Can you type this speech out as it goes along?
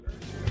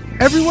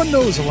Everyone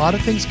knows a lot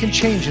of things can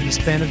change in the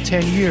span of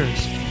 10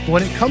 years. But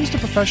when it comes to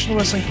professional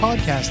wrestling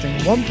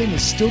podcasting, one thing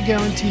is still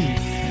guaranteed.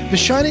 The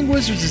Shining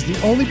Wizards is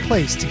the only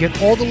place to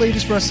get all the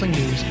latest wrestling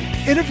news,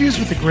 interviews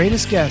with the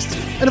greatest guests,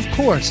 and of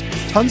course,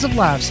 tons of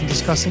laughs in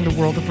discussing the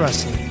world of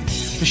wrestling.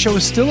 The show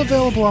is still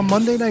available on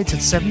Monday nights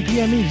at 7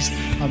 p.m. East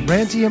on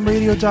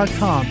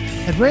rantemradio.com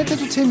and Rant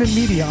Entertainment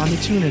Media on the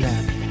TuneIn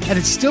app. And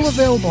it's still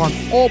available on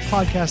all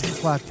podcasting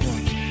platforms.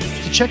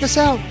 To check us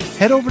out,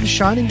 head over to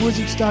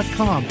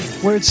shiningwizards.com,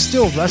 where it's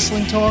still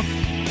wrestling talk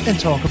and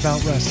talk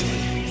about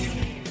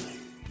wrestling.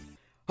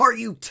 Are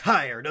you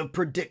tired of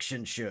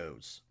prediction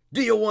shows?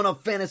 Do you want to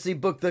fantasy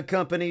book the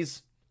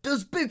companies?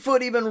 Does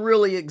Bigfoot even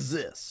really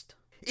exist?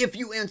 If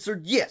you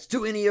answered yes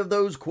to any of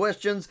those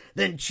questions,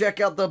 then check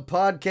out the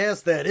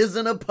podcast that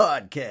isn't a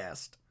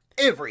podcast.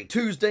 Every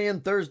Tuesday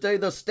and Thursday,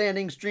 the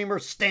standing streamer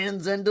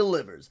stands and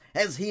delivers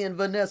as he and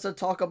Vanessa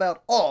talk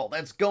about all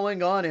that's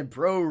going on in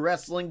pro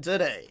wrestling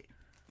today.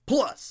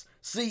 Plus,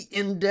 see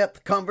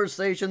in-depth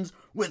conversations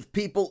with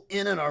people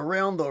in and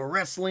around the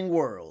wrestling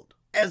world,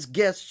 as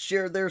guests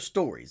share their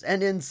stories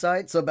and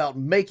insights about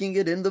making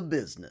it in the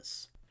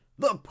business.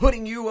 The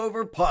Putting You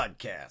Over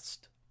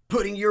podcast.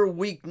 Putting your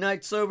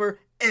weeknights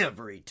over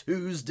every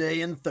Tuesday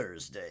and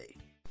Thursday.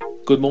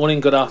 Good morning,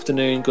 good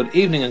afternoon, good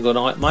evening, and good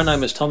night. My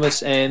name is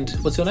Thomas, and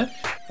what's your name?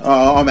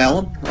 I'm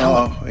Alan.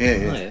 Alan. Oh,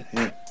 yeah.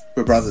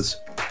 We're brothers.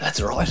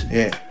 That's right.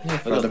 Yeah.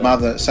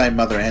 Same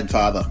mother and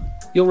father.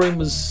 Your room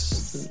was...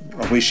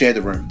 We shared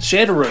the room.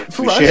 Shared a room.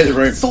 We shared the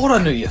room. Thought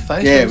I knew your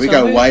face. Yeah, we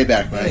go way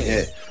back, mate.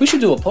 Yeah. We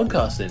should do a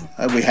podcast then.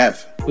 We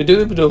have. We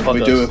do a podcast.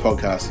 We do a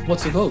podcast.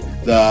 What's it called?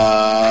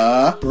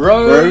 The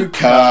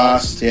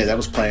Broadcast. Yeah, that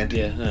was planned.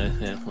 Yeah.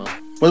 Well.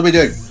 What do we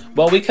do?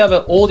 Well, we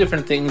cover all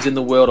different things in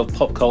the world of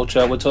pop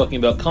culture. We're talking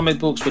about comic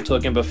books, we're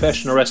talking about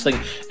professional wrestling,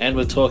 and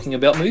we're talking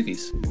about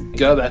movies.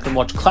 Go back and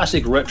watch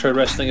classic retro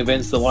wrestling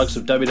events, the likes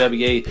of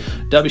WWE,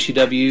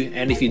 WCW,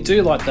 and if you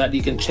do like that,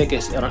 you can check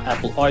us out on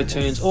Apple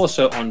iTunes,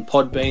 also on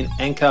Podbean,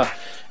 Anchor,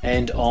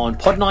 and on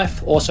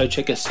Podknife. Also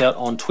check us out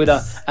on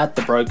Twitter at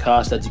The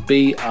Broadcast. That's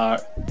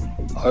BROKAST.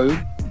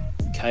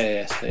 Hey,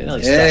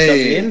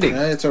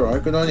 it's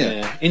alright, good on you.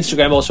 Yeah.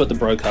 Instagram also at The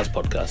Broadcast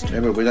Podcast.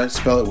 Remember, we don't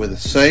spell it with a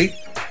C,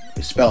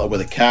 we spell it with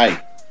a K.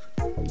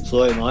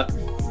 Sorry, mate.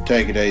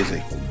 Take it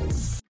easy.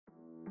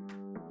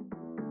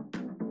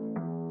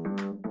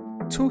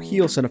 Two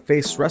Heels and a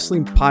Face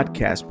Wrestling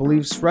Podcast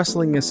believes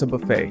wrestling is a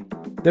buffet.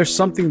 There's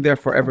something there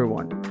for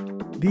everyone.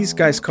 These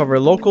guys cover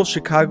local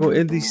Chicago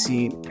indie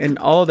scene, and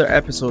all of their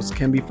episodes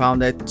can be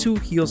found at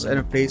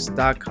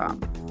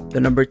twoheelsandaface.com. The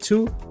number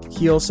 2,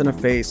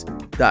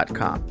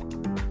 heelsandaface.com.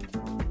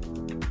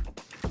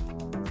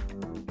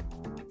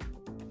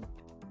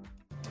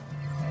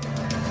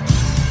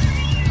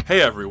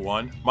 Hey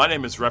everyone, my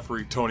name is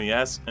referee Tony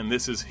S, and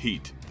this is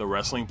Heat, the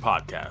wrestling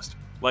podcast.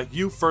 Like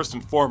you, first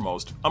and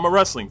foremost, I'm a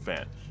wrestling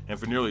fan, and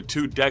for nearly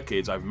 2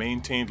 decades I've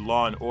maintained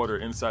law and order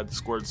inside the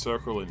squared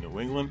circle in New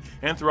England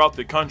and throughout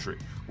the country,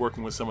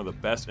 working with some of the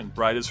best and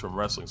brightest from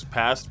wrestling's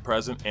past,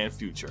 present, and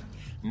future.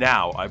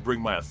 Now I bring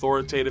my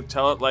authoritative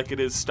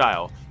tell-it-like-it-is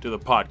style to the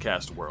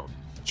podcast world.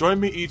 Join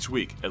me each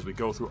week as we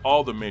go through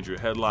all the major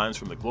headlines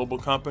from the global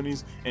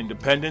companies,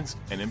 independents,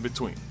 and in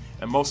between.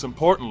 And most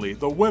importantly,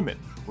 the women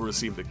will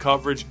receive the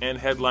coverage and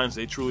headlines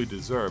they truly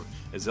deserve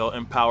as they'll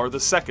empower the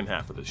second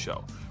half of the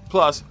show.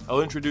 Plus,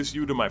 I'll introduce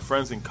you to my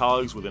friends and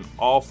colleagues within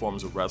all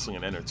forms of wrestling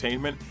and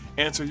entertainment,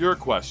 answer your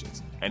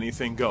questions,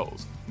 anything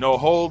goes. No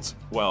holds,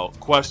 well,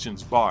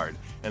 questions barred,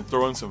 and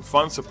throw in some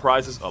fun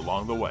surprises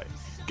along the way.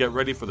 Get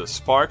ready for the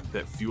spark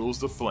that fuels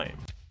the flame.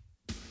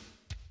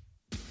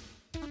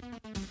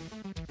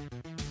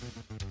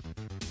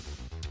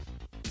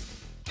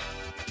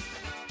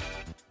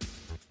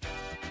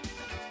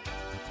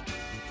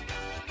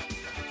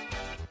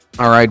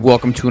 All right,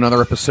 welcome to another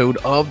episode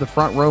of the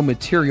Front Row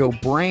Material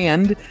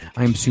brand.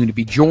 I'm soon to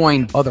be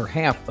joined, other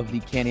half of the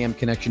Can-Am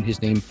Connection.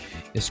 His name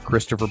is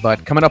Christopher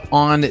Butt. Coming up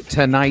on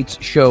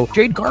tonight's show,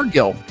 Jade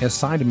Cargill has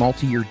signed a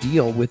multi-year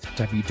deal with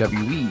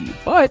WWE,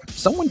 but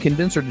someone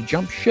convinced her to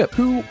jump ship.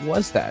 Who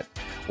was that?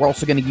 We're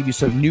also going to give you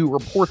some new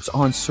reports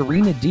on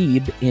Serena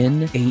Deeb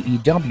in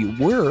AEW.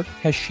 Where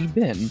has she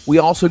been? We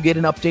also get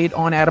an update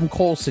on Adam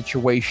Cole's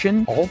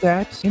situation, all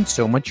that and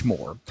so much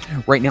more.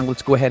 Right now,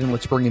 let's go ahead and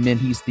let's bring him in.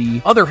 He's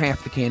the other half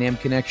of the Can-Am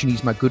Connection.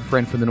 He's my good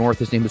friend from the north.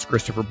 His name is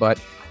Christopher Butt.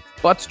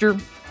 Butster,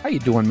 how you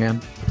doing, man?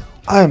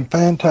 I'm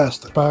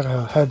fantastic.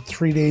 Had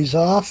 3 days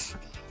off.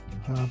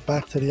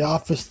 Back to the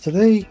office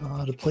today.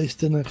 The place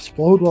didn't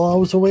explode while I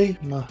was away.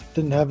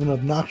 Didn't have an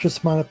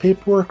obnoxious amount of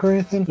paperwork or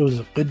anything. It was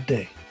a good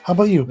day. How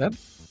about you?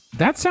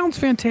 That sounds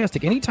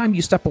fantastic. Anytime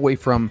you step away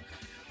from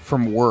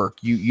work,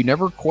 you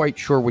never quite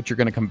sure what you're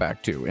going to come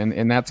back to.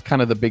 And that's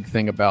kind of the big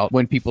thing about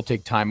when people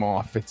take time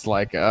off. It's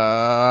like,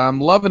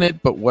 I'm loving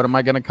it, but what am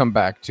I going to come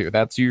back to?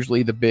 That's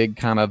usually the big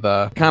kind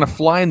of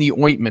fly in the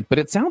ointment. But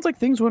it sounds like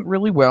things went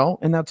really well,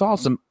 and that's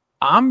awesome.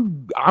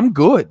 I'm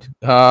good.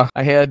 I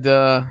had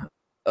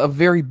a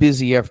very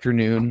busy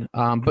afternoon,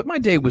 but my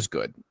day was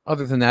good.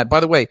 Other than that, by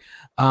the way,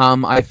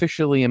 I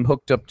officially am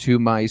hooked up to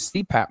my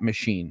CPAP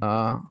machine.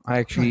 I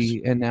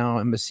actually, and now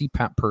I'm a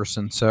CPAP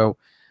person, so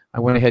I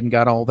went ahead and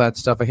got all that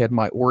stuff. I had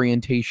my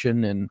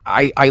orientation, and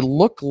I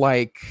look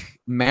like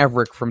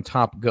Maverick from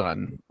Top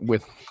Gun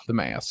with the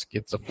mask.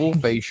 It's a full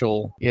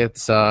facial.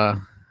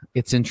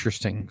 It's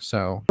interesting.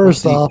 So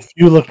first off,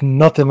 you look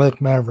nothing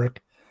like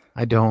Maverick.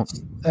 I don't.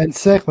 And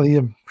secondly,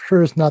 I'm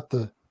sure it's not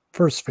the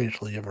first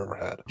facial you've ever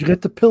had. Did you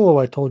get the pillow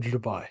I told you to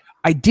buy?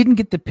 I didn't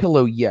get the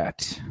pillow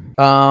yet.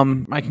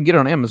 I can get it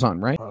on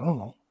Amazon, right? I don't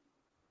know.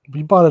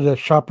 We bought it at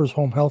Shoppers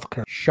Home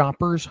Healthcare.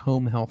 Shoppers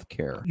Home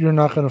Healthcare. You're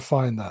not going to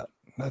find that.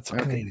 That's a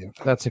Canadian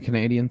thing. That's a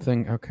Canadian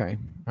thing? Okay.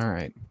 All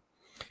right.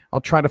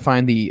 I'll try to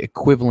find the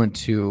equivalent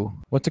to,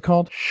 what's it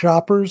called?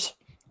 Shoppers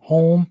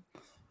Home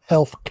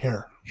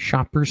Healthcare.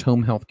 Shoppers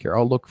Home Healthcare.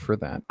 I'll look for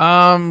that.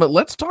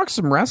 Let's talk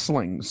some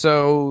wrestling.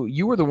 So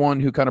you were the one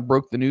who kind of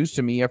broke the news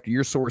to me after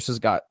your sources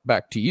got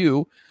back to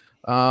you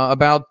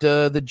about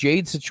the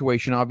Jade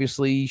situation.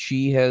 Obviously,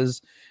 she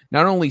has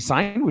not only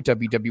signed with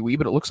WWE,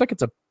 but it looks like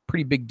it's a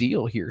pretty big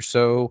deal here.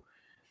 So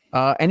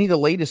any of the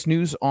latest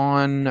news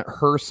on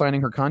her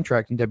signing her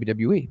contract in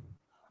WWE?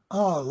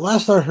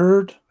 Last I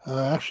heard,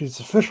 actually it's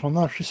official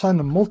now, she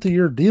signed a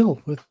multi-year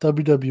deal with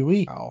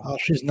WWE. Wow.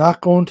 She's not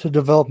going to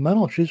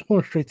developmental. She's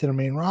going straight to the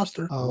main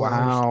roster.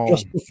 Wow.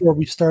 Just before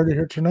we started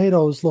here tonight, I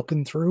was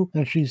looking through,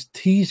 and she's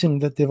teasing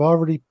that they've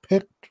already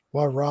picked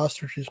what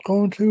roster she's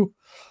going to,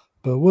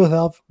 but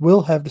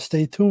we'll have to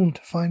stay tuned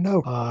to find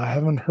out. I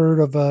haven't heard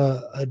of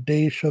a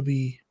day she'll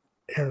be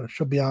on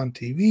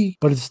TV,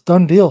 but it's a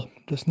done deal.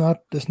 It's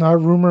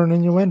not rumor and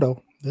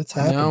innuendo. It's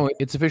happening. No,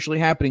 it's officially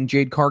happening.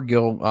 Jade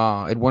Cargill,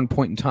 at one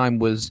point in time,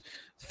 was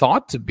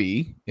thought to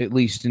be, at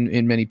least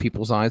in many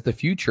people's eyes, the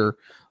future,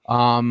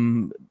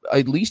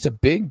 at least a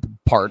big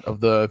part of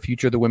the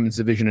future of the women's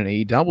division in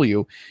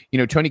AEW. You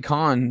know, Tony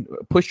Khan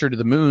pushed her to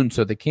the moon,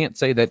 so they can't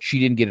say that she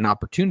didn't get an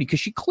opportunity, because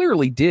she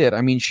clearly did.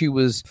 I mean, she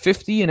was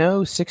 50-0,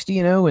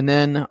 60-0, and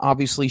then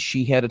obviously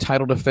she had a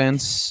title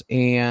defense,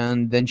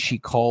 and then she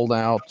called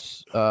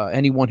out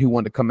anyone who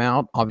wanted to come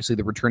out. Obviously,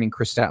 the returning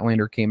Chris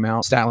Statlander came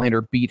out.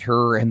 Statlander beat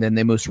her, and then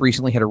they most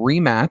recently had a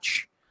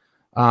rematch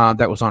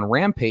that was on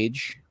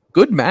Rampage.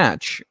 Good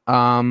match,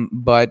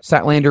 but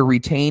Statlander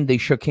retained. They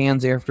shook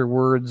hands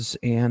afterwards,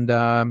 and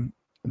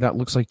that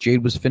looks like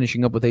Jade was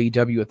finishing up with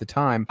AEW at the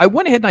time. I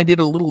went ahead and I did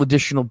a little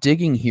additional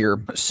digging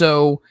here.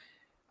 So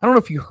I don't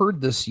know if you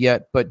heard this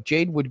yet, but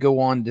Jade would go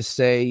on to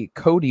say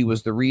Cody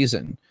was the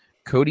reason.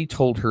 Cody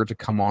told her to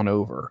come on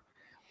over.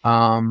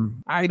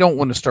 I don't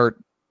want to start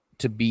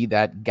to be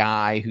that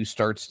guy who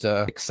starts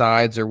to pick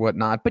sides or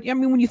whatnot. But I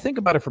mean, when you think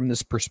about it from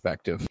this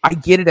perspective, I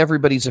get it.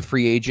 Everybody's a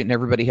free agent and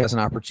everybody has an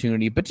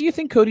opportunity. But do you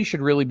think Cody should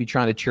really be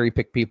trying to cherry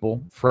pick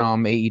people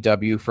from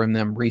AEW, from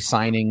them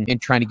re-signing and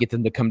trying to get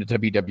them to come to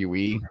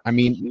WWE? I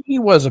mean, he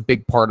was a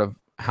big part of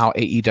how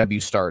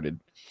AEW started.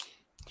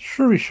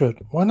 Sure, he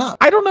should. Why not?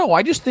 I don't know.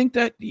 I just think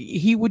that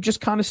he would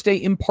just kind of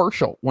stay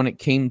impartial when it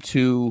came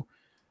to,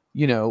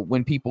 you know,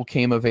 when people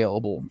came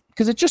available,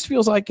 because it just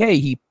feels like, hey,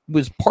 he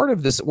was part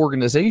of this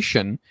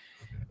organization,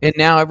 and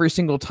now every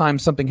single time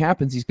something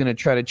happens, he's going to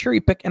try to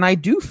cherry pick. And I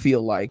do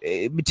feel like,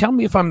 tell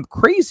me if I'm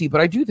crazy, but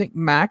I do think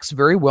Max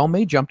very well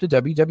may jump to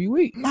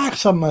WWE.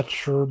 Max, I'm not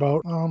sure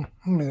about. I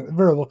mean,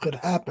 very well could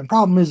happen.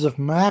 Problem is, if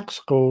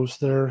Max goes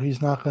there,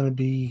 he's not going to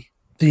be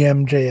the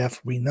MJF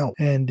we know,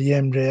 and the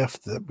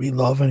MJF that we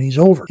love, and he's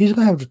over. He's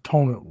going to have to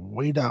tone it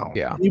way down.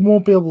 Yeah. He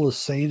won't be able to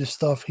say the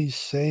stuff he's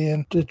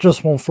saying. It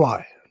just won't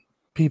fly.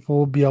 People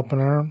will be up in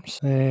arms,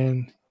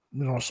 and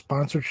you know,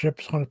 sponsorship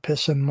is going to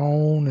piss and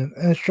moan, and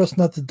it's just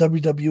not the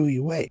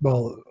WWE way.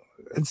 Well,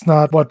 it's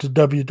not what the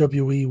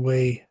WWE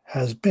way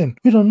has been.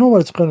 We don't know what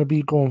it's going to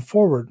be going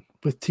forward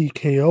with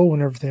TKO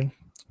and everything.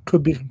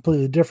 Could be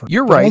completely different.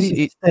 You're but right. As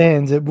it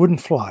stands, it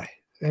wouldn't fly,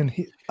 and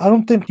I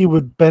don't think he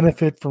would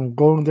benefit from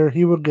going there.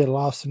 He would get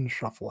lost in the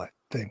shuffle, I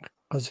think.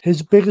 Because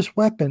his biggest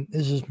weapon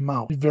is his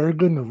mouth. He's very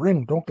good in the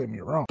ring, don't get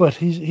me wrong. But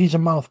he's a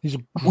mouth. He's a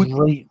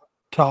great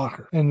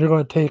talker, and they're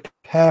going to take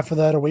half of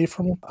that away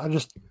from him. I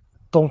just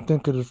don't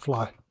think it'd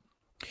fly.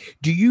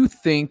 Do you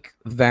think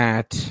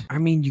that, I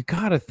mean, you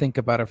got to think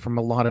about it from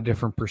a lot of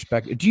different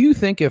perspectives. Do you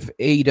think if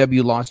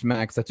AEW lost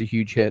Max, that's a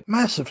huge hit?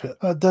 Massive hit.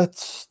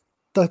 That's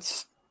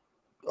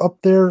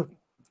up there,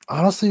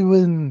 honestly,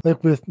 when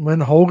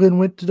Hogan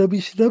went to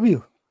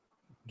WCW.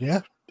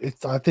 Yeah,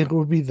 I think it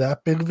would be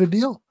that big of a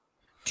deal.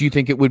 Do you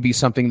think it would be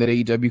something that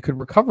AEW could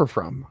recover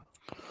from?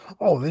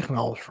 Oh, they can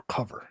always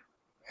recover.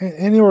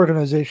 Any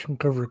organization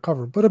could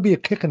recover, but it'd be a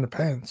kick in the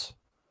pants.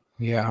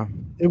 Yeah.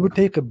 It would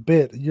take a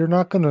bit. You're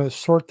not going to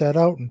sort that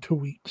out in 2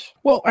 weeks.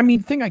 Well, I mean,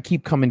 the thing I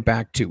keep coming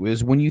back to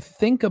is when you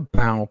think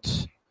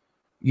about,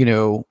 you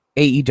know,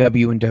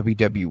 AEW and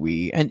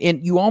WWE,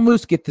 and you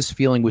almost get this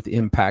feeling with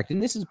Impact,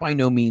 and this is by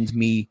no means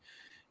me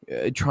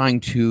trying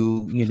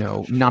to, you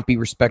know, not be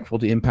respectful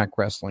to Impact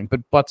Wrestling,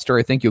 but Butster,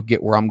 I think you'll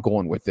get where I'm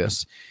going with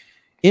this.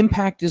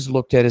 Impact is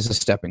looked at as a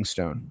stepping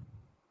stone.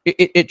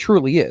 It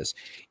truly is.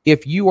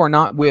 If you are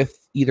not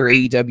with either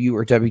AEW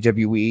or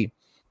WWE,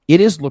 it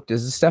is looked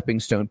as a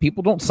stepping stone.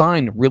 People don't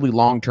sign really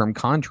long-term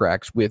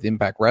contracts with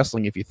Impact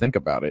Wrestling, if you think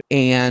about it.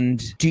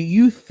 And do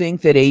you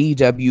think that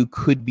AEW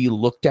could be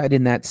looked at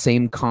in that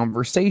same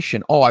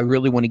conversation? Oh, I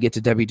really want to get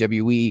to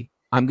WWE.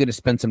 I'm going to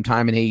spend some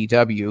time in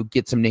AEW,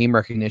 get some name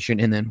recognition,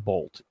 and then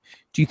bolt.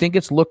 Do you think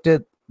it's looked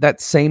at that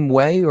same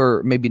way,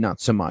 or maybe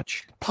not so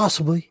much?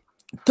 Possibly.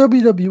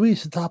 WWE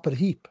is the top of the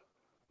heap.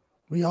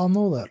 We all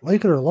know that.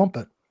 Like it or lump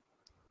it.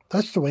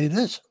 That's the way it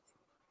is.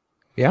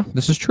 Yeah,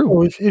 this is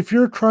true. So if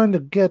you're trying to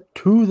get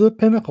to the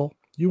pinnacle,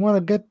 you want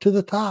to get to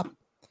the top,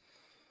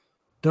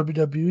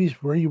 WWE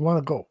is where you want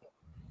to go.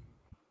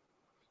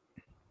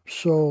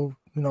 So,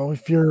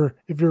 if you're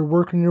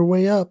working your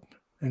way up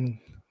and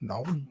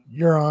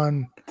you're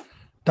on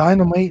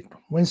Dynamite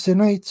Wednesday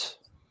nights,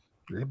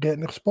 you're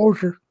getting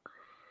exposure.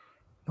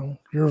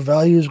 Your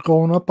value is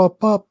going up.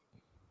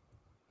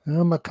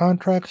 My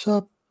contract's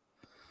up.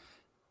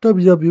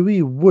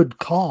 WWE would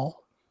call.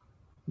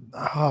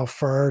 How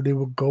far they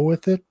would go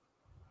with it,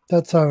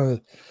 that's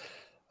on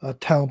a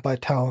talent by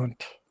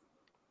talent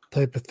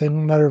type of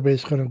thing. Not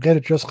everybody's going to get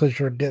it just because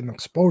you're getting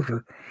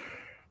exposure.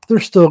 They're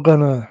still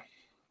going to,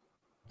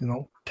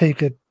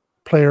 take it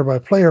player by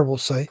player, we'll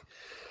say.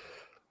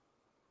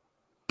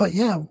 But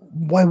yeah,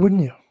 why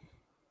wouldn't you?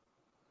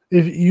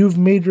 If you've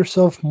made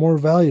yourself more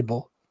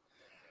valuable,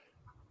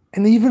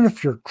 and even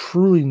if you're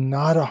truly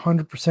not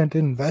 100%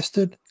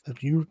 invested,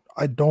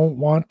 I don't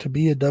want to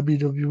be a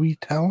WWE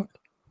talent,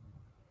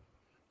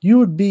 you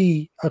would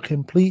be a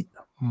complete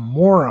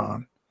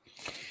moron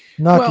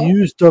not to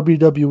use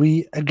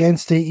WWE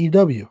against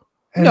AEW.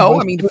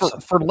 No, I mean,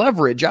 for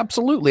leverage,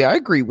 absolutely. I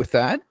agree with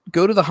that.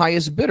 Go to the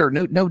highest bidder.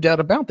 No doubt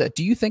about that.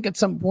 Do you think at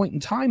some point in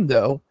time,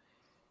 though,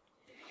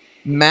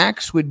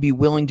 Max would be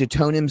willing to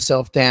tone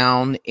himself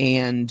down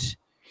and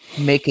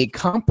make a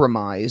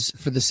compromise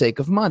for the sake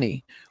of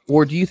money?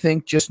 Or do you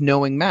think just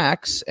knowing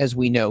Max as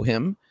we know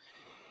him,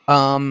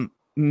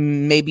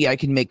 maybe I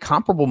can make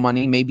comparable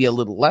money, maybe a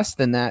little less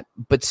than that,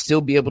 but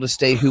still be able to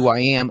stay who I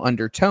am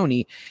under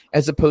Tony,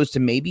 as opposed to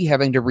maybe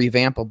having to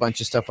revamp a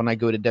bunch of stuff when I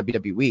go to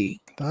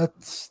WWE?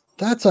 That's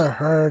a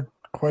hard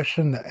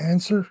question to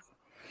answer.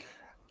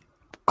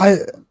 I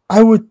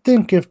would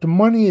think if the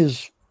money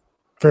is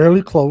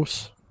fairly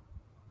close,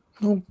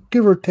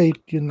 give or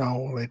take,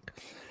 like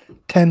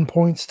 10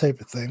 points type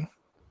of thing,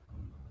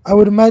 I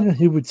would imagine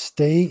he would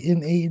stay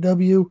in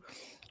AEW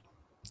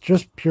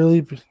just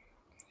purely because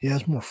he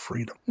has more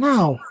freedom.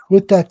 Now,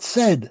 with that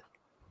said,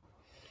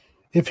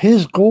 if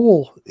his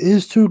goal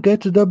is to get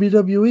to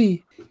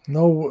WWE,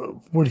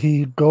 would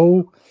he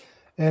go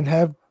and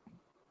have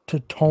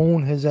to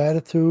tone his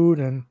attitude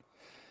and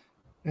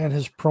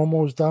his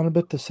promos down a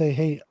bit to say,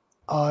 hey,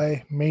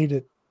 I made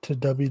it to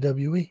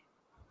WWE?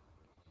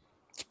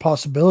 It's a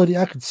possibility.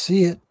 I could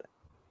see it.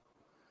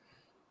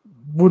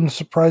 Wouldn't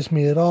surprise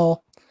me at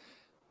all.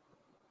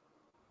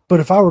 But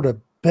if I were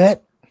to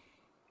bet,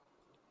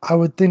 I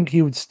would think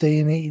he would stay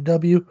in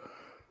AEW,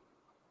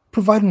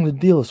 providing the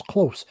deal is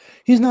close.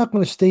 He's not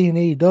going to stay in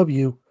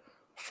AEW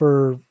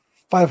for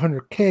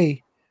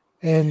 $500K,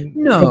 and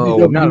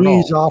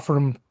WWE's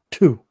offering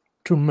 $2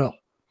 million.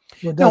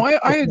 Well,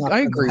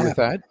 I agree with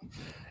that.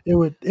 It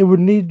would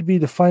need to be,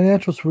 the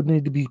financials would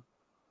need to be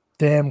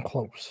damn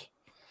close,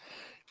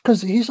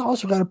 because he's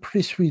also got a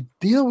pretty sweet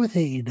deal with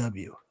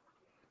AEW.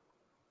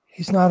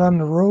 He's not on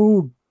the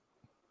road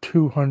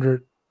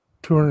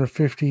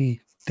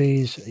 250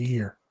 days a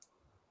year.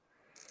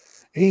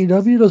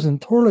 AEW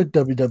doesn't tour like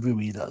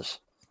WWE does.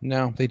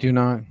 No, they do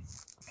not.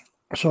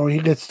 So he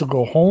gets to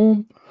go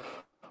home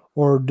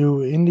or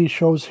do indie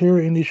shows here,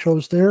 indie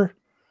shows there,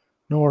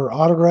 or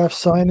autograph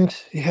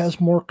signings. He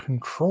has more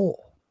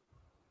control.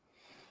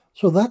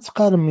 So that's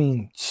got to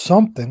mean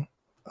something.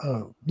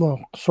 Let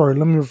me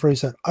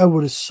rephrase that. I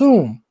would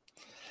assume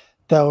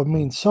that would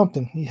mean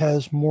something. He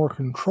has more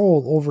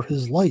control over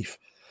his life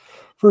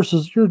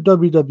versus your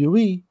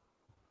WWE.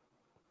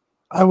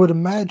 I would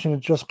imagine it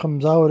just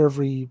comes out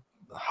every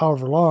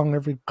however long,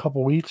 every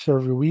couple weeks,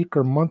 every week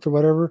or month or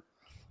whatever.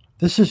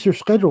 This is your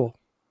schedule.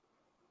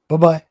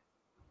 Bye-bye.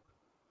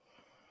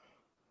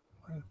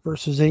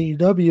 Versus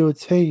AEW,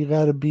 it's, hey, you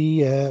got to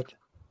be at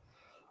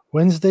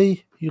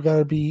Wednesday, you got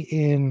to be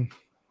in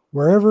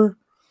wherever.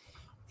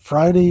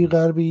 Friday, you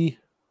got to be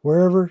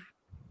wherever.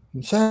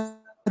 And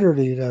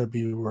Saturday, you got to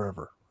be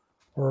wherever.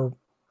 Or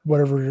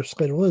whatever your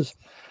schedule is.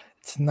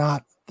 It's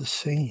not the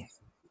same.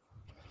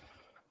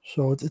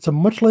 So it's a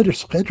much later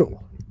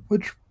schedule,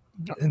 which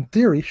in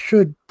theory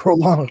should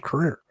prolong a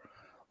career.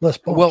 Less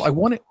bumps. Well,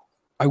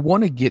 I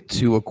want to get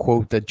to a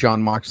quote that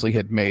Jon Moxley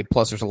had made.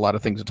 Plus, there's a lot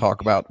of things to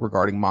talk about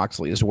regarding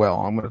Moxley as well.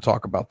 I'm going to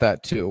talk about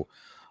that too.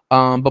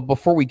 But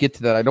before we get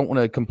to that, I don't want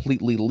to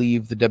completely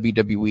leave the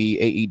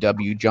WWE,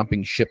 AEW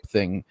jumping ship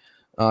thing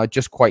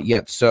just quite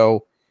yet.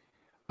 So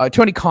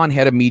Tony Khan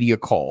had a media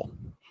call,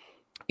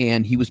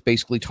 and he was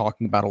basically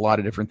talking about a lot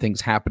of different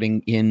things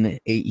happening in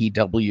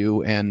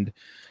AEW and,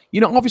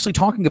 obviously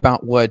talking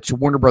about what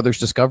Warner Brothers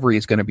Discovery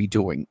is going to be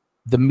doing,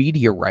 the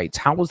media rights.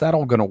 How is that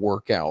all going to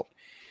work out?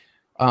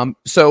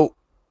 So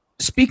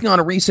Speaking on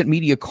a recent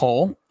media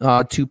call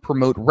to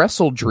promote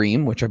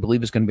WrestleDream, which I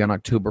believe is going to be on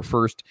October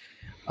 1st,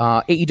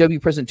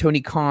 AEW President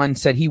Tony Khan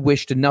said he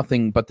wished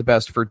nothing but the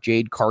best for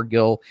Jade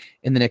Cargill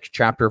in the next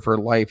chapter of her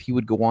life. He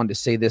would go on to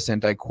say this,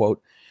 and I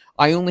quote,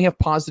 "I only have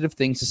positive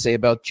things to say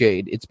about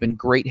Jade. It's been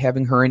great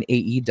having her in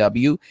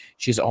AEW.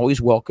 She's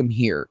always welcome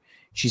here.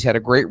 She's had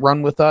a great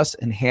run with us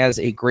and has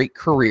a great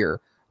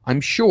career,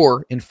 I'm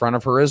sure, in front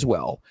of her as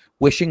well.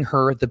 Wishing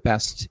her the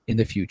best in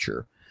the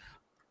future."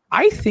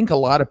 I think a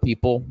lot of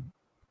people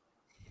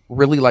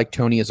really like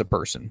Tony as a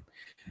person.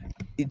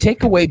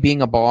 Take away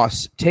being a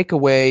boss, take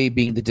away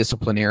being the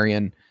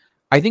disciplinarian.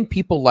 I think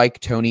people like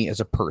Tony as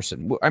a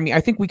person. I mean,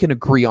 I think we can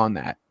agree on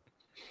that.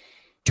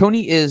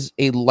 Tony is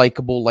a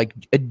likable, like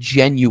a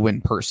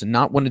genuine person,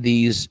 not one of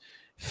these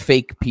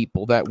fake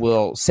people that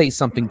will say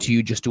something to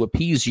you just to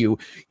appease you.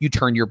 You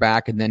turn your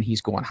back and then he's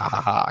going, ha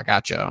ha ha, I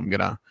gotcha. I'm going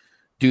to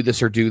do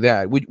this or do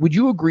that. Would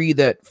you agree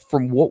that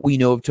from what we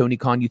know of Tony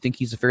Khan, you think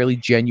he's a fairly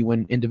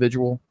genuine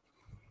individual?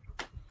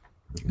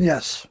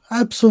 Yes,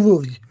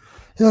 absolutely.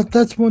 Yeah,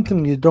 that's one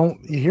thing you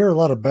hear a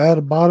lot of bad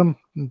about him,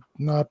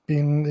 not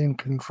being in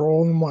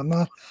control and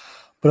whatnot,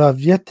 but I've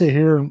yet to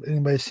hear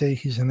anybody say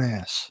he's an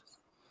ass.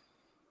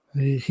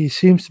 He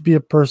seems to be a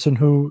person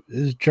who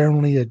is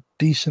generally a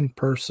decent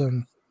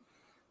person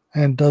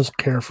and does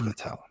care for the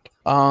talent.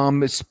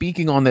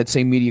 Speaking on that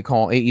same media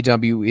call,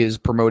 AEW is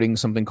promoting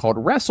something called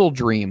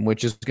WrestleDream,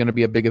 which is going to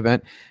be a big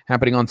event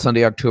happening on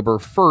Sunday, October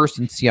 1st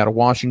in Seattle,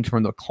 Washington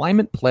from the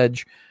Climate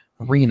Pledge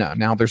Arena.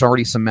 Now, there's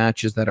already some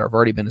matches that have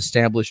already been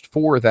established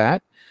for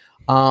that,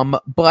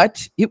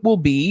 but it will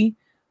be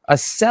a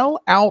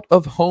sell-out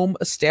of home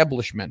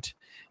establishment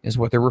is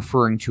what they're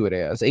referring to it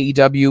as.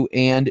 AEW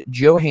and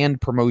Johan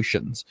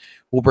Promotions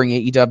will bring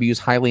AEW's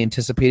highly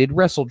anticipated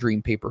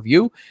WrestleDream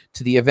pay-per-view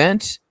to the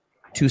event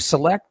to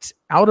select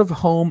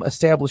out-of-home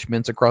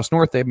establishments across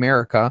North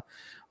America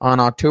on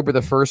October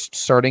the 1st,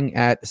 starting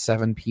at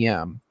 7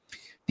 p.m.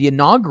 The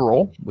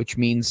inaugural, which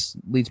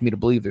leads me to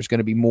believe there's going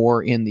to be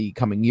more in the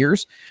coming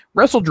years,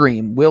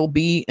 WrestleDream will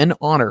be in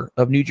honor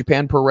of New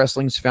Japan Pro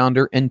Wrestling's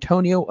founder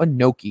Antonio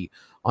Inoki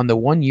on the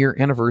 1-year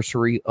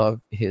anniversary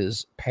of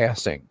his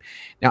passing.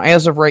 Now,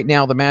 as of right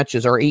now, the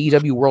matches are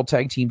AEW World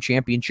Tag Team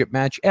Championship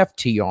match,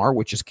 FTR,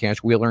 which is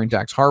Cash Wheeler and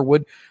Dax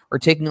Harwood, are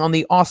taking on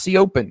the Aussie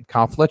Open,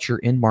 Kyle Fletcher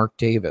and Mark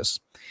Davis.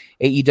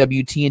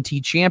 AEW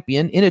TNT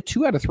Champion in a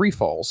 2 out of 3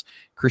 falls,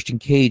 Christian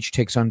Cage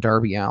takes on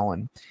Darby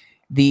Allin.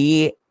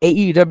 The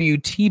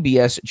AEW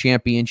TBS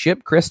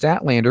Championship, Chris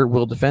Statlander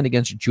will defend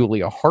against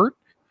Julia Hart.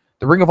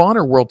 The Ring of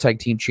Honor World Tag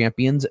Team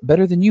Champions,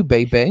 Better Than You,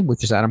 Baby,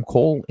 which is Adam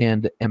Cole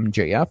and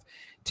MJF,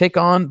 take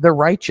on The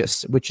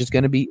Righteous, which is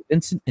going to be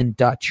Vincent and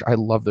Dutch. I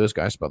love those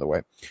guys, by the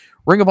way.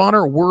 Ring of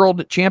Honor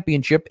World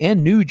Championship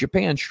and New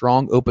Japan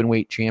Strong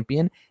Openweight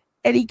Champion,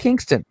 Eddie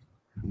Kingston,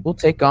 will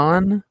take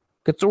on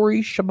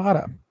Katsuri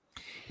Shibata.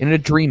 In a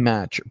dream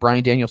match,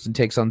 Bryan Danielson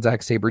takes on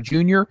Zack Sabre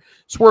Jr.,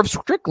 Swerve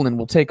Strickland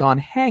will take on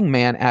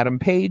Hangman Adam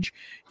Page,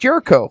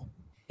 Jericho,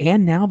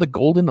 and now the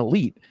Golden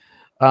Elite,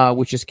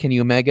 which is Kenny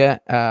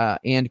Omega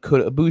and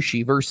Kota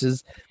Ibushi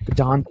versus the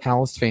Don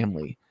Callis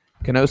family.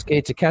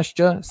 Konosuke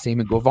Takeshita,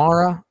 Sammy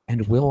Guevara,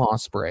 and Will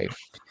Ospreay.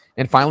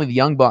 And finally, the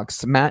Young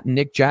Bucks, Matt and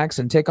Nick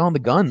Jackson, take on the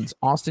Guns,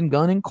 Austin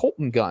Gunn and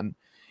Colton Gunn.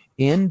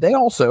 And they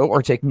also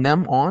are taking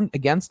them on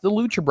against the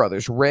Lucha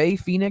Brothers, Rey,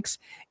 Phoenix,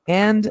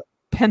 and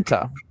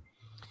Penta,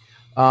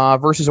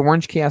 versus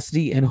Orange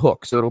Cassidy and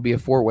Hook. So it'll be a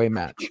 4-way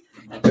match.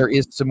 There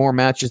is some more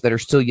matches that are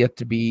still yet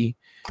to be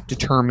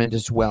determined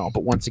as well.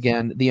 But once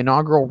again, the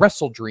inaugural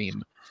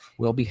WrestleDream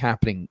will be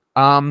happening.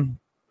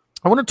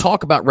 I want to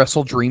talk about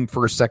WrestleDream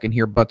for a second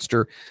here,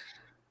 Butster.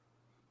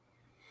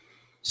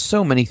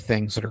 So many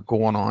things that are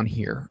going on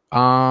here.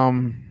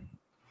 And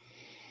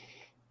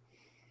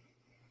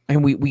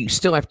we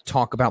still have to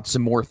talk about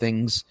some more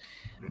things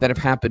that have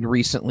happened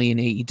recently in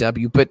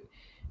AEW. But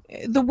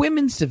the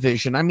women's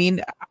division, I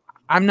mean,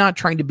 I'm not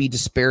trying to be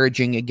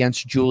disparaging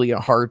against Julia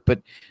Hart,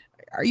 but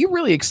are you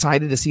really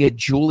excited to see a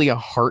Julia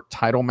Hart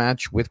title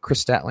match with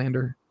Chris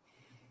Statlander?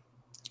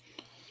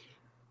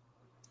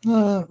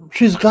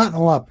 She's gotten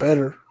a lot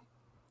better.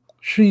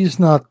 She's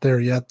not there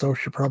yet, though.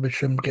 She probably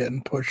shouldn't get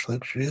pushed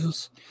like she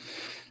is.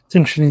 I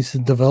think she needs to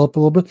develop a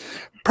little bit.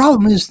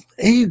 Problem is,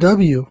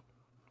 AEW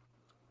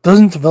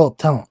doesn't develop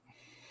talent.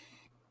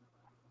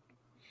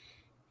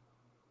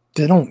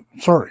 They don't.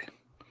 Sorry.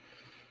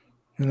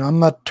 You know, I'm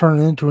not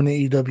turning into an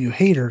AEW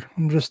hater.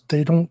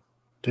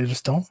 They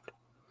just don't.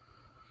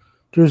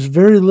 There's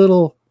very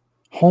little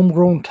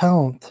homegrown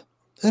talent.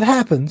 It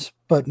happens,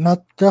 but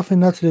definitely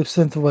not to the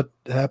extent of what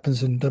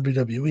happens in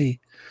WWE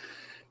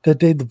that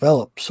they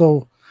develop.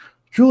 So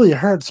Julia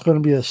Hart's going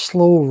to be a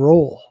slow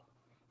roll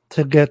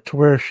to get to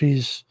where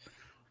she's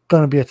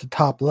going to be at the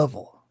top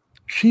level.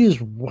 She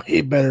is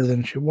way better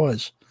than she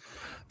was,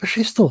 but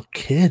she's still a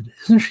kid.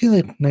 Isn't she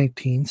like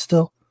 19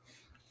 still?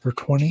 Or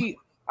 20?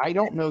 I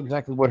don't know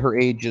exactly what her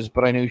age is,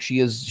 but I know she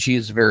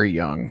is very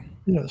young.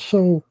 Yeah,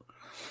 so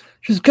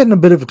she's getting a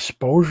bit of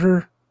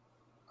exposure.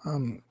 I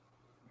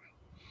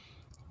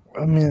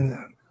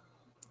mean,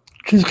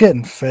 she's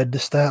getting fed to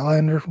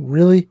Statlander,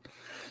 really.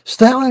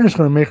 Statlander's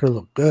going to make her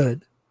look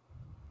good.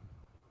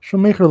 She'll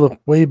make her look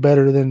way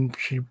better than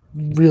she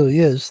really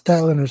is.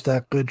 Statlander's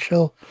that good.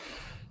 She'll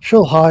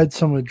hide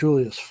some of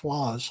Julia's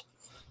flaws.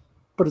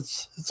 But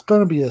it's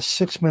going to be a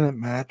 6-minute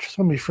match. It's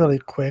going to be fairly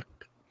quick.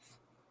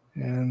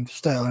 And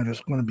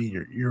Statlander's going to be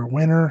your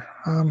winner.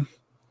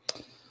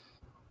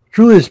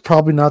 Julia's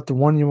probably not the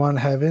one you want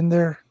to have in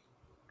there.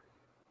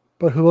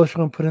 But who else are you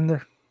going to put in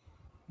there?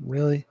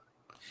 Really?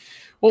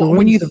 Well, the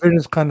women's division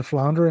is kind of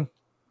floundering.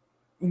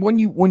 When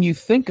you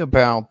think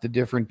about the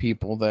different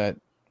people that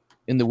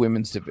in the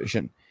women's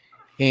division,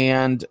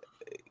 and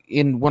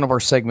in one of our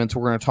segments,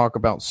 we're going to talk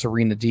about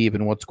Serena Deeb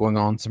and what's going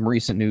on. Some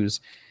recent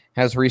news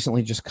has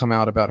recently just come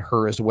out about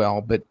her as well.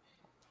 But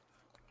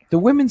the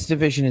women's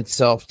division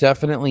itself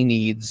definitely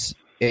needs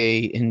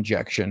a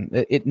injection.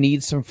 It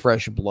needs some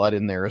fresh blood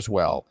in there as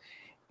well.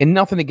 And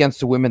nothing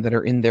against the women that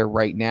are in there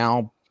right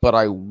now, but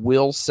I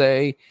will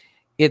say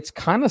it's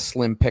kind of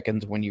slim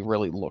pickings when you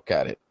really look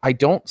at it. I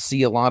don't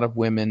see a lot of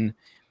women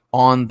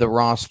on the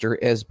roster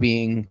as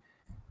being,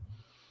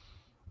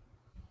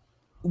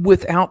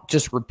 without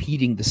just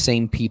repeating the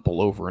same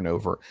people over and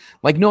over.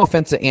 Like, no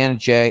offense to Anna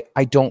Jay,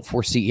 I don't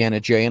foresee Anna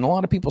Jay. And a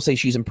lot of people say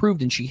she's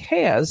improved, and she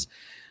has,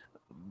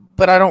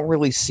 but I don't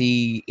really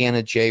see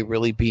Anna Jay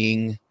really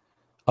being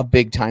a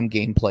big-time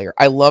game player.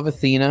 I love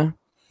Athena,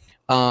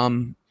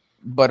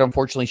 but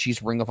unfortunately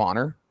she's Ring of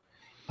Honor.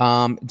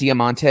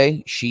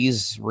 Diamante,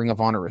 she's Ring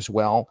of Honor as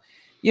well.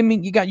 I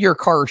mean, you got your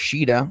Hikaru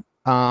Shida.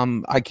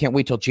 I can't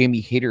wait till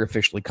Jamie Hayter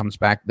officially comes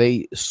back.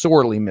 They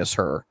sorely miss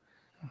her.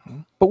 Mm-hmm.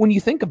 But when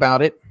you think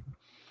about it,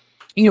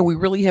 we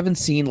really haven't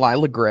seen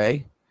Lila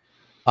Gray.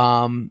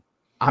 I'm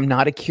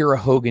not a Kira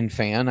Hogan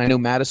fan. I know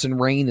Madison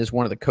Rayne is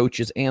one of the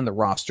coaches and the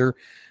roster,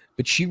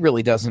 but she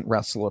really doesn't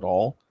wrestle at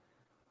all.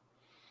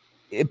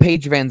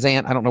 Paige Van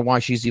Zant, I don't know why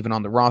she's even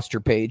on the roster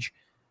page,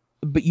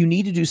 but you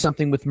need to do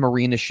something with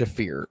Marina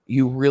Shafir.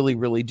 You really,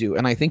 really do.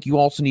 And I think you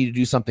also need to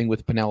do something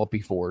with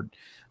Penelope Ford.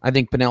 I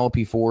think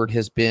Penelope Ford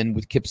has been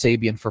with Kip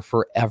Sabian for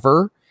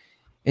forever,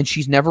 and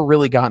she's never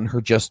really gotten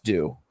her just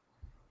due.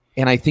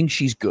 And I think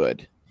she's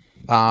good.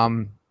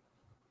 I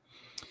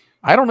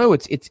don't know.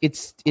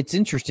 It's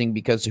interesting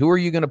because who are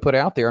you going to put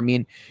out there? I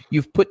mean,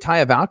 you've put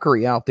Taya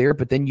Valkyrie out there,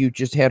 but then you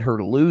just had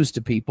her lose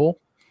to people.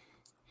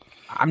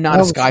 I'm not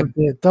a Sky.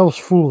 That was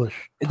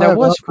foolish. That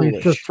was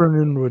foolish. Just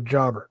turned into a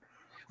jobber.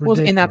 Well,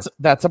 and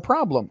that's a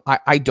problem.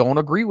 I don't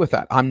agree with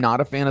that. I'm not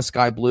a fan of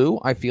Sky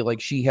Blue. I feel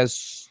like she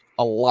has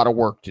a lot of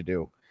work to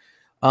do.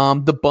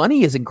 The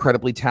Bunny is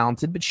incredibly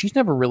talented, but she's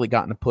never really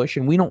gotten a push,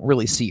 and we don't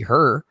really see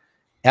her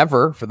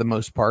ever for the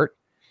most part.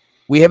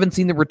 We haven't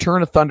seen the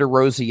return of Thunder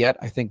Rosa yet.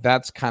 I think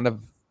that's kind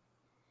of,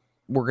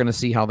 we're going to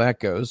see how that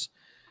goes.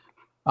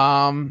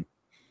 I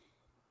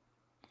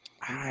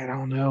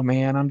don't know,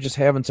 man. I'm just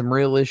having some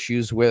real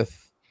issues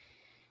with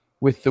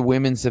the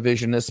women's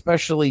division,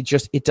 especially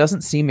just, it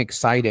doesn't seem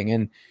exciting.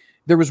 And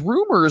there was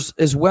rumors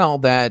as well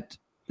that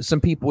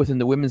some people within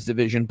the women's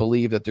division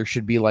believe that there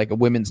should be like a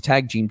women's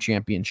tag team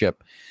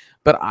championship.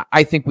 But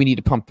I think we need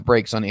to pump the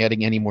brakes on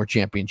adding any more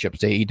championships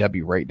to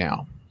AEW right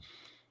now.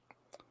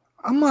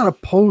 I'm not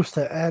opposed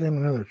to adding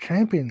another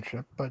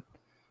championship, but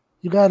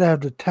you got to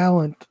have the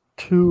talent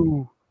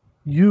to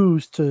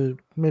use to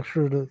make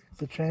sure that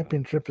the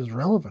championship is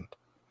relevant.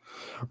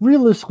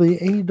 Realistically,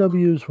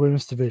 AEW's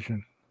women's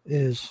division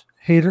is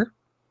Hayter,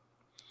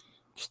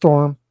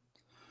 Storm,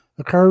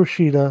 Hikaru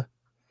Shida,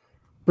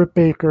 Britt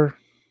Baker,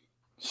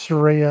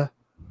 Saraya,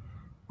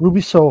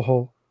 Ruby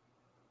Soho,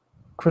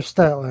 Chris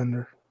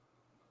Statlander,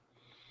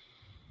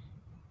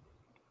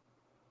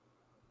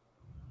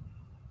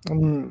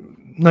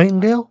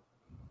 Nightingale.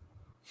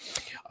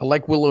 I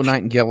like Willow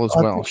Nightingale as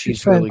well.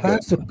 She's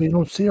fantastic, really good. but you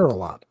don't see her a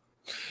lot.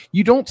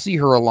 You don't see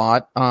her a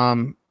lot. I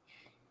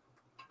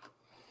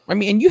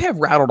mean, and you have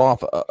rattled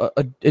off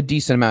a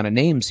decent amount of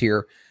names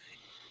here.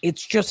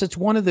 It's just, it's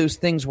one of those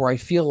things where I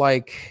feel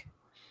like,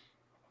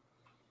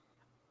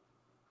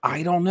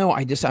 I don't know.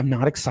 I'm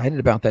not excited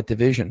about that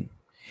division.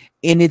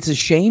 And it's a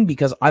shame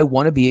because I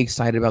want to be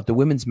excited about the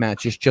women's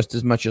matches just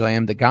as much as I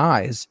am the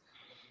guys.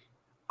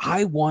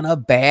 I want a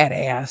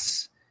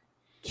badass,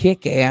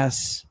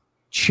 kick-ass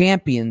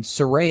champion.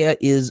 Saraya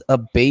is a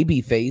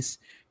babyface.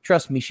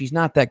 Trust me, she's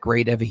not that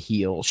great of a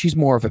heel. She's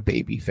more of a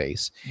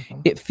babyface.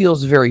 Mm-hmm. It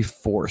feels very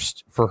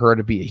forced for her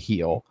to be a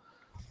heel.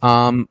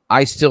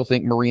 I still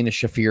think Marina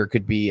Shafir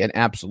could be an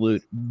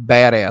absolute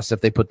badass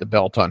if they put the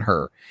belt on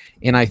her.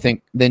 And I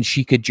think then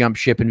she could jump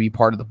ship and be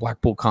part of the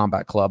Blackpool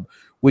Combat Club,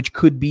 which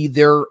could be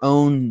their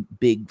own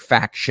big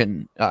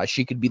faction.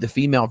 She could be the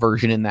female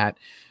version in that.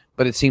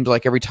 But it seems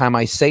like every time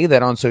I say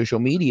that on social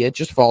media, it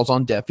just falls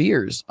on deaf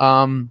ears.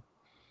 Nyla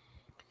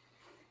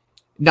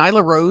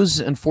Rose,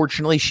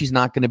 unfortunately, she's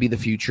not going to be the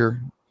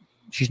future.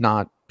 She's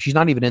not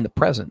even in the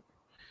present.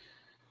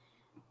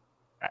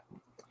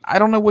 I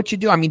don't know what you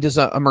do. I mean, does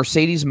a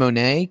Mercedes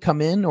Moné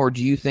come in, or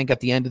do you think at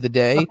the end of the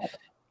day,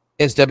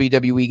 as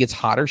WWE gets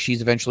hotter,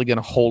 she's eventually going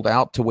to hold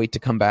out to wait to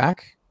come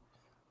back?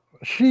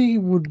 She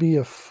would be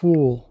a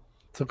fool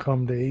to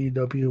come to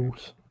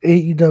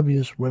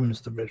AEW's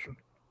women's division.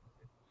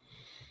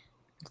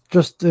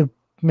 Just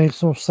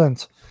Makes no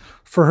sense.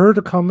 For her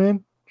to come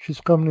in,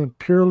 she's coming in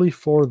purely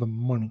for the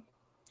money.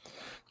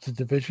 The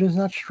division is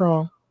not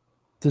strong.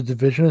 The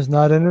division is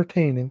not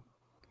entertaining.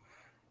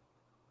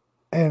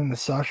 And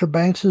Sasha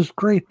Banks is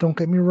great, don't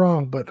get me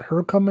wrong, but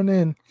her coming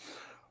in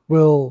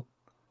will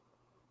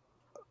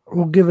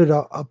give it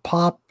a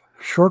pop,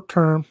 short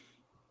term,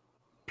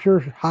 pure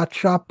hot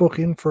shot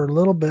booking for a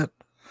little bit.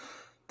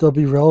 They'll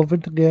be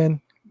relevant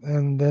again,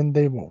 and then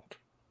they won't.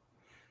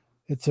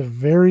 It's a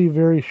very,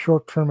 very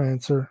short term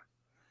answer.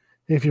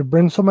 If you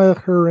bring somebody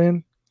like her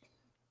in,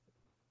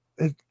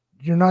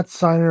 you're not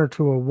signing her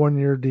to a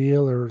 1-year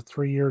deal or a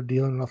 3-year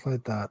deal and nothing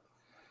like that.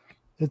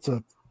 It's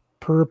a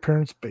per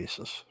appearance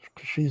basis.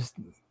 She's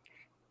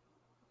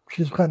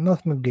got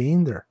nothing to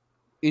gain there.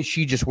 Is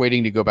she just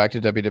waiting to go back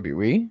to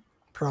WWE?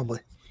 Probably.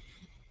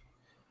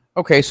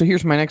 Okay, so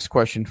here's my next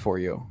question for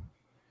you.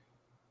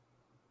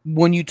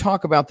 When you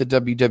talk about the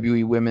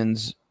WWE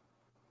women's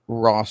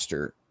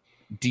roster,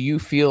 do you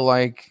feel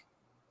like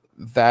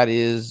that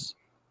is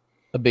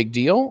a big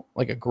deal,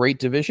 like a great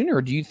division,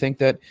 or do you think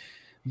that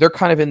they're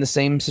kind of in the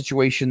same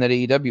situation that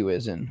AEW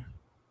is in?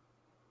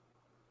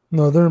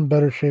 No, they're in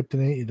better shape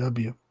than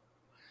AEW.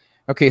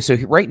 Okay, so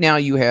right now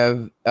you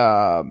have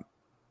Io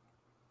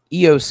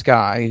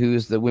Sky, who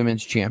is the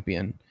women's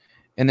champion,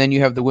 and then you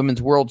have the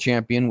women's world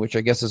champion, which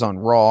I guess is on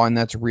Raw, and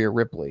that's Rhea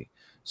Ripley.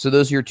 So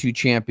those are your two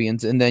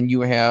champions, and then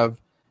you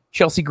have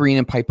Chelsea Green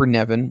and Piper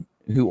Niven,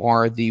 who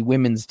are the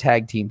women's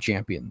tag team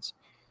champions.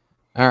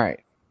 All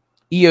right,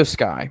 Io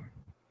Sky.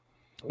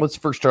 Let's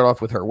first start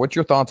off with her. What's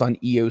your thoughts on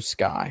Io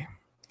Sky?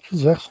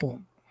 She's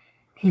excellent.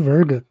 She's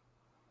very good.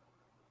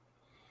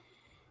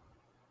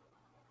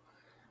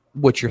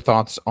 What's your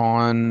thoughts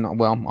on?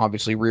 Well,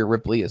 obviously Rhea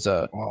Ripley is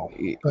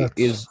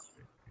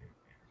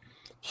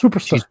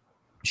superstar.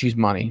 She's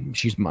money.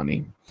 She's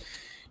money.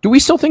 Do we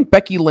still think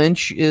Becky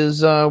Lynch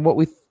is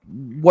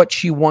what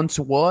she once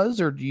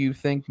was, or do you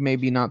think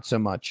maybe not so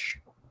much?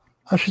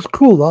 She's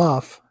cooled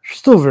off. She's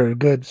still very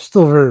good,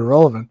 still very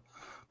relevant,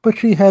 but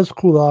she has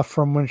cooled off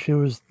from when she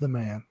was the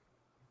man.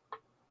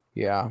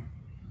 Yeah.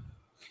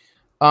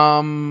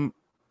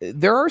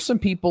 There are some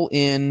people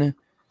in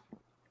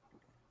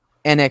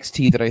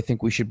NXT that I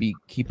think we should be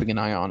keeping an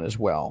eye on as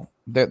well.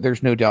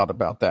 There's no doubt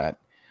about that.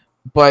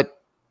 But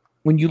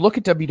when you look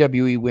at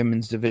WWE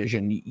women's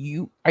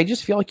division, I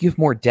just feel like you have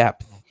more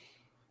depth.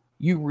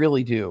 You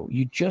really do.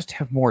 You just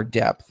have more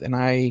depth. And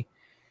I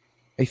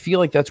feel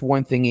like that's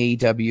one thing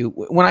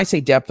AEW, when I say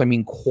depth, I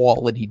mean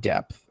quality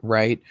depth,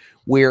 right?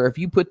 Where if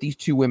you put these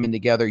two women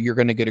together, you're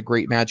going to get a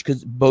great match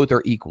because both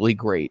are equally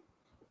great.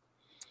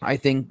 I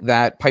think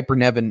that Piper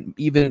Niven,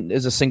 even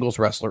as a singles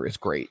wrestler, is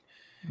great.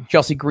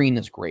 Chelsea Green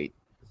is great.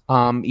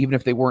 Even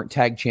if they weren't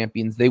tag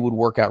champions, they would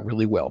work out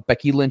really well.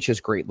 Becky Lynch is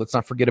great. Let's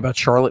not forget about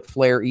Charlotte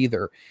Flair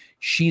either.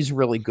 She's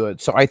really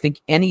good. So I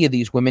think any of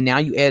these women, now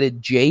you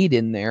added Jade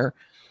in there,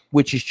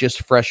 which is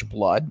just fresh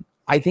blood.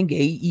 I think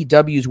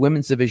AEW's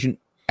women's division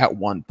at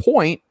one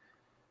point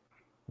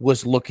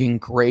was looking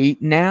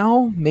great.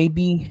 Now,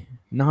 maybe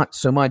not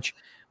so much.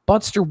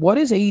 Butster, what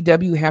does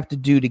AEW have to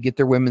do to get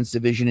their women's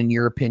division, in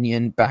your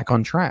opinion, back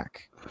on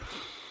track?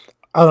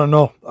 I don't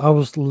know. I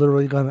was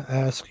literally going to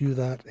ask you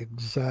that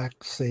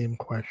exact same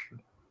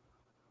question.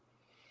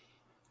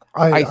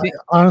 I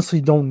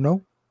honestly don't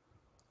know.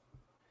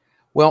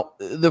 Well,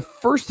 the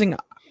first thing,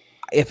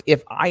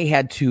 if I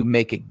had to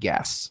make a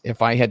guess,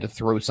 if I had to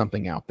throw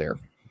something out there,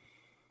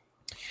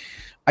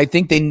 I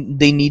think they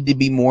need to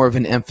be more of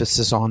an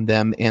emphasis on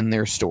them and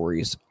their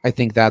stories. I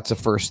think that's the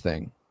first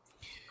thing.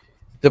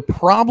 The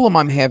problem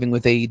I'm having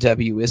with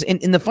AEW is,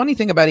 and the funny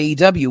thing about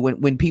AEW,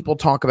 when people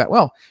talk about,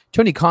 well,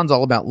 Tony Khan's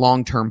all about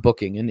long-term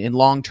booking and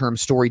long-term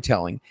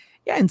storytelling.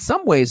 Yeah, in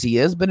some ways he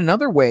is, but in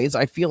other ways,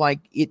 I feel like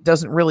it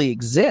doesn't really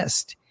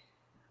exist.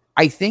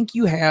 I think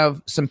you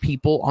have some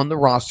people on the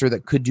roster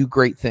that could do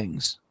great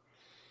things.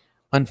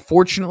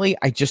 Unfortunately,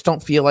 I just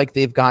don't feel like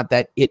they've got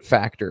that it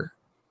factor.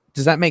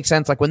 Does that make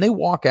sense? Like when they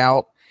walk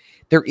out,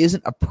 there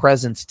isn't a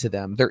presence to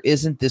them. There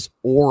isn't this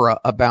aura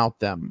about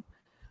them.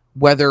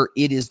 Whether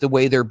it is the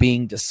way they're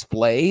being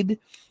displayed,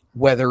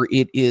 whether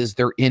it is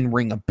their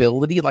in-ring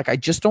ability. Like, I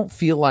just don't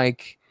feel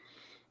like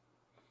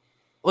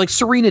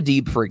Serena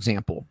Deeb, for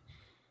example,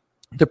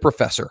 the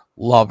Professor,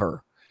 love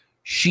her.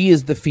 She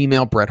is the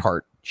female Bret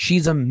Hart.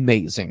 She's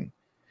amazing.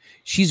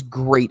 She's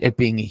great at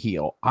being a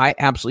heel. I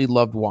absolutely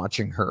loved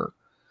watching her.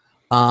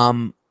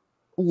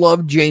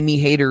 Love Jamie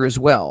Hayter as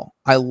well.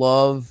 I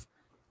love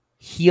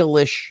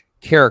heelish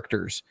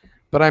characters.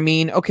 But I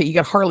mean, okay, you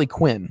got Harley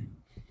Quinn.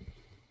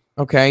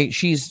 Okay,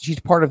 she's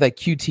part of that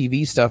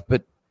QTV stuff,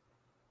 but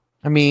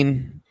I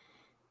mean,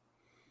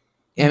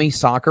 Emi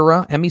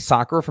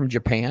Sakura from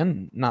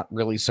Japan, not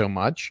really so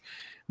much.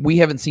 We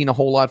haven't seen a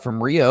whole lot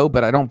from Rio,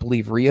 but I don't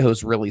believe Rio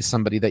is really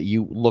somebody that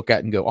you look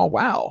at and go, oh,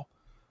 wow.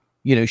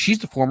 You know, she's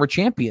the former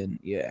champion.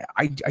 Yeah,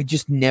 I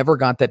just never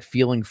got that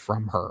feeling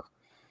from her.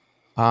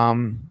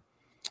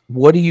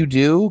 What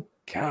do?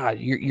 God,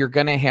 you're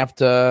going to have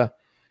to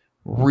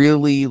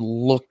really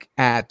look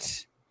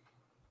at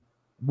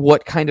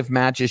what kind of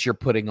matches you're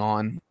putting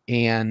on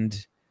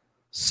and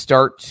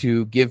start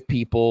to give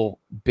people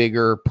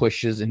bigger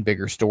pushes and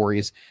bigger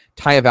stories.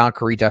 Taya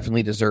Valkyrie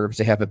definitely deserves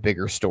to have a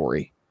bigger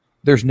story.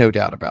 There's no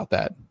doubt about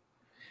that.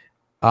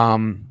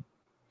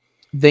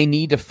 They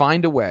need to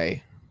find a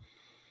way.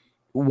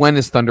 When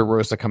is Thunder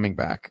Rosa coming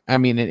back? I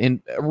mean,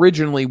 and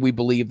originally we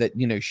believe that,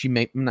 she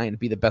might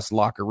be the best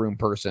locker room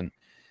person.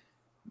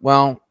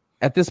 Well,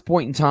 at this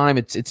point in time,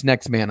 it's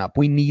next man up.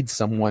 We need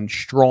someone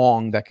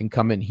strong that can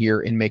come in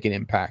here and make an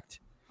impact.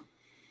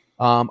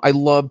 I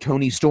love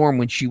Toni Storm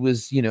when she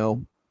was, her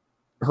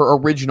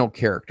original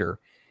character.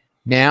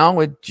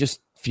 Now it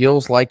just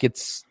feels like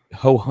it's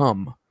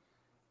ho-hum.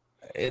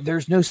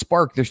 There's no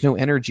spark. There's no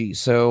energy.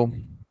 So,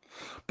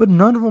 but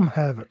none of them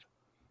have it.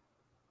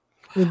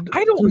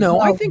 I don't know.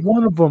 I think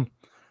one of them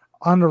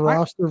on the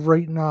roster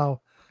right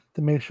now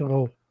that makes you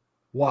go,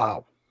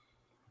 wow.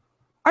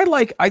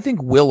 I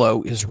think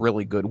Willow is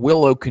really good.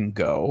 Willow can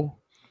go.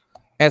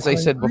 As I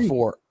said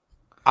before,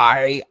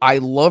 I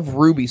love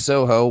Ruby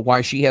Soho.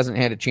 Why she hasn't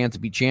had a chance to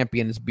be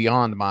champion is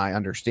beyond my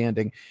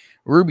understanding.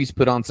 Ruby's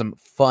put on some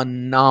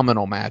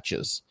phenomenal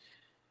matches.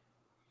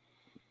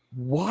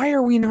 Why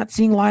are we not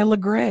seeing Lila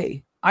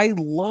Gray? I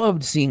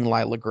loved seeing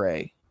Lila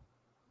Gray.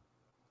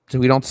 So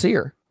we don't see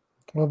her.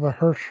 What about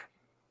Hirsch?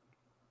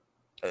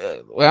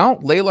 Well,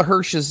 Layla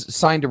Hirsch is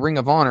signed to Ring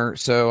of Honor,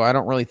 so I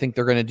don't really think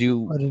they're going to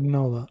do... I didn't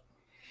know that.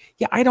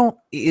 Yeah, I don't...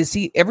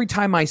 every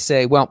time I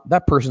say, well,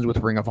 that person's with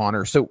Ring of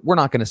Honor, so we're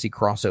not going to see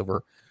crossover.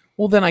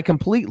 Well, then I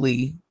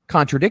completely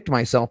contradict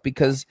myself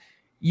because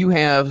you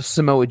have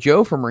Samoa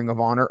Joe from Ring of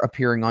Honor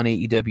appearing on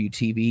AEW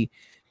TV.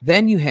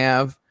 Then you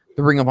have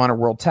the Ring of Honor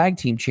World Tag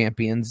Team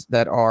Champions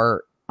that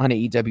are on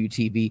AEW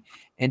TV,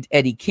 and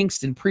Eddie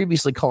Kingston,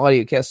 previously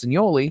Claudio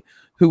Castagnoli,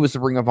 who was the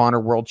Ring of Honor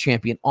World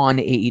Champion on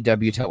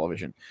AEW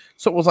television.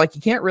 So it was like,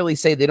 you can't really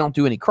say they don't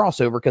do any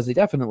crossover because they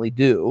definitely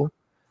do.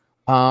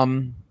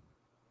 I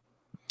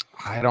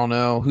don't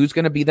know. Who's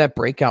going to be that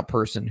breakout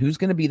person? Who's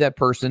going to be that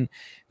person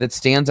that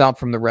stands out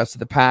from the rest of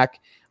the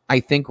pack? I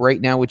think right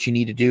now what you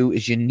need to do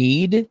is you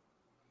need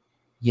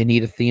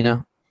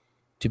Athena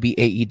to be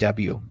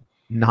AEW,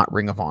 not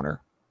Ring of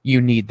Honor.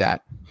 You need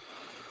that.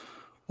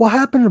 What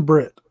happened to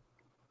Britt?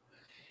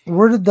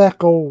 Where did that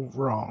go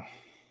wrong?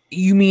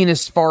 You mean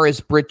as far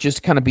as Britt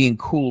just kind of being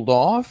cooled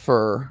off,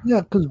 or?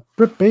 Yeah, because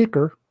Britt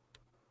Baker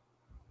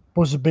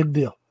was a big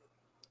deal.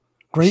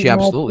 She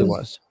absolutely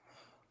was.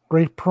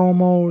 Great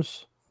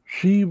promos.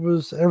 She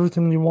was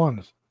everything you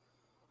wanted.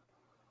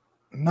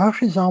 Now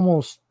she's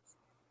almost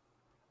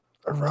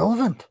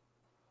irrelevant.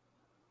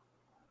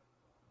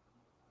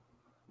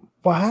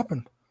 What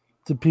happened?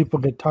 Did people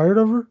get tired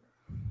of her?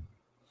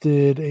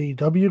 Did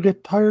AEW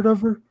get tired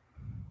of her?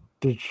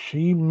 Did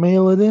she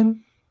mail it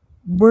in?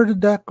 Where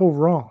did that go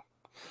wrong?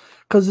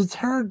 Because it's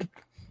hard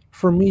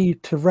for me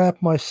to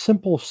wrap my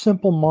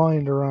simple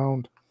mind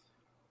around.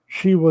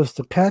 She was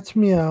the cat's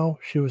meow.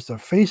 She was the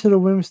face of the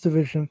women's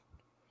division.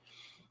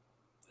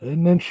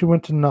 And then she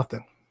went to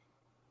nothing.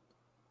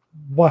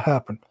 What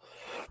happened?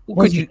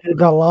 Once she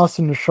got lost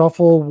in the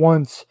shuffle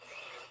once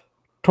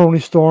Toni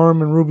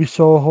Storm and Ruby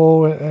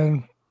Soho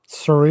and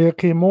Saraya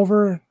came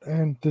over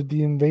and did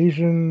the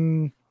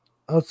Invasion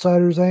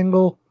Outsiders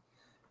angle,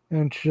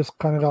 and she just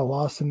kind of got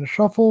lost in the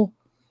shuffle.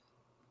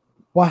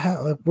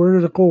 Where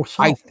did it go?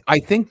 I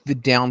think the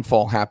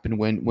downfall happened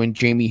when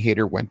Jamie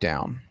Hayter went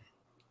down.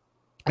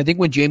 I think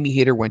when Jamie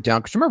Hayter went down,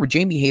 because remember,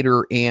 Jamie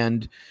Hayter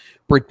and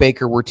Britt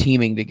Baker were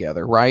teaming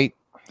together, right?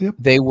 Yep.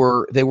 They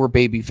were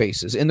baby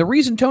faces. And the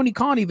reason Tony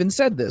Khan even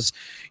said this,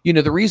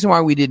 the reason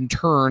why we didn't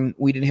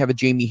have a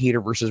Jamie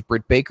Hayter versus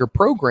Britt Baker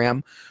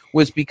program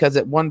was because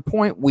at one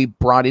point we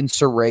brought in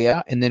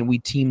Saraya and then we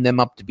teamed them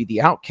up to be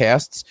the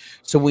Outcasts.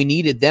 So we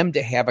needed them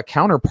to have a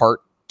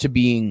counterpart to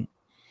being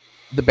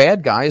the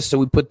bad guys. So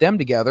we put them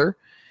together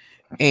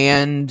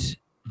and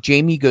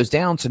Jamie goes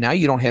down. So now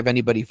you don't have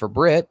anybody for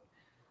Britt.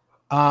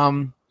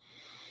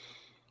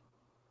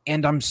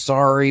 And I'm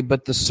sorry,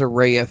 but the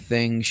Saraya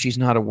thing, she's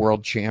not a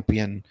world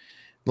champion.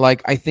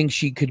 Like, I think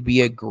she could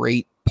be a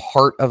great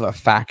part of a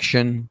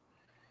faction,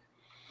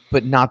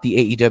 but not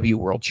the AEW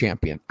world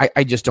champion.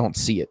 I just don't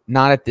see it.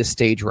 Not at this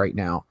stage right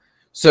now.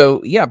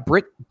 So, yeah,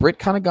 Britt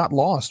kind of got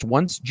lost.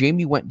 Once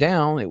Jamie went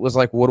down, it was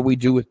like, what do we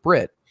do with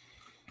Britt?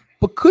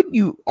 But couldn't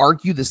you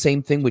argue the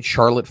same thing with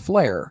Charlotte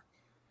Flair?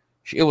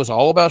 It was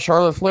all about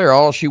Charlotte Flair.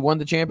 Oh, she won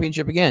the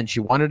championship again. She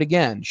won it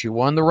again. She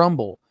won the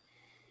Rumble.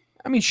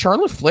 I mean,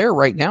 Charlotte Flair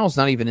right now is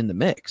not even in the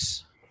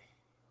mix.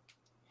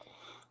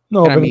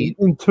 No, but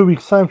in 2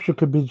 weeks' time, she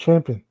could be the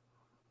champion.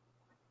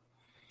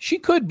 She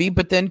could be,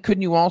 but then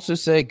couldn't you also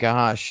say,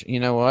 gosh, you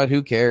know what?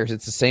 Who cares?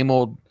 It's the same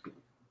old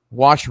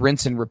wash,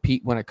 rinse, and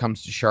repeat when it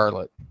comes to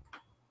Charlotte.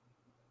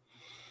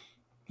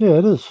 Yeah,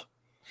 it is.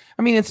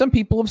 I mean, and some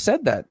people have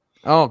said that.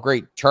 Oh,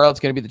 great.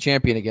 Charlotte's going to be the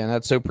champion again.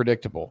 That's so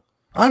predictable.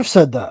 I've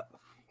said that.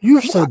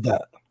 You've said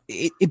that.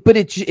 But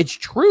it's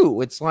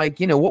true. It's like,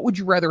 what would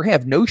you rather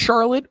have? No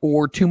Charlotte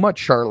or too much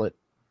Charlotte?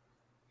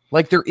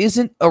 Like, there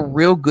isn't a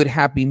real good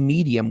happy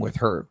medium with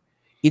her.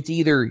 It's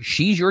either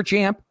she's your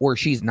champ or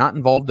she's not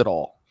involved at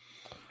all.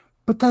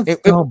 But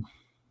that's dumb.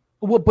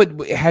 Well,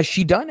 but has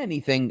she done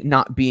anything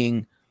not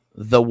being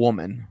the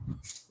woman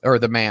or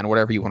the man,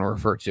 whatever you want to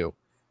refer to.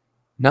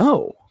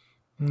 No,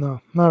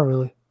 not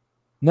really.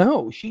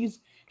 No, she's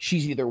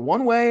either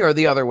one way or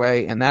the other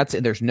way, and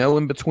there's no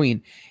in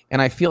between.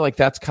 And I feel like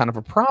that's kind of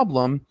a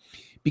problem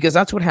because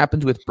that's what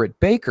happens with Britt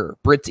Baker.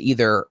 Britt's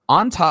either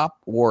on top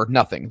or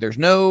nothing. There's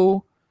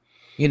no,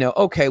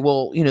 okay,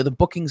 well, the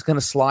booking's going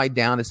to slide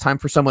down. It's time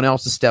for someone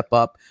else to step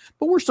up,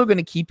 but we're still going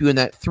to keep you in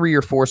that 3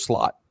 or 4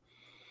 slot.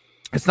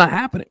 It's not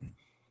happening.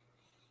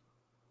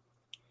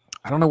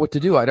 I don't know what to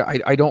do.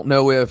 I don't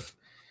know if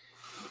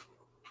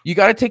you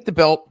got to take the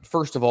belt,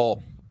 first of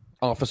all,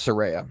 off of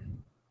Saraya.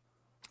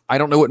 I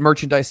don't know what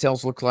merchandise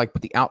sales look like,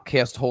 but the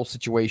Outcast whole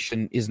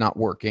situation is not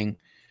working.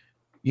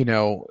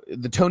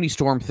 The Tony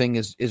Storm thing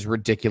is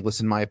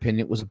ridiculous, in my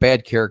opinion. It was a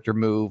bad character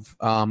move.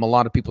 A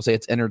lot of people say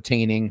it's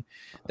entertaining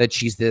that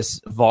she's this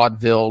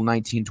vaudeville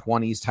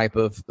 1920s type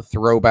of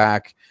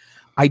throwback.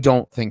 I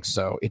don't think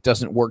so. It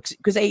doesn't work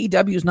because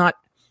AEW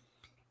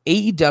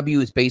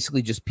is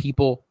basically just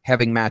people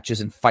having matches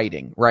and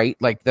fighting, right?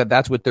 Like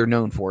that's what they're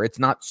known for. It's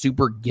not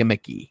super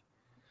gimmicky.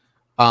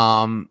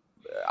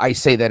 I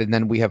say that, and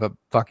then we have a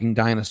fucking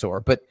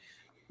dinosaur. But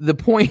the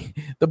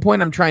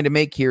point I'm trying to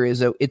make here is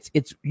that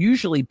it's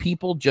usually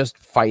people just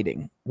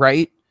fighting,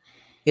 right?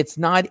 It's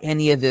not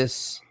any of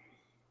this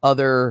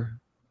other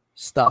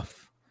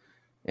stuff,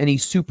 any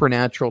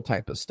supernatural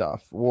type of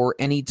stuff, or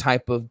any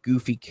type of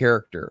goofy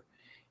character.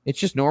 It's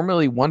just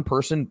normally one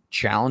person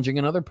challenging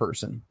another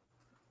person.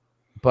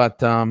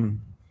 But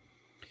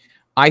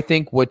I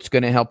think what's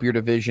going to help your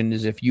division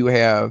is if you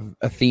have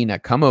Athena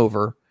come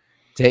over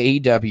to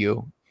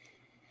AEW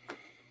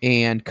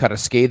and cut a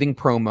scathing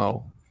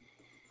promo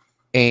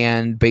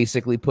and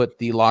basically put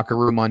the locker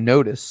room on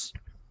notice.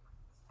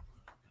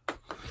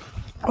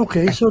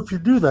 Okay, so if you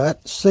do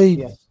that, say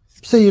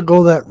you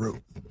go that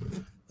route.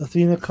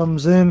 Athena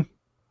comes in.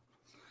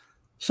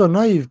 So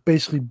now you've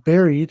basically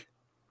buried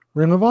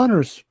Ring of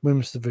Honor's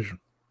women's division.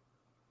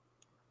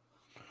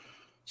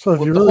 So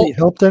have you really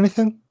helped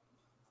anything?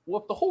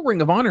 Well, if the whole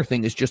Ring of Honor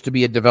thing is just to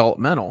be a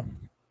developmental.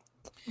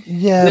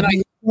 Yeah,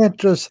 you can't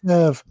just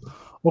have,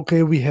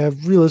 okay, we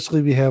have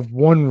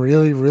one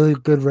really, really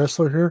good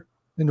wrestler here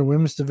in the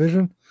women's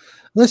division.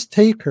 Let's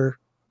take her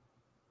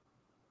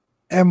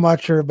and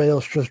watch everybody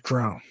else just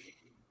drown.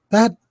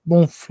 That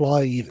won't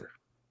fly either.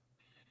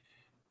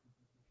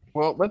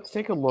 Well, let's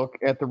take a look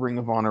at the Ring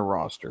of Honor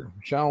roster,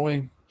 shall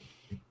we?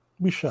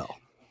 We shall.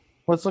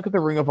 Let's look at the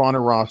Ring of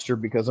Honor roster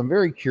because I'm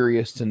very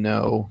curious to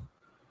know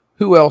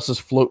who else is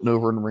floating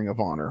over in Ring of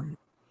Honor.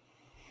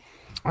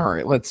 All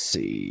right, let's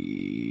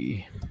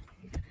see.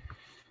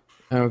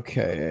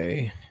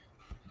 Okay.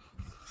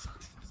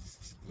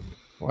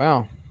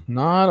 Wow.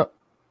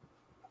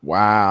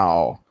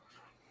 Wow.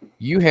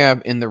 You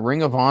have in the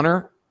Ring of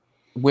Honor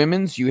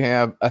women's, you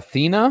have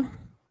Athena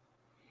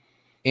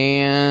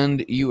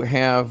and you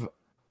have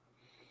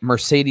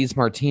Mercedes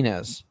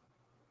Martinez.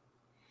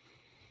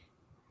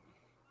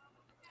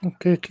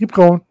 Okay, keep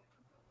going.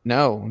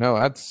 No,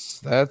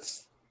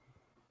 that's.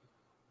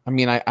 I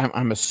mean,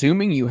 I'm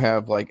assuming you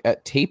have like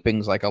at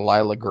tapings like a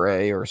Lila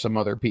Gray or some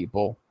other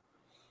people.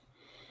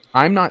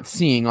 I'm not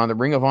seeing on the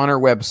Ring of Honor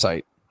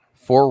website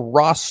for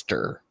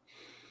roster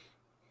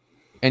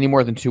any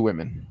more than 2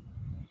 women.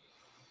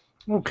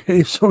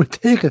 Okay, so we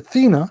take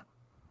Athena.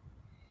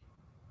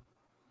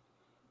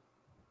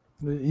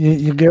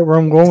 You get where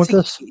I'm going with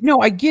this?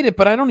 No, I get it,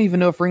 but I don't even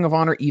know if Ring of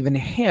Honor even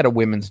had a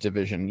women's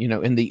division,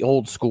 in the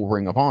old school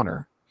Ring of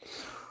Honor.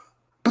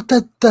 But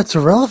that's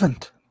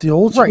irrelevant. The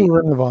old school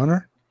Ring of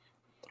Honor.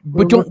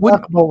 But don't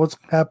talk about what's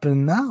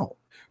happening now.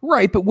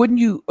 Right, but wouldn't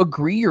you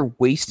agree you're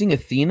wasting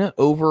Athena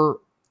over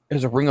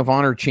as a Ring of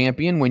Honor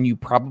champion when you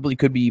probably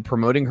could be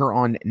promoting her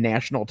on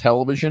national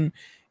television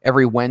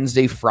every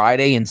Wednesday,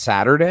 Friday, and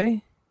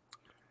Saturday?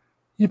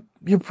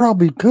 You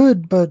probably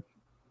could, but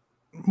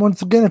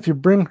once again, if you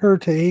bring her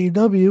to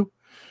AEW,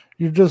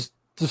 you're just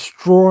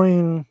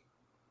destroying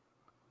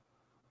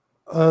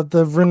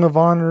the Ring of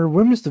Honor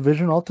women's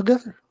division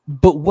altogether.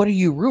 But what are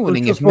you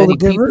ruining if many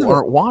people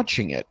aren't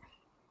watching it?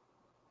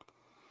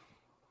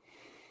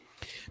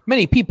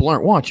 Many people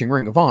aren't watching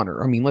Ring of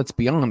Honor. I mean, let's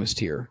be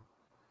honest here.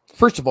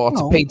 First of all, it's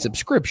a paid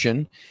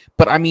subscription,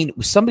 but I mean,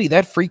 somebody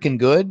that freaking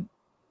good,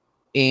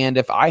 and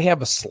if I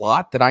have a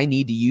slot that I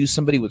need to use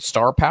somebody with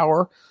star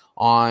power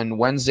on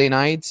Wednesday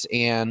nights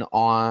and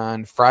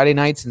on Friday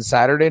nights and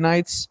Saturday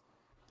nights,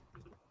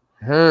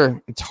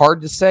 it's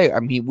hard to say. I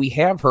mean, we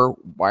have her.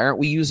 Why aren't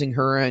we using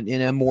her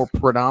in a more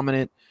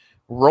predominant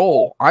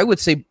role? I would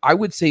say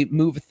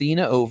move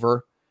Athena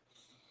over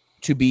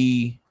to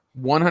be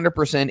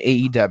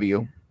 100%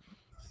 AEW.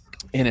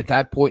 And at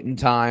that point in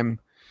time,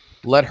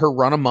 let her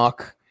run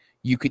amok.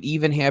 You could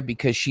even have,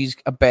 because she's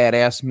a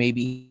badass,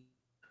 maybe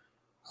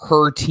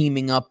her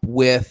teaming up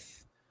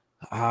with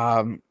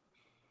Marina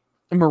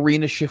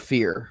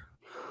Shafir.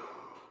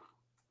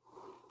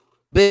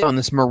 Bit on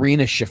this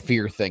Marina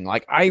Shafir thing.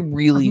 Like, I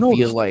really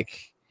feel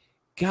like,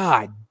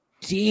 God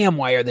damn,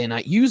 why are they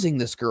not using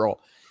this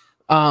girl?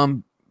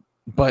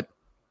 But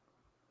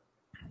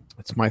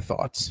that's my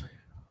thoughts.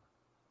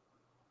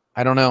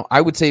 I don't know.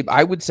 I would say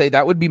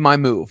that would be my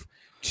move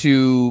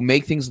to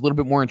make things a little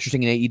bit more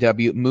interesting in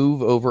AEW.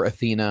 Move over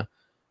Athena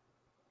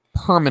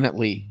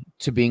permanently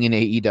to being in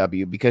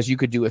AEW, because you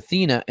could do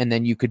Athena and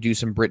then you could do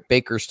some Britt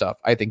Baker stuff.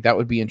 I think that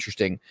would be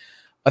interesting.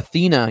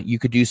 Athena, you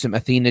could do some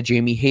Athena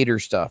Jamie Hayter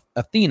stuff.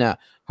 Athena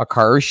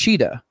Hikaru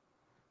Shida.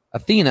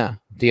 Athena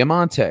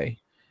Diamante.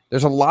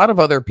 There's a lot of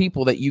other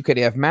people that you could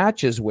have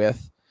matches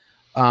with.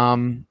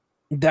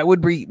 That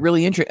would be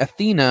really interesting.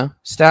 Athena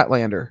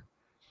Statlander,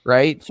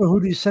 right? So who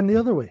do you send the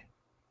other way?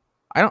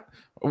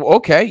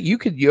 Okay,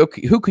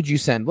 who could you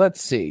send?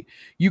 Let's see.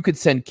 You could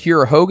send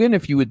Kira Hogan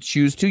if you would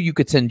choose to. You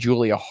could send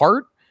Julia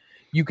Hart.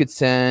 You could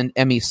send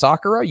Emi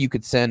Sakura. You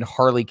could send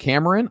Harley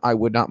Cameron. I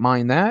would not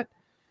mind that.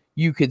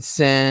 You could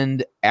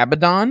send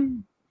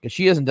Abaddon, because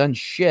she hasn't done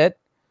shit.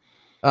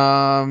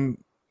 Ty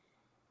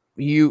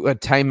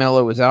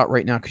Mello is out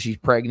right now because she's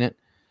pregnant.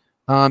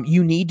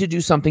 You need to do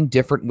something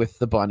different with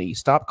the bunny.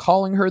 Stop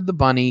calling her the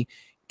bunny.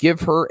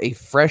 Give her a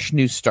fresh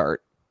new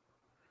start.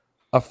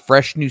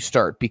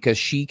 Because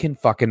she can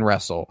fucking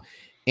wrestle.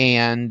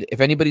 And if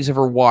anybody's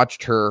ever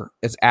watched her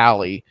as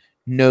Allie,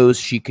 knows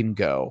she can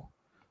go.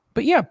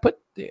 But yeah,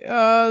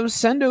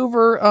 send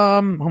over,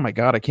 oh my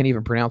God, I can't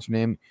even pronounce her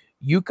name.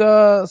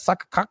 Yuka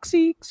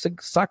Sakazaki?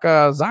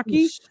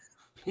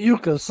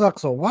 Yuka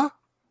Sakso, what?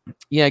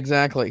 Yeah,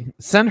 exactly.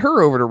 Send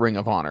her over to Ring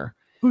of Honor.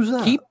 Who's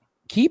that?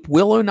 Keep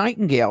Willow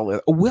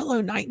Nightingale.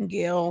 Willow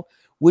Nightingale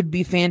would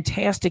be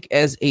fantastic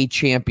as a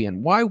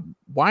champion.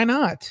 Why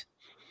not?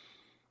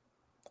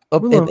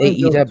 Of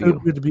AEW.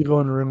 Too good to be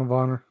going to Ring of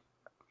Honor.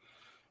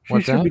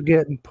 She should be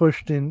getting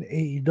pushed in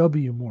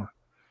AEW more.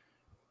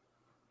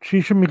 She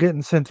shouldn't be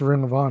getting sent to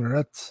Ring of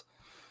Honor.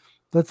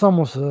 That's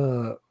almost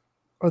a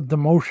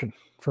demotion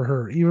for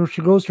her. Even if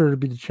she goes there to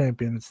be the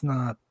champion, it's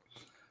not.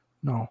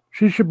 No,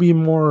 she should be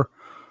more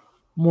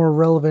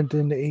relevant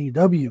in the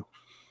AEW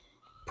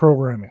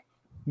programming.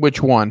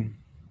 Which one?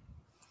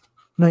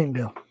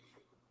 Nightingale.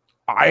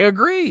 I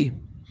agree.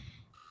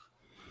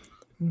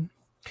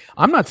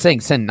 I'm not saying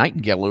send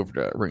Nightingale over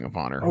to Ring of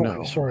Honor. Oh,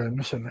 no, sorry, I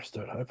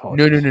misunderstood. I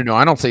apologize. No.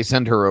 I don't say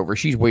send her over.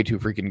 She's way too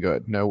freaking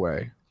good. No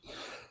way.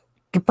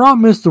 The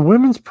problem is the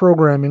women's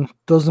programming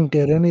doesn't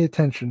get any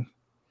attention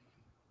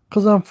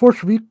because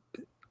unfortunately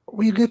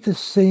we get the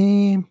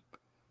same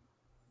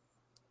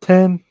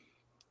 10,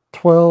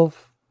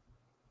 12,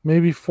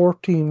 maybe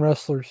 14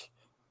 wrestlers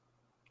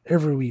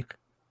every week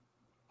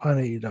on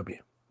AEW.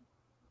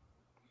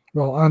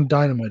 Well, on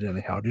Dynamite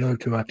anyhow. The other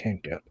two I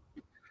can't get.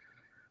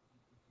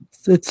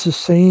 It's the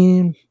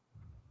same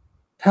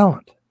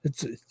talent.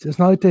 It's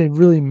not like they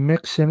really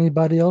mix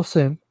anybody else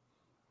in.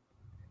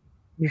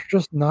 There's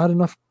just not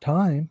enough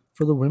time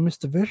for the women's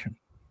division.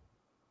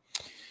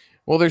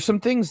 Well, there's some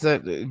things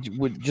that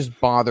would just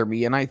bother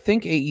me, and I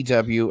think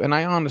AEW, and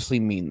I honestly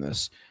mean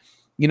this,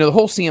 the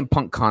whole CM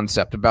Punk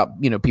concept about,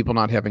 people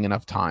not having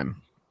enough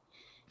time.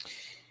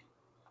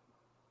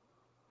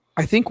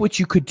 I think what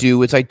you could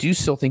do is I do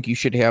still think you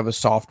should have a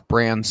soft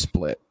brand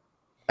split.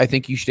 I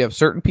think you should have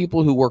certain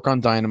people who work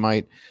on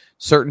Dynamite,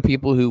 certain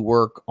people who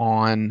work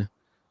on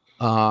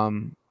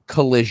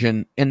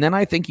Collision, and then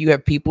I think you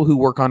have people who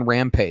work on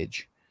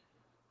Rampage.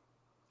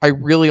 I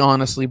really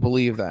honestly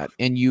believe that.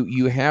 And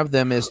you have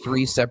them as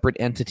three separate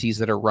entities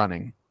that are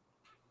running.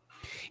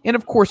 And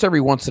of course,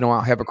 every once in a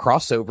while have a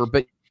crossover,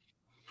 but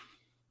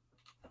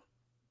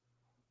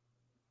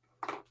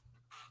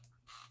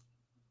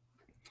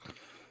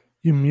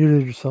you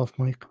muted yourself,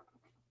 Mike.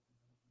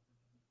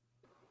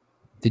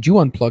 Did you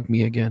unplug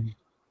me again?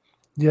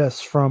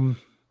 Yes, from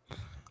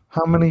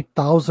how many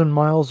thousand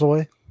miles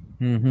away?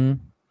 Mm-hmm.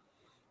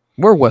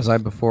 Where was I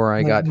before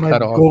I got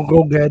cut off?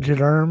 Go gadget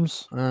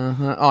arms.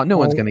 Uh-huh. Oh, no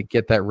one's going to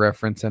get that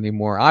reference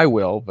anymore. I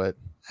will, but...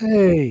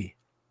 Hey.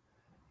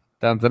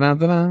 Dun, dun, dun,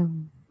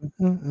 dun,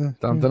 dun.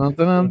 Dun, dun,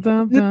 dun,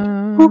 dun,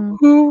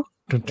 dun.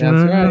 That's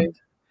right.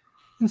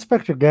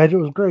 Inspector Gadget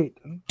was great.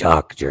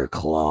 Dr.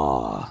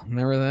 Claw.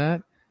 Remember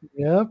that?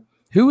 Yep.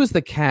 Who was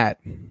the cat?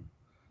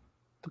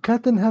 The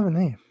cat didn't have a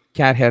name.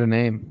 Cat had a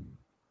name.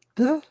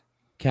 Did it?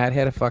 Cat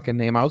had a fucking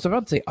name. I was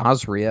about to say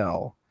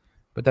Azrael,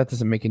 but that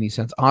doesn't make any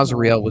sense.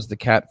 Azrael was the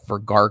cat for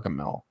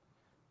Gargamel.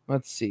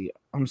 Let's see.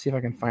 I'm going to see if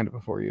I can find it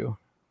before you.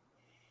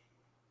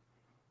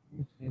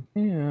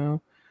 Yeah.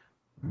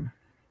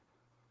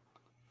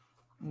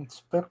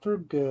 Inspector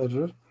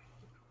Gadget.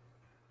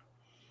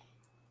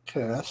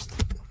 Cast.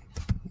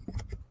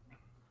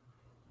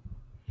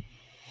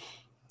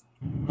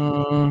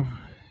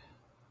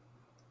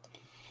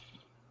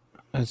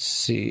 Let's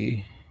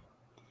see.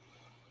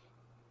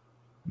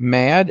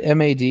 Mad,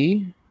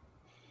 M-A-D?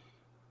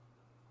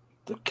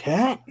 The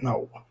cat?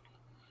 No.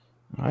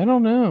 I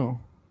don't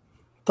know.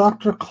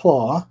 Dr.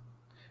 Claw.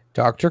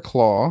 Dr.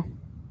 Claw.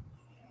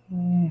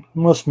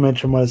 Must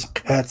mention what his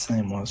cat's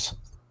name was.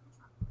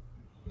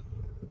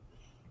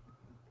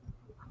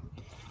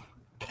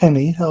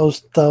 Penny, that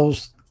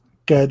was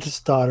Gadget's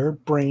daughter.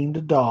 Brain,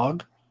 the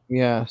dog.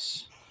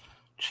 Yes.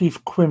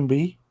 Chief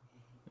Quimby.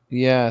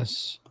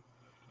 Yes.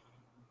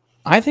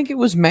 I think it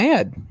was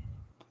Mad.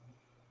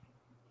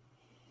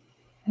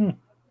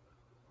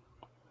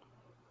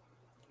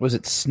 Was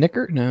it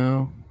Snicker?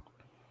 No.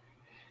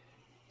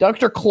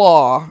 Dr.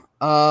 Claw.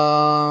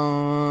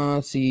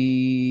 Let's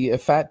see. A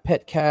fat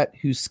pet cat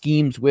who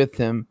schemes with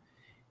him.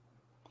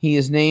 He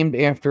is named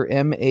after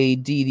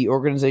MAD, the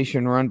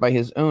organization run by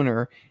his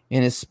owner,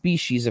 and his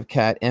species of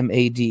cat,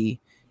 MAD,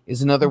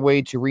 is another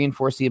way to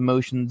reinforce the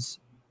emotions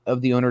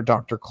of the owner,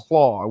 Dr.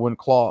 Claw. When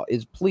Claw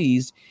is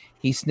pleased,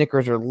 he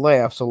snickers or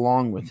laughs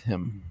along with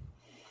him.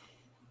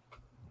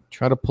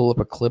 Try to pull up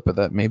a clip of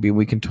that. Maybe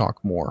we can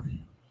talk more.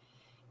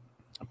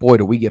 Boy,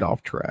 do we get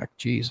off track.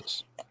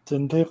 Jesus.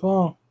 Didn't take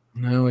long.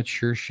 No, it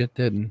sure shit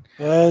didn't.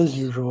 As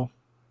usual.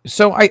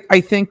 So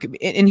I think,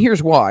 and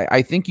here's why.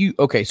 I think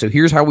so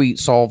here's how we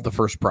solve the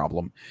first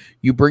problem.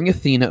 You bring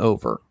Athena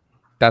over.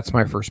 That's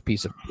my first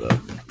piece.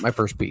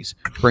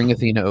 Bring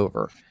Athena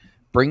over.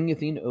 Bringing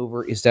Athena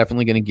over is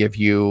definitely going to give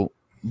you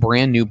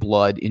brand new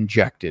blood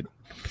injected.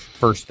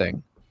 First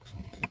thing.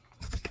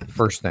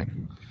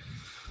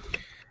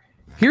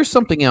 Here's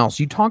something else.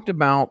 You talked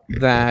about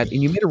that,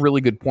 and you made a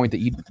really good point that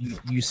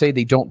you say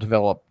they don't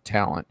develop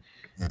talent.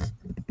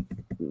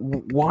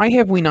 Why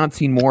have we not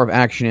seen more of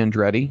Action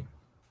Andretti?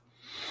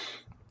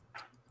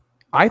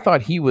 I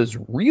thought he was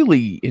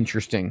really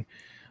interesting.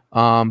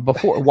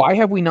 Before, why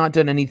have we not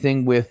done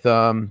anything with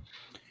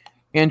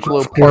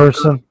Angelo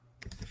Garrison?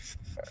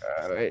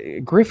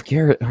 Griff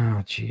Garrett.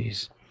 Oh,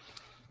 jeez.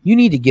 You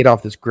need to get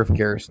off this Griff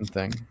Garrison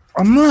thing.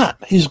 I'm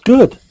not. He's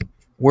good.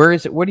 Where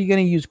is it? What are you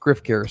going to use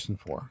Griff Garrison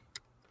for?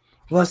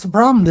 Well, that's the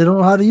problem. They don't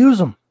know how to use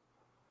him.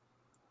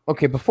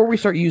 Okay, before we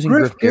start using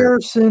Griff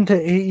Garrison to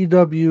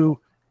AEW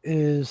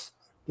is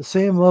the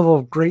same level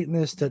of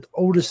greatness that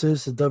Otis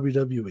is to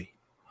WWE.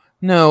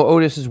 No,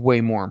 Otis is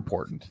way more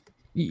important.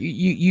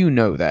 You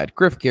know that.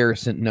 Griff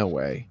Garrison, no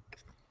way.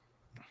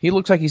 He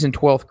looks like he's in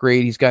 12th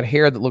grade. He's got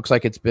hair that looks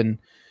like it's been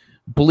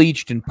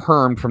bleached and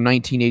permed from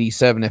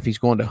 1987 if he's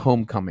going to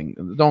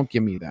Homecoming. Don't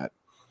give me that.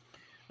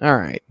 All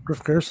right.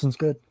 Griff Garrison's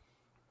good.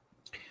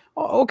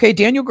 Okay,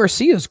 Daniel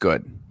Garcia's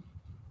good.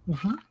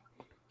 Mm-hmm.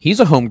 He's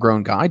a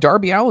homegrown guy.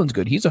 Darby Allin's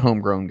good. He's a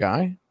homegrown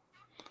guy.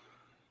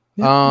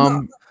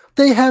 Yeah,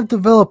 they have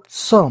developed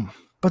some,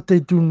 but they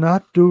do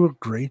not do a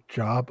great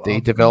job. They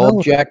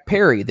developed Jack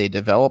Perry. They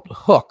developed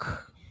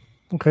Hook.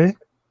 Okay,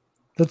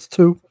 that's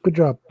 2. Good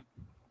job.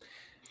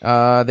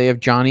 They have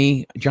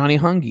Johnny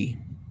Hungy.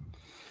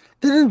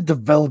 They didn't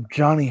develop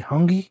Johnny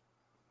Hungy.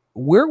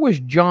 Where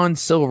was John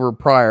Silver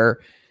prior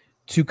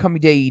to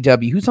coming to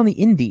AEW? Who's on the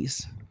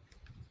Indies?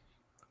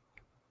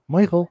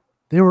 Michael.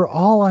 They were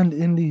all on the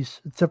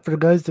Indies, except for the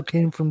guys that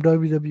came from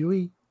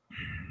WWE.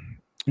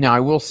 Now, I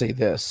will say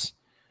this.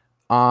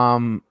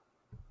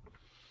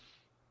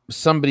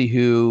 Somebody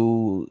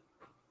who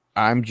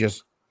I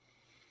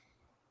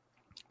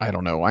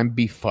don't know, I'm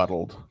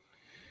befuddled.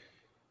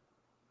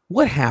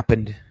 What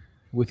happened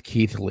with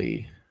Keith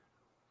Lee?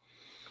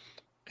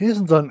 He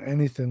hasn't done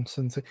anything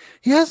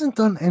he hasn't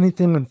done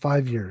anything in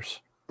 5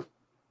 years.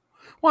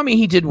 Well, I mean,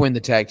 he did win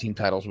the tag team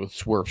titles with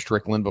Swerve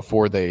Strickland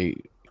before they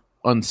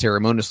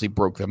unceremoniously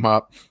broke them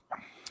up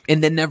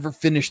and then never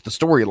finished the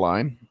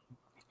storyline.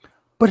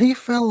 But he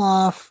fell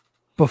off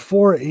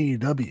before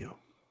AEW.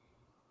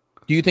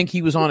 Do you think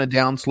he was on a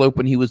downslope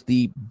when he was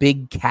the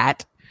big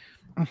cat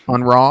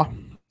on Raw?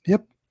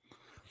 Yep.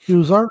 He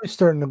was already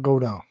starting to go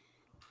down.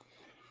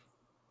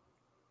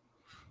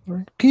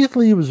 Right. Keith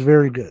Lee was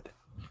very good.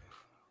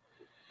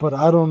 But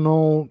I don't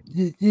know.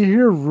 You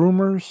hear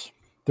rumors.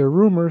 There are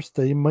rumors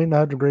that he might not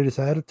have the greatest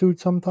attitude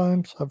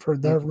sometimes. I've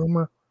heard that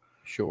rumor.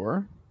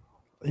 Sure.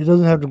 He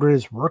doesn't have the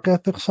greatest work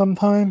ethic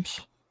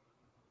sometimes.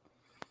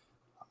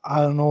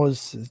 I don't know.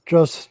 It's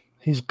just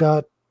he's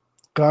got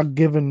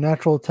God-given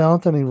natural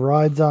talent and he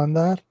rides on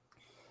that.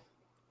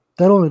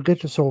 That only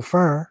gets you so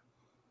far.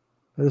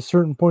 At a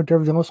certain point,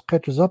 everything else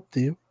catches up to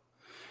you.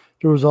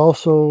 There was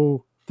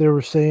also, they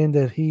were saying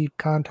that he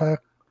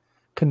contracted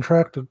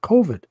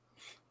COVID,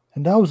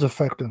 and that was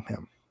affecting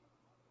him.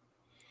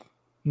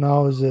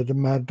 Now, is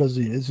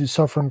he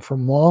suffering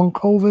from long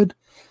COVID?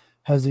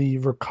 Has he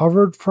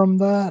recovered from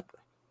that?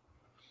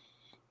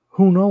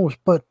 Who knows?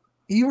 But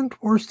even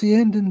towards the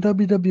end in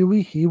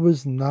WWE, he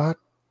was not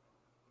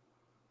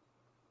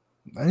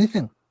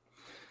anything.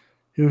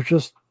 He was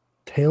just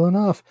tailing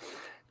off.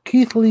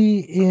 Keith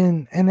Lee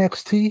in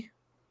NXT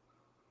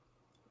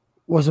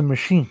was a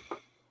machine.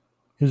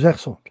 He was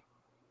excellent.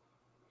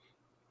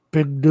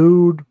 Big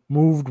dude,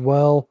 moved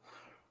well,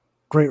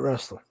 great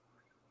wrestler.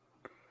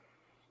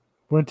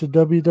 Went to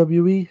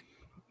WWE,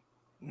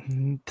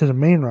 to the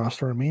main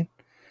roster, I mean.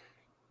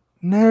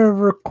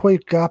 Never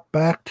quite got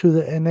back to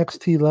the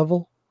NXT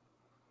level.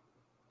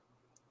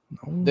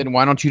 No. Then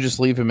why don't you just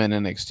leave him in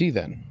NXT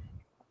then?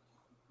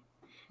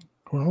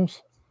 Who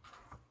knows?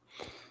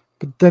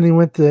 But then he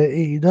went to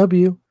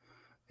AEW, and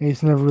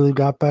he's never really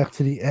got back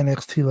to the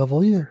NXT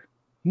level either.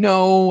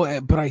 No,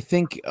 but I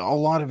think a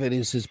lot of it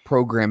is his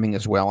programming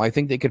as well. I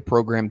think they could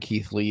program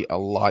Keith Lee a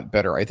lot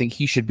better. I think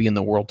he should be in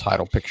the world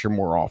title picture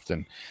more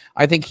often.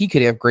 I think he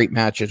could have great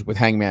matches with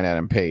Hangman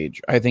Adam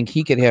Page. I think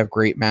he could have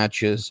great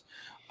matches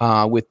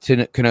with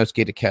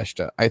Konosuke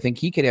Takeshita. I think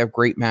he could have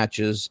great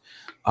matches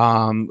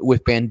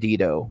with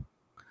Bandito.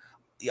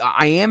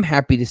 I am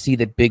happy to see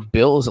that Big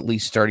Bill is at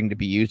least starting to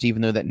be used,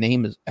 even though that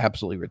name is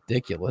absolutely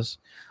ridiculous.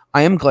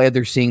 I am glad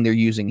they're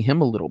using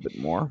him a little bit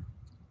more.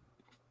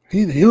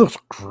 He looks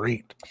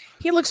great.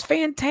 He looks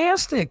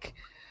fantastic.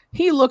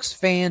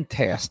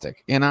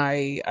 And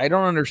I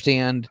don't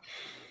understand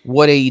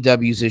what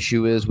AEW's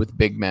issue is with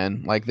big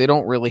men. Like, they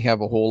don't really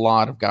have a whole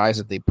lot of guys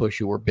that they push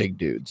who are big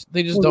dudes.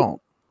 They just don't.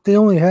 They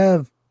only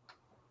have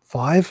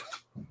 5.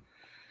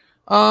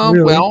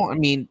 Really? Well, I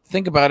mean,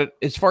 think about it.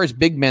 As far as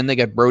big men, they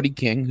got Brody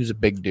King, who's a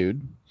big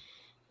dude.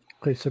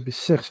 Okay, so it'd be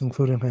 6,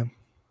 including him.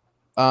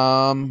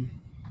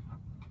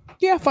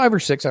 Yeah, 5 or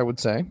 6, I would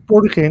say.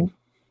 Brody King.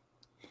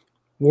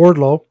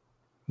 Wardlow.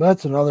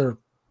 That's another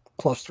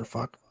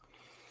clusterfuck.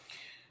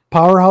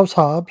 Powerhouse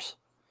Hobbs.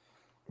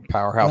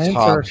 Lance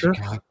Archer,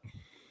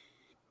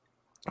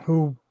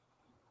 who,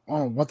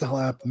 oh, what the hell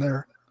happened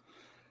there?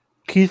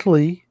 Keith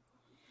Lee.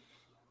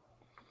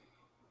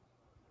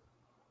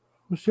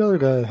 Who's the other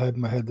guy I had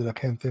in my head that I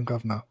can't think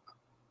of now?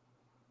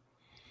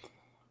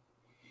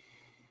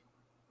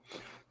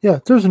 Yeah,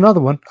 there's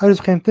another one. I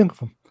just can't think of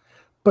him.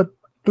 But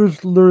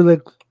there's literally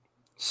like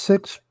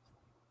 6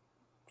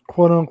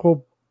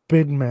 quote-unquote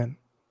big men.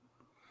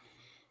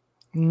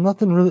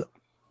 Nothing really.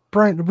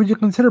 Brian, would you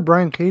consider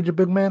Brian Cage a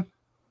big man?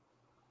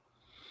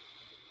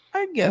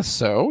 I guess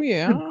so,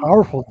 yeah. He's a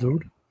powerful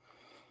dude.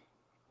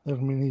 I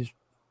mean, he's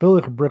built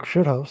like a brick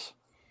shithouse.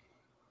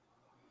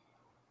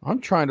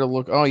 I'm trying to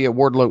look. Oh, yeah,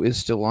 Wardlow is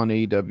still on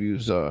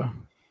AEW's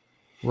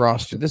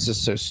roster. This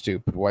is so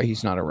stupid. Why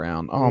he's not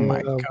around? Oh, yeah,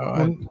 my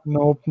God.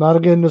 No, not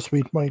again this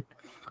week, Mike.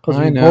 Because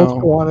we know.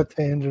 both go on a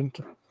tangent.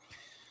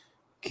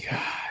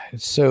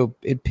 God,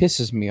 it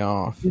pisses me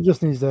off. He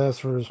just needs to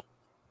ask for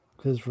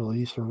his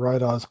release or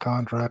write on his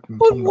contract. And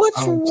but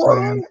what's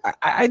wrong?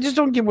 I just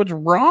don't get what's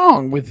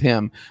wrong with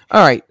him.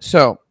 All right,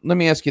 so let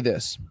me ask you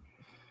this.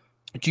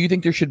 Do you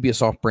think there should be a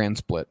soft brand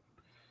split?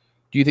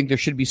 Do you think there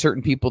should be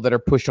certain people that are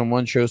pushed on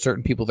one show,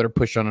 certain people that are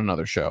pushed on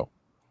another show?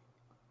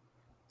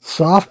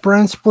 Soft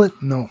brand split?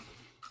 No.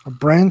 A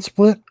brand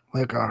split?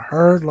 Like a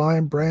hard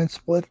line brand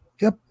split?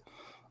 Yep.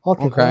 I'll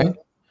take that.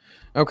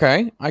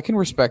 Okay, I can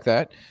respect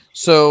that.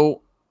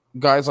 So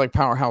guys like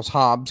Powerhouse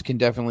Hobbs can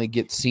definitely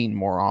get seen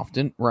more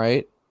often,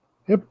 right?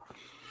 Yep.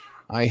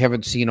 I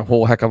haven't seen a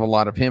whole heck of a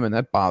lot of him, and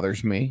that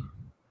bothers me.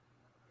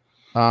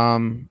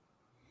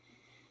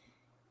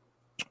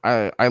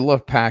 I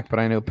love Pac, but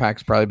I know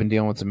Pac's probably been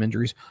dealing with some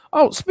injuries.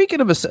 Oh,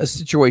 speaking of a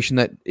situation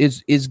that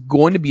is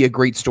going to be a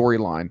great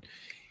storyline,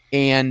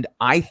 and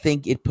I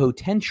think it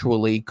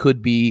potentially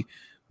could be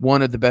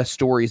one of the best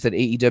stories that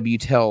AEW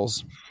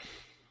tells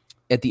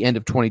at the end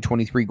of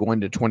 2023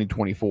 going to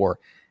 2024.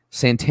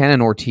 Santana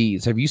and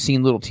Ortiz. Have you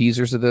seen little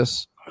teasers of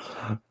this?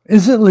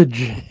 Is it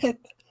legit?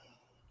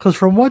 Because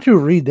from what you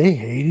read, they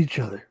hate each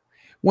other.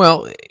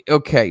 Well,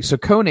 okay, so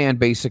Conan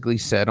basically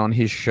said on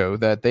his show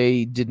that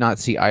they did not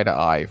see eye to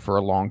eye for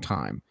a long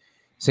time.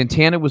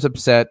 Santana was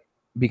upset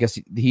because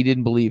he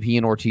didn't believe he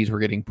and Ortiz were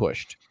getting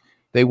pushed.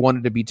 They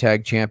wanted to be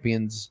tag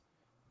champions.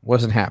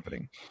 Wasn't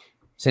happening.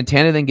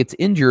 Santana then gets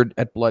injured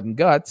at Blood and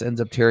Guts,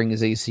 ends up tearing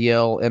his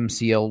ACL,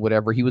 MCL,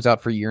 whatever. He was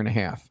out for a year and a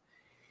half.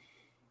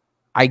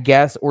 I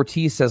guess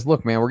Ortiz says,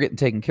 look, man, we're getting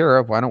taken care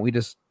of. Why don't we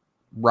just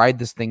ride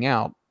this thing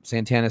out?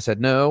 Santana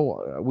said,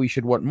 no, we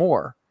should want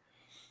more.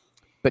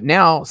 But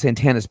now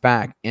Santana's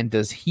back, and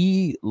does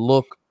he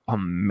look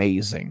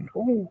amazing?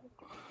 Oh,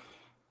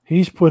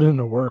 he's put in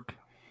the work.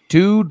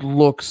 Dude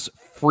looks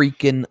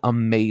freaking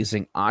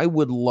amazing. I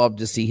would love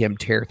to see him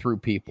tear through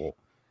people.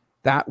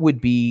 That would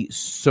be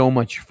so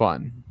much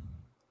fun.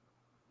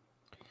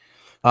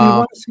 Do you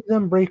want to see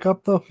them break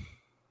up, though?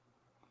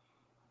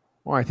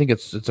 Well, I think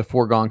it's a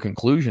foregone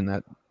conclusion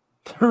that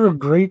they're a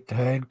great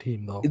tag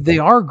team, though. They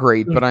are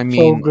great, but I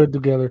mean, so good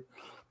together.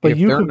 But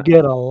you could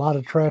get a lot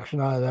of traction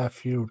out of that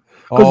feud.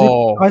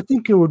 I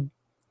think it would.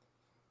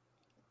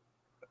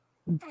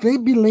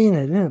 They'd be laying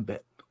it in a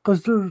bit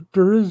because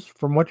there is,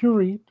 from what you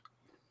read,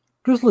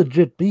 there's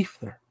legit beef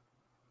there.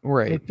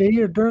 Right? Like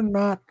they're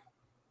not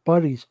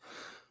buddies,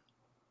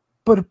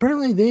 but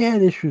apparently they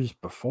had issues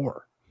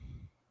before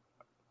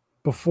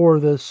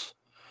this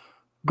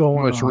going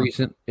on. Most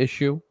recent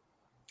issue.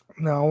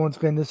 Now, once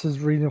again, this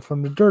is reading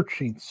from the dirt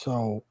sheet,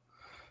 so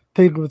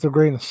take it with a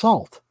grain of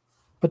salt.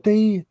 But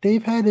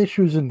they've had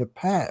issues in the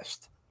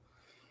past.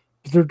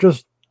 But they're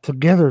just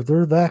together.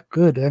 They're that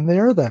good, and they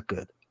are that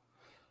good.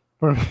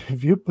 But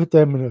if you put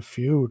them in a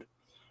feud,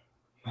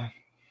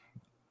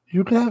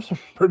 you can have some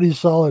pretty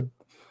solid,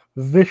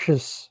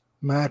 vicious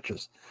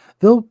matches.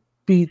 They'll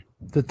beat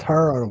the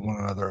tar out of one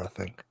another, I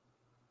think.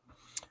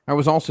 I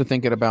was also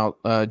thinking about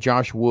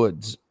Josh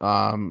Woods.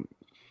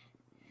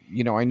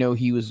 I know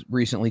he was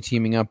recently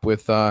teaming up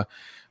with,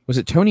 was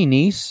it Tony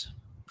Nese?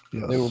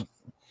 Yes.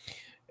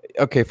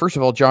 Okay, first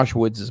of all, Josh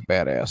Woods is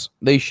badass.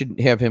 They should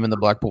have him in the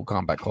Blackpool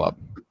Combat Club.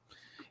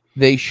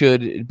 They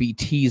should be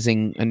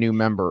teasing a new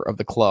member of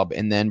the club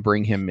and then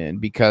bring him in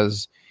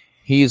because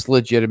he's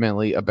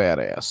legitimately a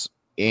badass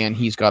and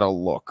he's got a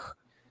look.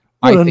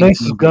 One of the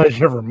nicest guys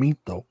you ever meet,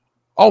 though.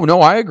 Oh,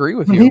 no, I agree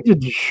with you. He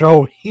did the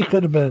show. He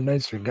could have been a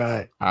nicer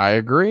guy. I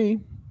agree.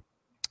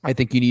 I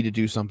think you need to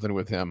do something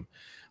with him.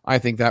 I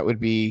think that would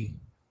be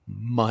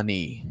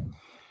money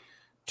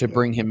to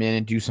bring him in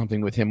and do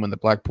something with him in the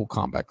Blackpool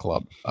Combat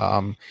Club.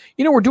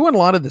 We're doing a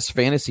lot of this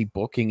fantasy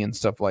booking and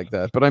stuff like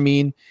that, but I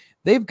mean,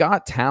 they've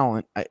got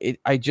talent.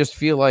 I just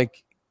feel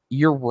like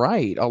you're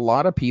right. A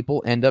lot of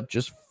people end up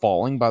just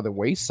falling by the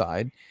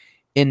wayside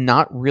and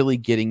not really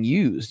getting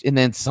used. And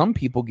then some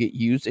people get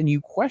used and you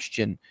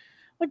question,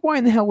 like, why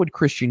in the hell would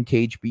Christian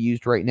Cage be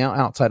used right now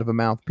outside of a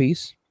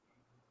mouthpiece?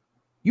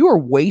 You are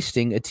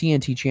wasting a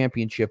TNT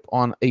championship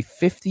on a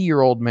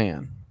 50-year-old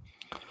man.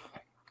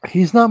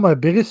 He's not my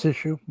biggest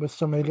issue with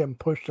somebody getting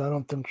pushed. I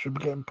don't think should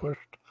be getting pushed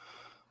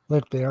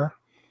like they are.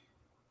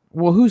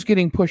 Well, who's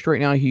getting pushed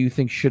right now who you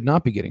think should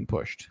not be getting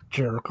pushed?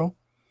 Jericho.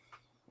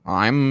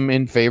 I'm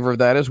in favor of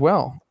that as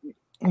well.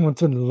 I want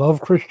to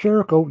love Chris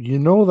Jericho. You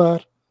know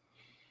that.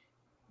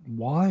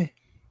 Why?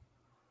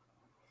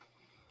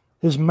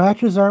 His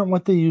matches aren't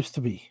what they used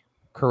to be.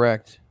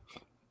 Correct.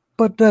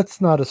 But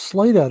that's not a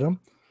slight at him.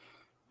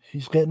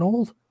 He's getting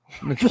old.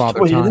 It's just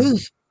the way time. it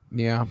is.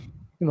 Yeah.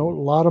 A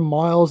lot of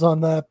miles on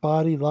that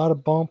body, a lot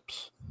of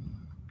bumps.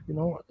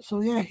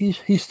 So yeah,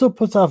 he still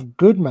puts off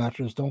good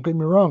matches. Don't get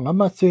me wrong. I'm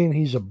not saying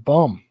he's a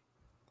bum.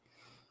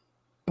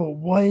 But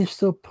why is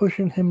still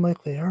pushing him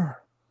like they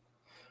are?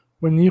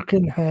 When you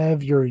can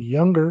have your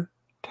younger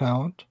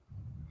talent.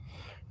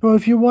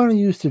 If you want to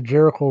use the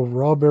Jericho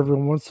rub every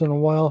once in a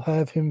while,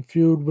 have him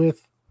feud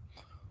with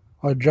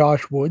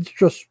Josh Woods.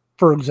 Just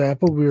for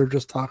example, we were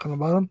just talking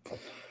about him.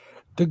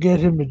 To get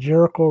him a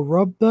Jericho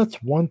rub, that's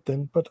one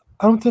thing, but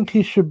I don't think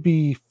he should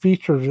be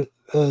featured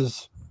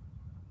as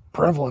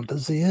prevalent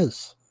as he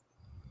is.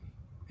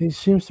 He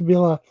seems to be a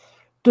lot.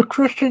 The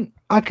Christian,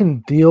 I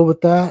can deal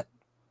with that.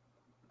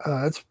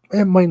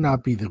 It might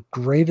not be the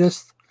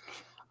greatest.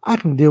 I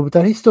can deal with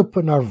that. He's still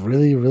putting out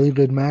really, really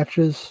good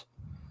matches.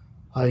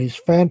 He's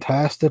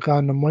fantastic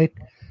on the mic.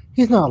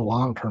 He's not a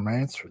long-term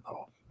answer,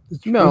 though.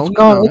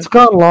 It's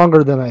gone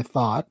longer than I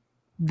thought,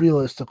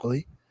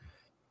 realistically.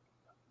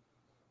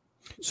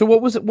 So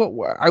what was it?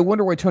 What I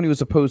wonder why Tony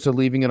was opposed to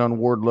leaving it on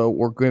Wardlow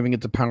or giving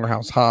it to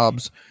Powerhouse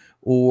Hobbs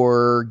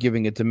or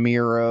giving it to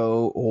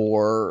Miro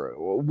or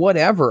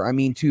whatever. I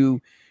mean, to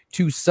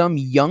some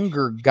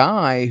younger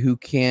guy who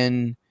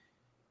can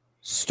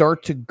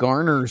start to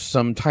garner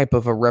some type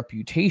of a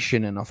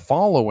reputation and a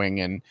following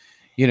and,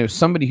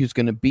 somebody who's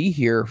going to be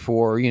here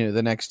for,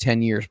 the next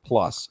 10 years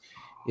plus.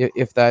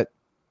 If that,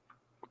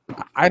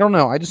 I don't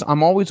know.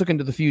 I'm always looking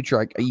to the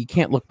future. You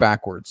can't look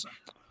backwards.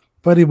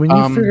 Buddy, when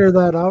you figure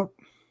that out,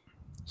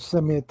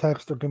 send me a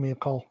text or give me a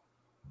call.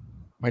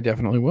 I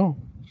definitely will.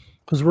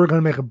 Because we're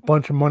going to make a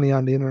bunch of money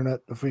on the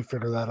internet if we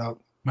figure that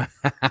out. I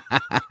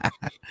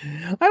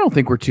don't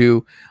think we're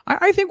too.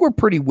 I think we're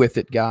pretty with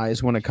it,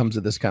 guys, when it comes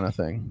to this kind of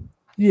thing.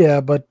 Yeah,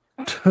 but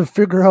to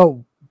figure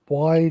out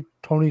why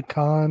Tony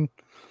Khan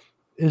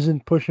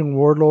isn't pushing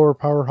Wardlow or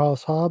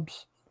Powerhouse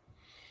Hobbs,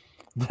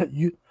 that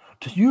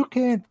you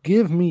can't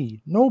give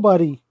me.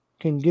 Nobody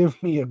can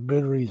give me a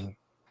good reason.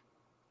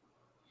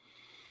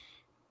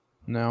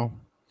 No,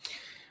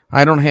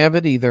 I don't have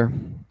it either.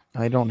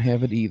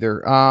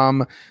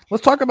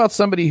 Let's talk about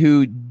somebody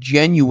who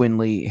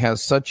genuinely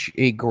has such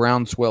a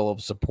groundswell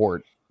of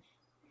support.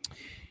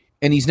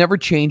 And he's never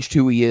changed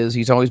who he is.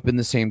 He's always been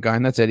the same guy,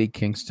 and that's Eddie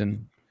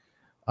Kingston.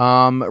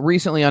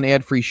 Recently on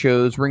ad-free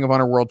shows, Ring of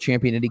Honor World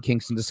Champion Eddie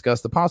Kingston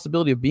discussed the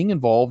possibility of being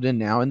involved in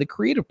the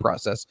creative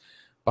process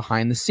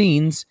behind the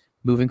scenes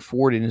moving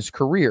forward in his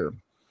career.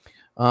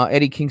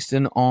 Eddie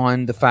Kingston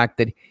on the fact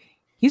that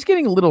he's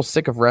getting a little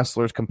sick of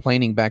wrestlers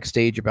complaining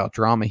backstage about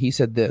drama. He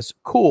said this,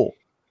 "Cool.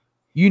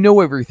 You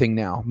know everything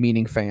now,"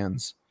 meaning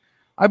fans.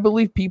 "I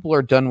believe people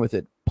are done with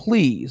it.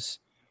 Please.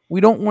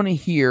 We don't want to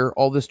hear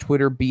all this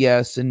Twitter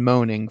BS and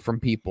moaning from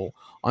people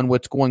on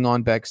what's going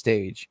on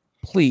backstage.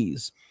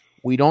 Please.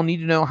 We don't need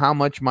to know how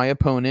much my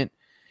opponent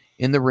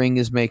in the ring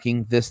is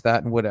making this,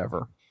 that, and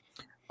whatever."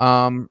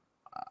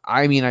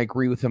 I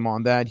agree with him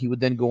on that. He would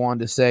then go on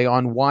to say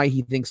on why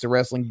he thinks the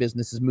wrestling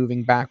business is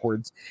moving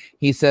backwards.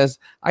 He says,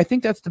 "I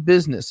think that's the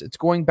business. It's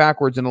going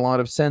backwards in a lot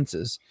of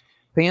senses.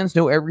 Fans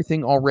know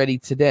everything already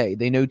today.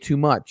 They know too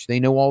much. They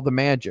know all the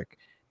magic.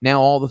 Now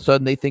all of a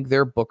sudden they think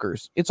they're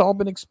bookers. It's all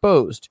been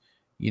exposed.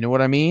 You know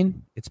what I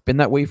mean? It's been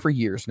that way for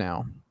years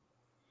now."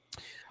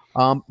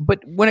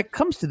 But when it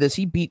comes to this,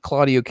 he beat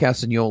Claudio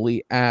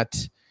Castagnoli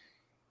at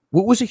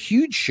what was a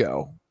huge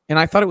show. And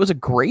I thought it was a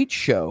great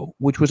show,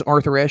 which was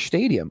Arthur Ashe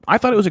Stadium. I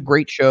thought it was a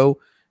great show,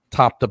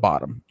 top to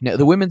bottom. Now,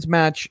 the women's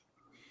match,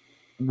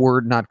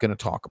 we're not going to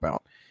talk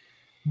about.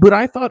 But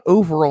I thought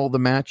overall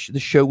the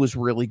show was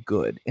really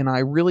good. And I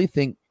really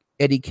think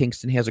Eddie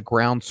Kingston has a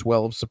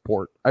groundswell of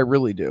support. I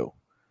really do.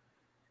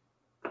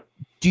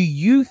 Do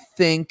you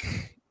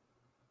think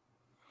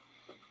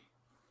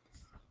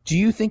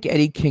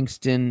Eddie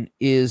Kingston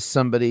is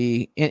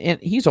somebody,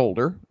 and he's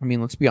older.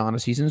 Let's be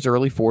honest. He's in his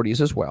early 40s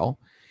as well.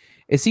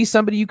 Is he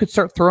somebody you could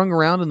start throwing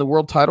around in the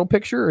world title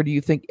picture, or do you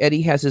think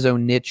Eddie has his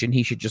own niche and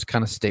he should just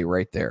kind of stay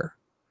right there?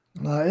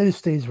 Eddie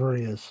stays where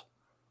he is.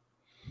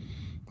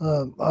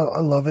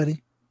 I love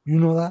Eddie. You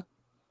know that?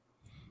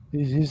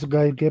 He's the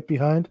guy you get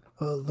behind.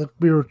 Like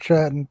we were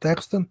chatting,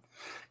 texting.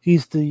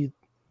 He's the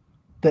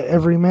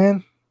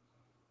everyman.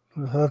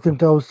 I think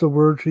that was the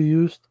word she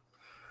used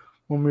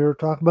when we were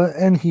talking about it.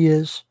 And he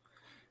is.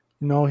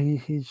 You know,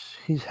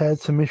 he's had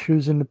some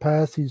issues in the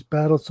past. He's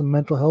battled some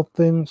mental health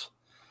things.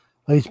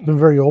 He's been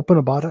very open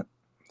about it.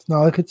 It's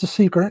not like it's a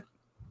secret.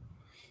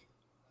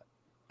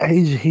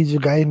 He's a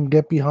guy you can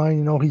get behind.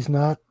 You know, he's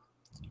not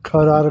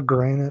cut out of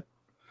granite.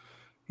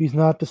 He's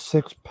not the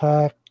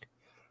six-pack,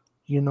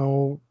 you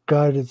know,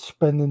 guy that's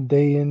spending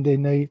day in,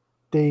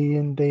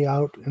 day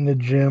out in the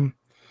gym.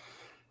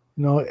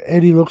 You know,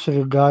 Eddie looks like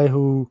a guy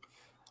who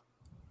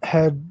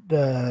had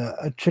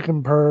a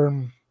chicken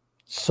parm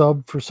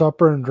sub for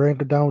supper and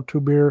drank it down with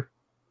 2 beer.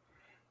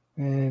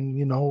 And,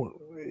 you know,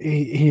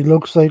 he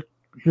looks like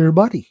your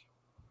buddy.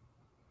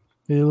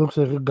 He looks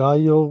like a guy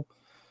you'll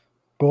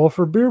go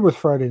for a beer with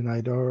Friday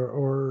night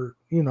or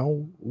you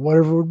know,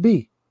 whatever it would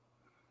be.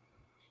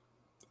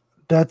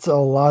 That's a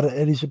lot of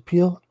Eddie's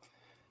appeal.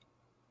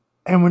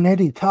 And when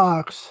Eddie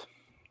talks,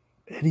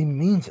 Eddie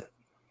means it.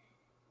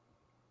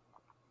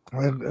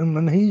 And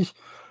when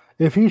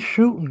if he's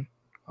shooting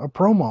a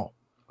promo,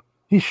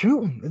 he's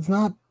shooting. It's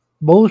not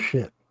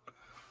bullshit.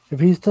 If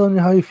he's telling you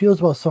how he feels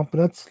about something,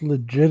 that's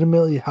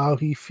legitimately how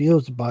he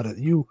feels about it.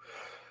 You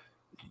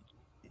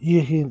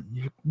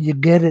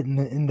get it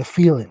in the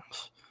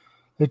feelings.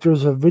 Like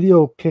there's a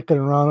video kicking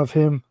around of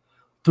him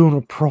doing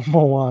a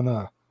promo on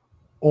a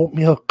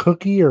oatmeal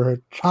cookie or a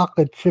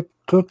chocolate chip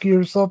cookie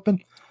or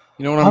something.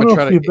 You know what? I don't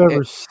know if you've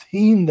ever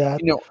seen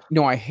that.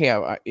 No, I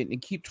have.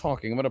 Keep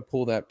talking. I'm going to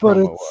pull that but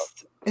promo up.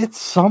 It's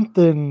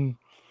something.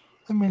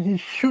 I mean,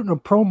 he's shooting a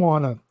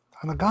promo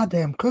on a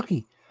goddamn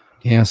cookie.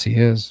 Yes, he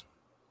is.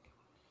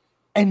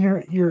 And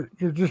you're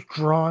just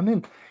drawn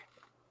in.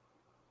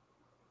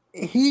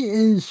 He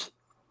is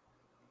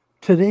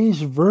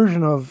today's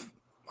version of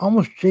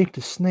almost Jake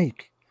the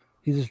Snake.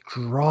 He just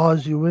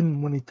draws you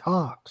in when he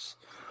talks.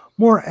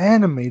 More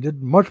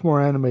animated, much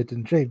more animated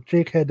than Jake.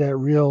 Jake had that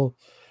real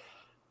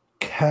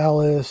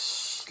callous,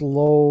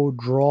 slow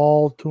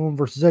drawl to him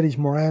versus Eddie's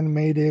more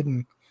animated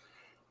and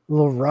a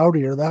little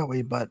rowdier that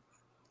way, but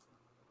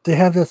they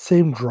have that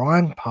same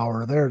drawing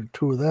power there, the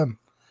two of them.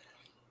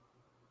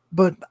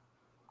 But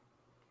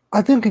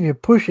I think if you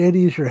push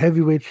Eddie as your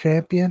heavyweight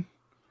champion,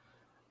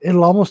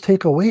 it'll almost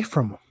take away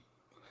from him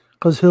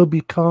because he'll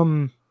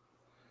become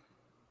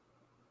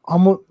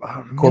almost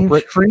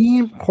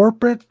mainstream,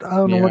 corporate. I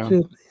don't know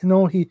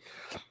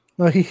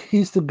what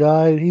he's the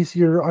guy. He's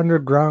your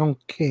underground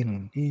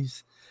king.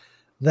 He's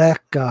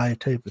that guy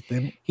type of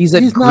thing. He's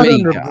not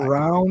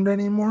underground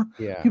anymore.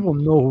 Yeah, people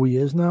know who he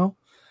is now,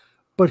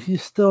 but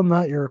he's still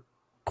not your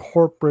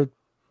corporate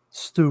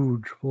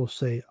stooge. We'll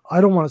say.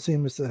 I don't want to see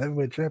him as the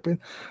heavyweight champion.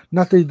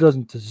 Not that he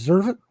doesn't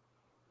deserve it.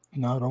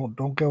 No,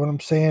 don't get what I'm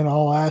saying.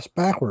 All ass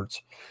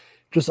backwards.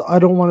 Just I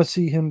don't want to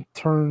see him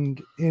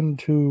turned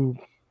into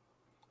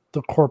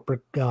the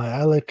corporate guy.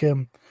 I like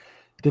him,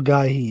 the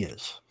guy he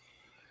is.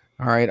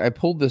 All right, I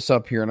pulled this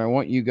up here, and I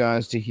want you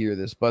guys to hear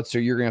this.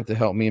 Butzer, you're going to have to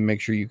help me and make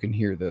sure you can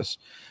hear this.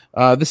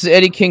 This is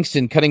Eddie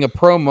Kingston cutting a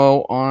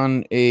promo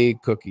on a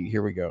cookie.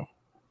 Here we go.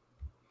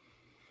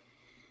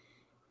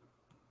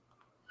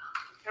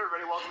 Hey,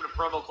 everybody, welcome to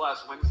Promo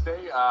Class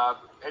Wednesday.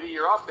 Eddie,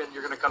 you're up, and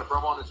you're going to cut a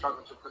promo on this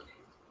chocolate chip cookie.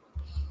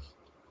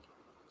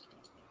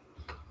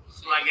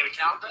 So I get a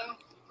countdown?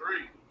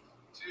 3,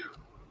 2,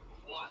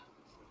 1.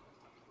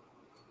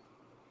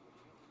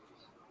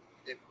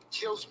 It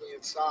kills me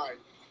inside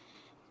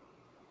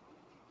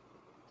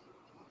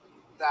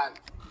that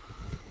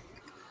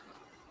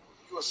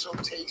you are so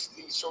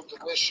tasty, so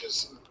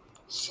delicious, and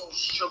so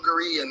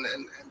sugary, and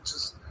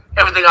just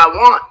everything I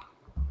want.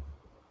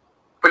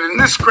 But in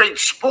this great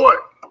sport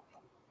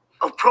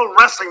of pro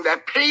wrestling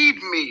that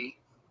paid me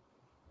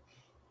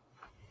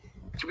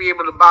to be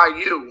able to buy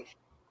you,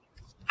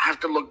 I have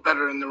to look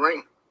better in the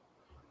ring.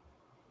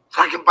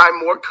 So I can buy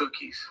more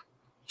cookies.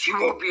 So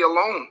you won't be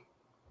alone.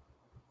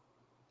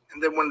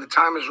 And then when the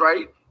time is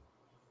right,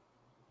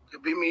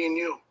 it'll be me and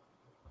you.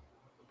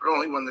 But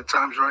only when the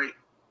time's right.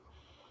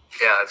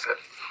 Yeah, that's it.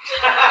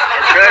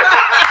 That's good.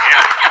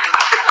 Yeah.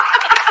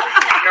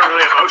 You're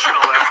really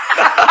emotional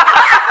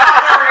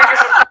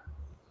there.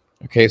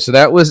 Okay, so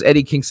that was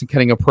Eddie Kingston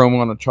cutting a promo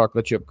on a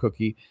chocolate chip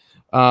cookie.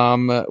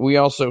 We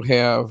also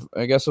have,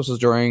 I guess this was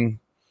during,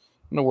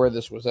 I don't know where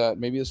this was at.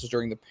 Maybe this was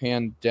during the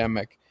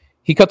pandemic.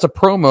 He cuts a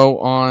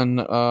promo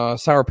on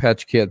Sour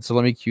Patch Kids. So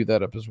let me cue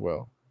that up as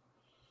well.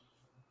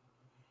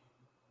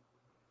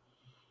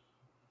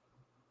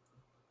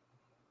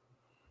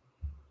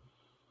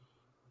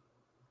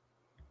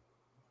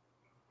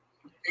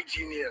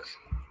 18 years.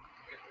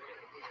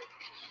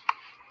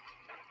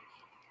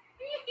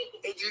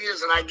 18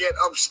 years and I get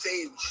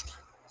upstaged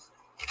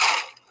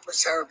with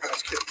Sour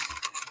Patch Kids.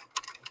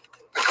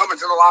 I come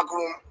into the locker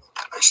room,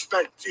 I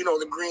expect,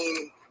 the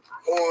green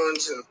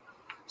horns and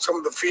some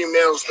of the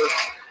females to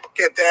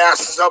get their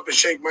asses up and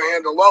shake my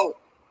hand hello.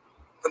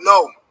 But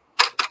no,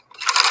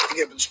 I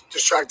get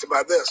distracted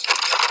by this.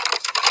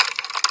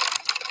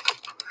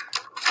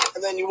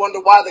 And then you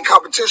wonder why the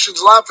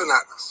competition's laughing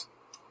at us.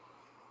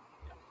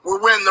 We're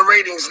winning the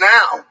ratings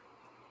now.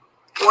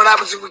 What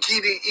happens if we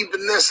keep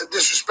even this and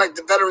disrespect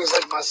the veterans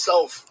like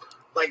myself,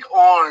 like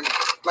Arn,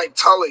 like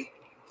Tully,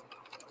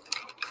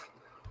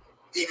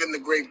 even the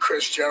great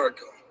Chris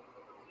Jericho?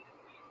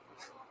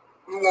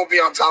 We won't be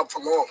on top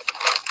for long.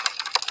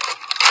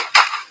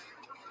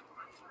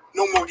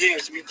 No more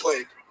games to be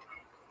played.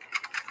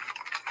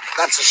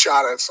 That's a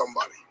shot at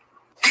somebody.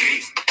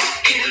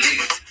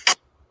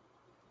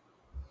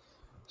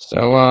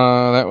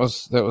 So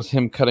that was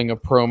him cutting a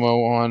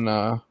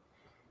promo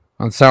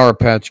on Sour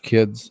Patch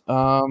Kids.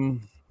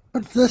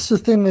 But that's the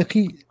thing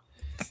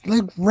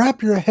that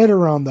wrap your head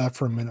around that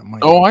for a minute,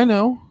 Mike. Oh, I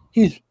know.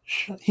 He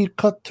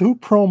cut 2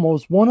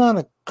 promos, one on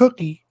a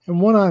cookie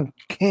and one on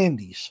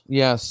candies.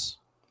 Yes.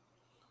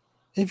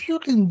 If you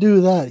can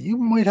do that, you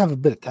might have a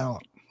bit of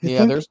talent.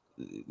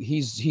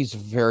 He's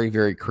very,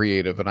 very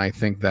creative, and I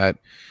think that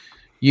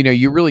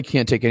you really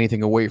can't take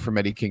anything away from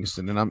Eddie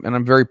Kingston, and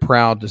I'm very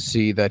proud to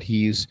see that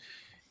he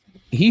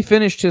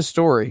finished his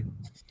story.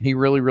 He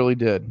really, really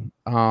did.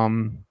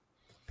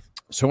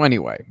 So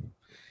anyway,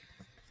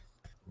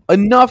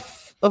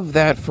 enough of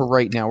that for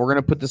right now. We're going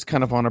to put this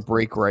kind of on a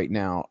break right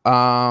now.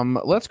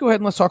 Let's go ahead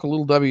and let's talk a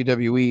little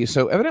WWE.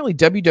 So evidently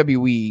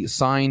WWE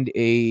signed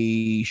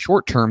a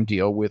short-term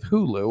deal with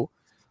Hulu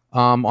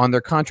on their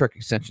contract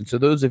extension. So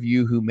those of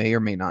you who may or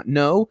may not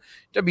know,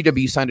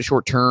 WWE signed a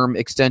short-term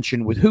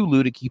extension with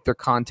Hulu to keep their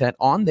content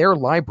on their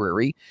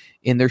library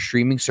in their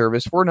streaming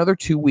service for another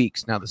 2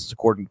 weeks. Now, this is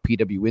according to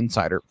PW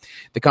Insider.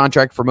 The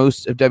contract for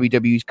most of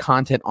WWE's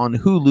content on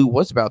Hulu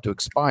was about to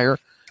expire,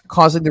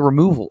 causing the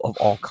removal of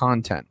all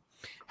content.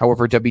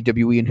 However,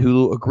 WWE and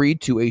Hulu agreed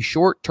to a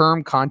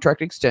short-term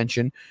contract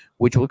extension,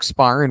 which will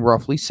expire in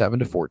roughly 7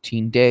 to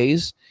 14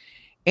 days.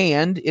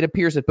 And it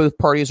appears that both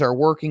parties are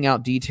working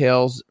out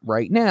details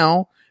right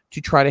now to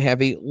try to have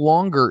a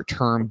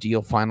longer-term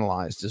deal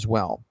finalized as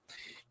well.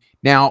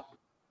 Now,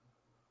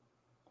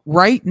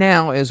 right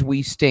now, as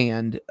we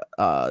stand,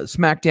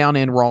 SmackDown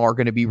and Raw are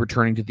going to be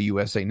returning to the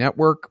USA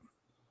Network.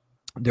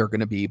 They're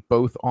going to be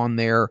both on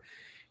there.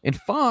 And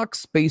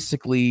Fox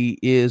basically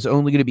is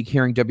only going to be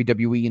carrying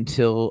WWE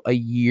until a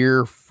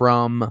year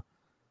from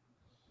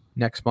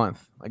next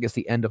month. I guess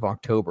the end of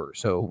October.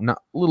 So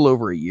not a little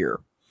over a year.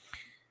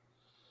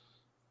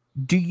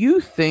 Do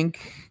you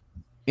think,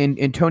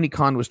 and Tony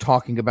Khan was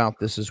talking about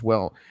this as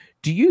well,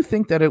 do you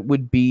think that it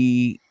would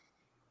be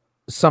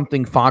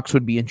something Fox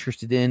would be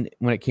interested in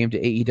when it came to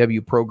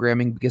AEW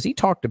programming? Because he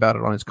talked about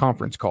it on his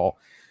conference call.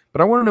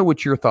 But I want to know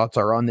what your thoughts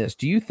are on this.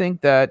 Do you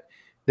think that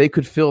they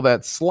could fill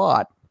that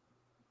slot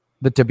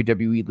that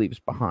WWE leaves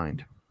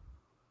behind?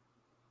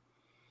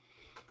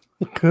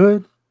 It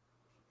could.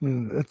 I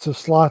mean, it's a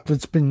slot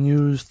that's been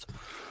used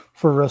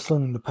for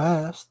wrestling in the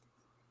past.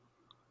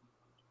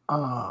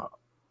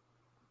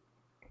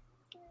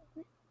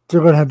 They're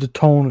going to have to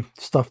tone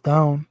stuff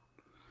down.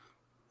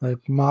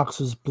 Like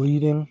Mox is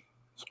bleeding.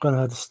 It's going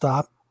to have to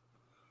stop.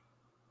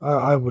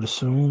 I would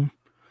assume.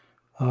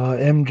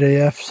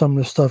 MJF, some of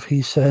the stuff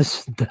he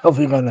says,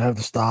 definitely going to have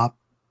to stop.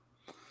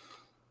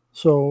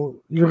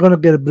 So you're going to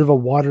get a bit of a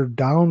watered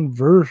down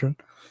version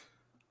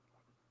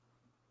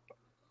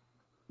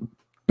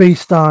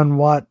based on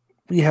what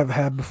we have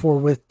had before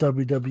with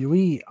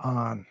WWE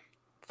on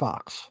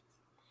Fox.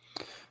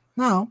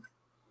 Now,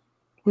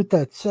 with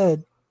that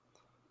said,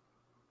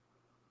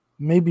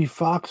 maybe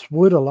Fox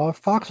would allow.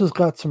 Fox has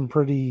got some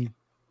pretty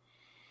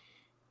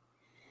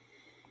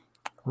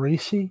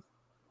racy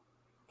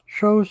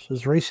shows.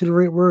 Is racy the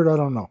right word? I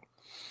don't know.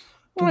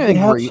 They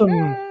have some.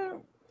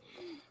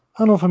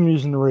 I don't know if I'm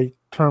using the right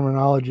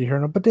terminology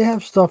here, but they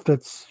have stuff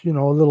that's a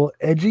little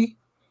edgy.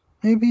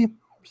 Maybe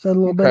is that a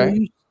little better?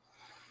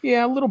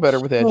 Yeah, a little better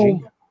with edgy.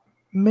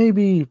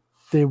 Maybe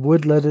they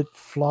would let it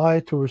fly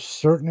to a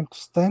certain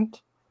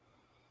extent.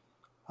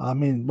 I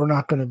mean, we're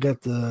not going to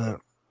get the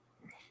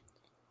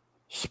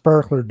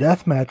Sparkler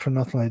death match or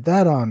nothing like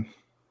that on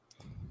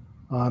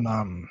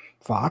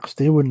Fox.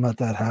 They wouldn't let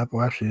that happen.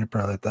 Well, actually, they'd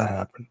probably let that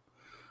happen.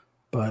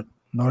 But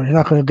no, you're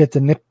not going to get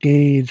the Nick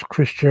Gage,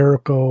 Chris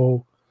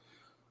Jericho,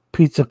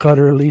 pizza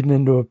cutter leading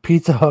into a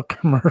Pizza Hut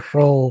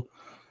commercial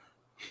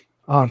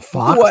on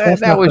Fox. Well,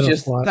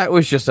 that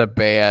was just a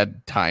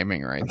bad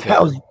timing right there.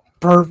 That was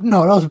perfect.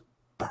 No, that was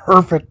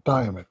perfect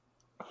timing.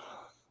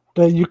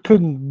 That you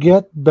couldn't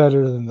get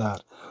better than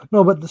that.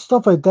 No, but the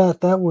stuff like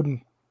that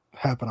wouldn't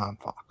happen on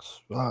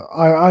Fox.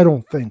 I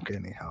don't think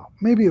anyhow.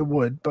 Maybe it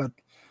would, but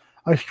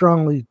I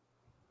strongly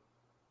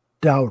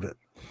doubt it.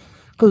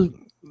 Because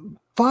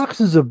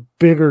Fox is a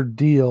bigger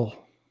deal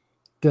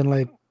than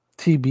like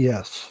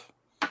TBS.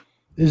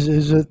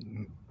 Is it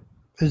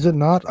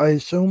not? I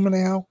assume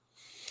anyhow.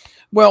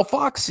 Well,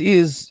 Fox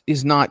is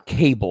not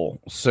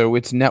cable, so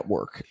it's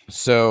network.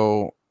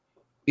 So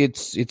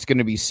it's going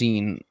to be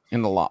seen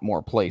in a lot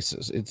more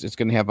places. It's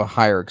going to have a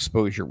higher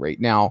exposure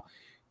rate. Now,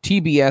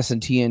 TBS and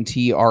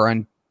TNT are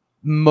on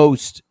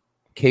most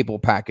cable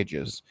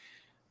packages.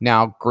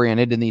 Now,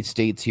 granted, in these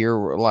states here,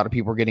 a lot of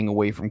people are getting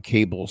away from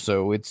cable,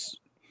 so it's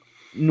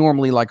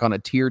normally like on a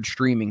tiered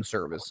streaming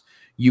service,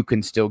 you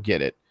can still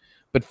get it.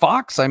 But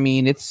Fox, I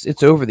mean,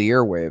 it's over the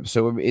airwaves,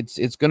 so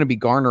it's going to be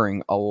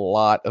garnering a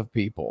lot of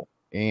people,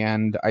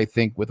 and I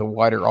think with a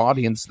wider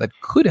audience that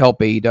could help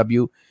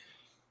AEW.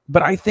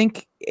 But I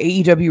think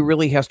AEW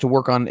really has to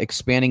work on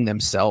expanding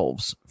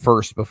themselves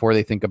first before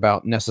they think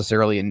about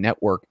necessarily a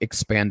network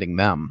expanding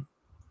them.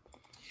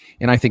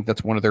 And I think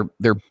that's one of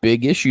their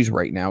big issues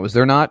right now is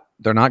they're not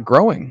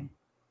growing.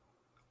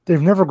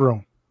 They've never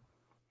grown.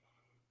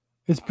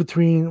 It's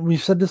between, we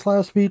said this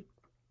last week,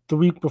 the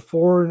week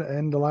before,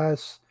 and the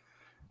last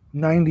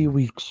 90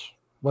 weeks,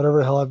 whatever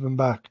the hell I've been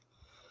back.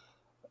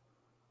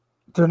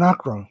 They're not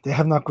growing. They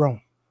have not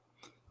grown.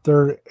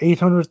 They're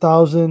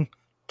 800,000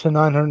 to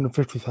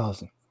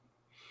 950,000.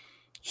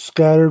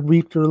 Scattered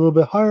week, they're a little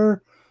bit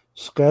higher.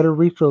 Scattered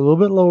week, they're a little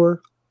bit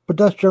lower. But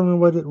that's generally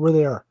where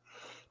they are.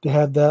 They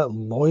have that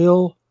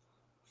loyal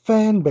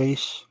fan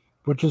base,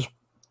 which is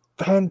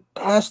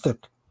fantastic.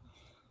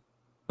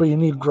 But you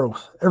need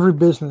growth. Every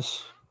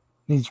business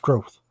needs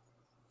growth.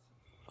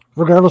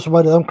 Regardless of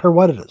what, I don't care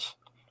what it is.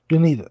 You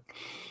need it.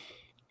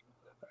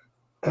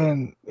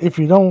 And if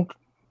you don't,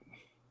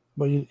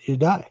 well, you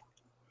die.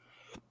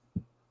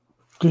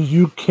 Because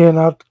you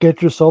cannot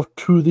get yourself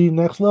to the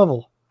next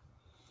level.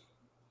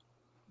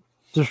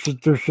 There's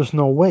just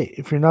no way.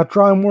 If you're not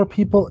drawing more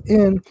people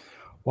in,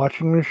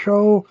 watching your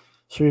show,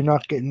 so you're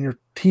not getting your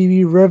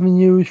TV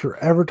revenues,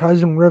 your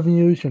advertising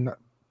revenues, you're not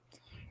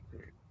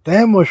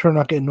damn well sure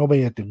not getting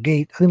nobody at the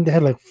gate. I think they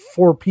had like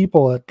 4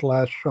 people at the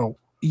last show.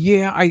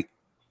 Yeah,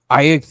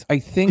 I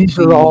think these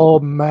are all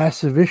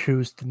massive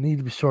issues that need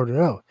to be sorted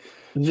out.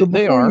 So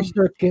they before are. you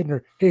start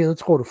getting hey,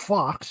 let's go to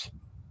Fox,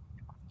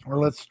 or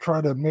let's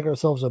try to make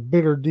ourselves a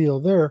bigger deal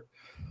there,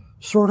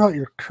 sort out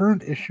your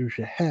current issues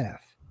you have.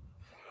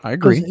 I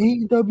agree. Because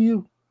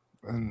AEW,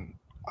 and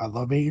I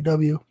love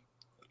AEW,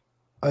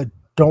 I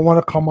don't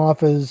want to come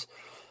off as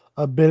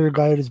a bitter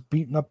guy that's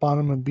beating up on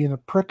him and being a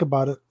prick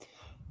about it.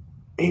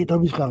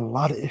 AEW's got a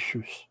lot of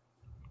issues.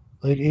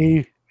 Like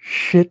a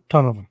shit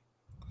ton of them.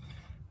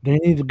 They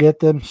need to get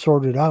them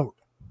sorted out.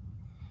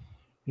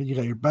 You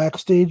got your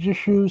backstage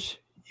issues,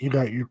 you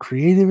got your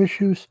creative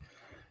issues,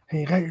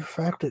 and you got your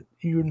fact that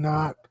you're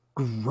not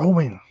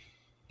growing.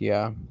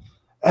 Yeah.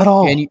 At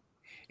all.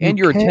 And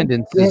your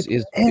attendance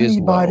is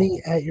anybody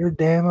low. At your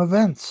damn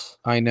events.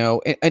 I know,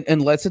 and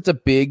unless it's a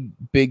big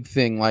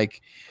thing,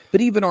 like,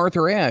 but even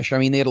Arthur Ashe, I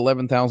mean, they had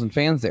 11,000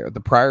 fans there. The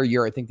prior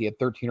year, I think they had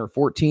 13 or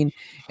 14,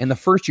 and the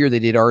first year they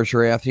did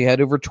Arthur Ashe, they had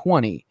over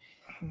 20,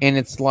 and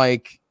it's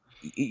like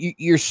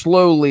you're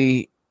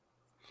slowly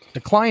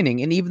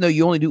declining. And even though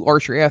you only do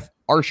Arthur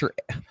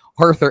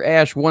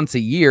Ashe once a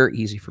year,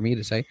 easy for me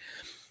to say,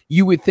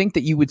 you would think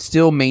that you would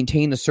still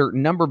maintain a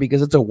certain number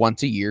because it's a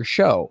once a year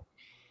show.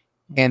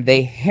 And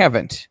they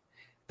haven't.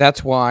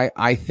 That's why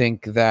I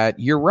think that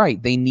you're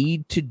right. They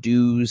need to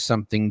do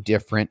something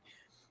different.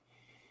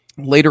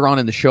 Later on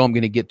in the show, I'm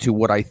going to get to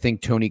what I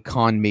think Tony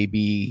Khan may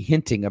be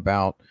hinting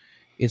about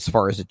as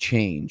far as a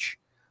change.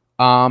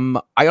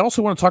 I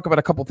also want to talk about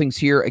a couple things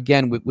here,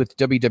 again, with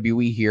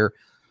WWE here.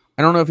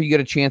 I don't know if you get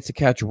a chance to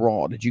catch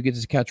Raw. Did you get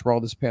to catch Raw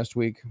this past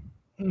week?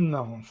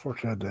 No,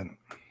 unfortunately I didn't.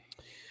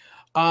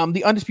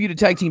 The Undisputed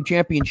Tag Team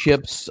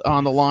Championships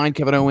on the line.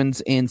 Kevin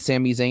Owens and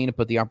Sami Zayn to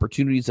put the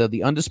opportunities of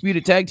the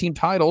Undisputed Tag Team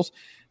titles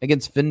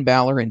against Finn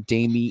Balor and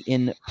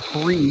Damian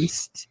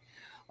Priest,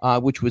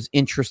 which was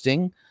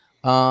interesting.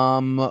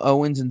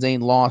 Owens and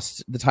Zayn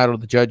lost the title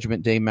to the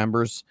Judgment Day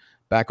members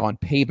back on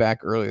Payback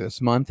earlier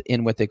this month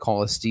in what they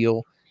call a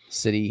Steel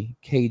City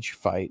cage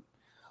fight.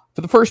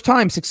 For the first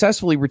time,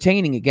 successfully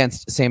retaining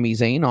against Sami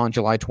Zayn on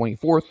July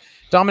 24th,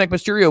 Dominic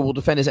Mysterio will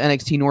defend his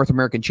NXT North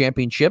American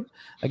Championship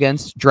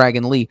against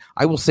Dragon Lee.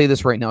 I will say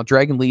this right now.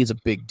 Dragon Lee is a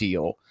big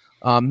deal.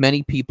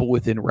 Many people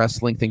within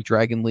wrestling think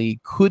Dragon Lee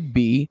could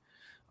be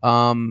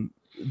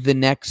the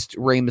next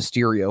Rey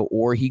Mysterio,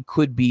 or he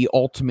could be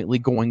ultimately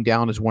going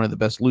down as one of the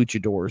best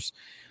luchadors.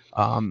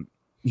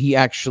 He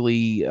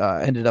actually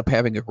ended up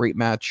having a great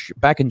match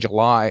back in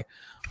July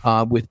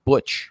with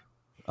Butch,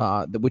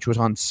 which was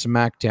on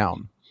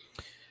SmackDown.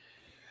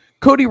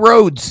 Cody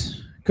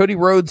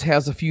Rhodes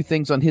has a few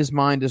things on his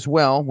mind as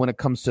well when it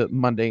comes to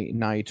Monday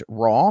Night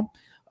Raw.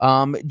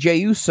 Jey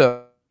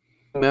Uso,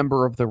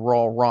 member of the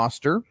Raw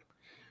roster.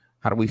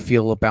 How do we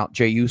feel about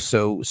Jey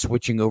Uso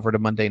switching over to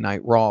Monday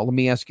Night Raw? Let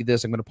me ask you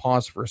this. I'm going to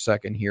pause for a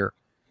second here.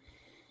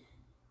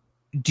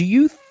 Do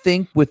you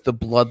think with the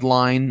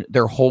Bloodline,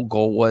 their whole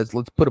goal was,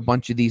 let's put a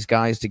bunch of these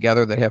guys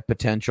together that have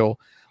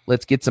potential,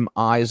 let's get some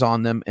eyes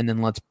on them, and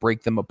then let's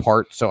break them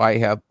apart so I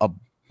have a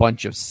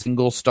bunch of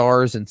single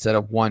stars instead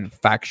of one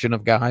faction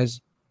of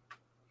guys?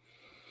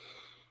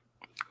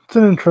 It's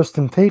an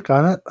interesting take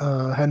on it.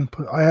 I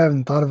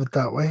haven't thought of it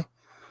that way.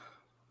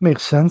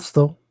 Makes sense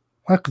though.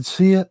 I could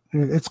see it.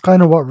 It's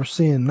kind of what we're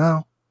seeing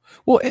now.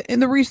 Well,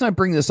 and the reason I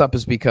bring this up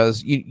is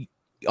because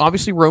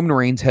obviously Roman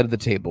Reigns head of the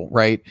table,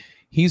 right?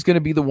 He's going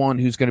to be the one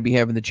who's going to be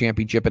having the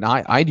championship, and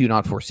I do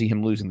not foresee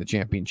him losing the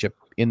championship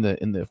in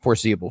the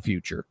foreseeable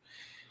future.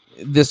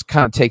 This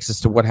kind of takes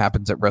us to what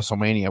happens at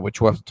WrestleMania,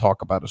 which we'll have to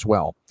talk about as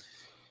well.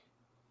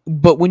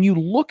 But when you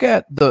look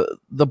at the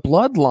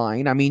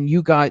bloodline, I mean,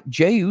 you got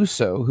Jey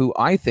Uso, who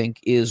I think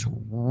is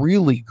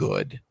really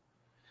good.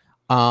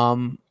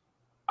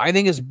 I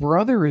think his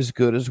brother is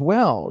good as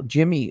well,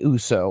 Jimmy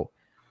Uso.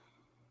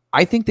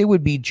 I think they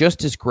would be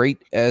just as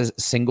great as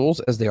singles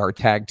as they are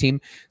tag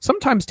team.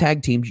 Sometimes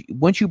tag teams,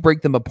 once you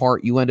break them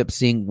apart, you end up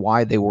seeing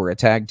why they were a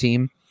tag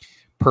team.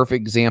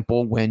 Perfect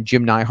example, when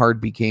Jim Neidhart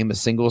became a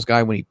singles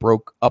guy, when he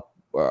broke up,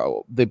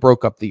 they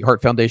broke up the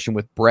Hart Foundation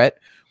with Brett,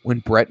 when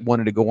Brett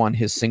wanted to go on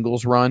his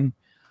singles run.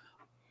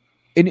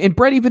 And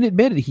Brett even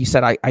admitted, he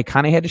said, I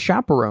kind of had to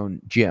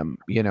chaperone Jim.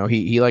 You know,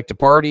 he liked to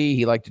party.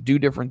 He liked to do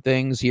different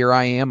things. Here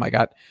I am. I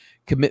got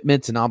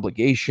commitments and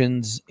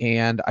obligations,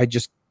 and I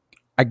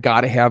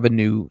got to have a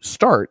new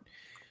start.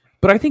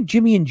 But I think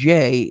Jimmy and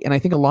Jay, and I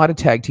think a lot of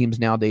tag teams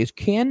nowadays,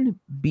 can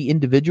be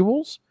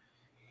individuals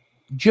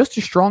just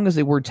as strong as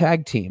they were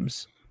tag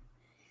teams.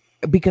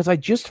 Because I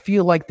just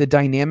feel like the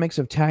dynamics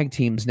of tag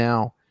teams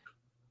now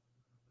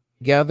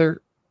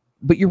together,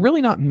 but you're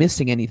really not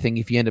missing anything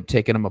if you end up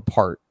taking them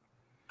apart.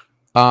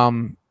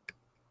 And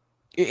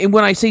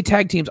when I say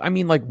tag teams, I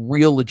mean like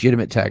real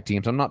legitimate tag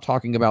teams. I'm not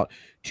talking about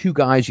two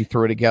guys you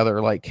throw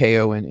together like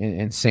KO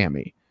and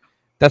Sammy.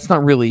 That's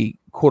not really,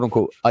 quote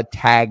unquote, a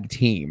tag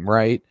team,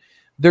 right?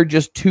 They're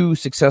just two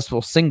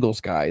successful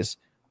singles guys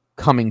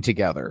coming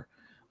together.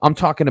 I'm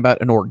talking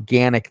about an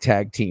organic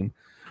tag team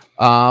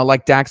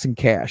like Dax and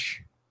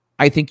Cash.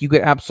 I think you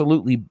could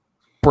absolutely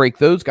break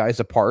those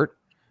guys apart.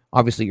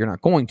 Obviously, you're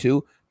not going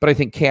to, but I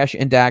think Cash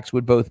and Dax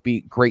would both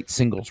be great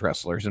singles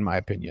wrestlers, in my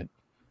opinion.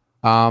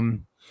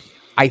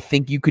 I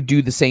think you could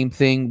do the same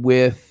thing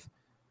with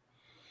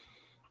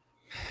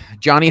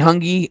Johnny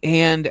Hungy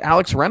and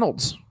Alex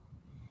Reynolds.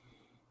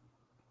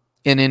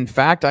 And in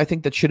fact, I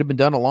think that should have been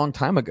done a long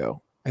time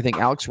ago. I think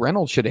Alex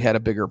Reynolds should have had a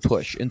bigger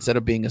push instead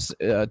of being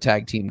a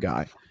tag team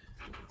guy.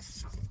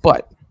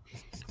 But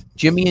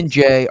Jimmy and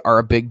Jay are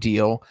a big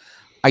deal.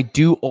 I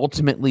do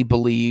ultimately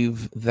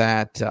believe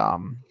that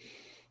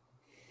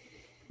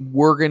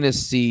we're going to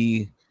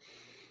see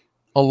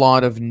a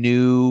lot of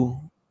new,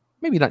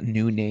 maybe not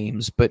new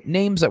names, but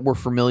names that we're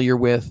familiar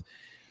with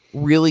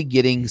really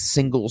getting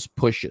singles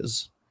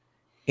pushes.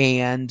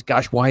 And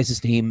gosh, why is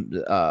his name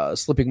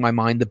slipping my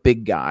mind? The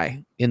big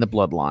guy in the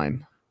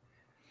bloodline,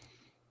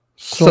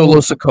 Solo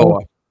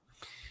Sikoa.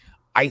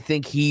 I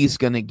think he's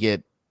going to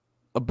get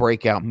a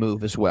breakout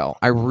move as well.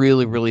 I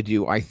really, really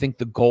do. I think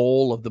the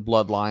goal of the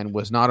bloodline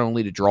was not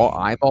only to draw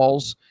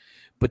eyeballs,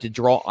 but to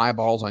draw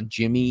eyeballs on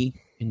Jimmy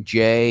and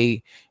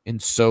Jay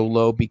and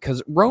Solo,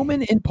 because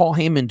Roman and Paul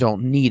Heyman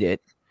don't need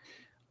it.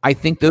 I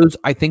think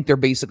they're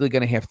basically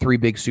going to have three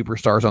big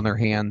superstars on their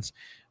hands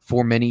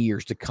for many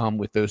years to come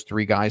with those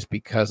three guys,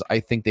 because I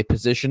think they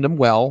positioned them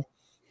well.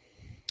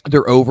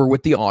 They're over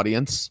with the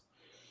audience.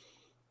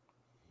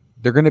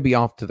 They're going to be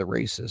off to the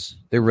races.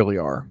 They really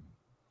are.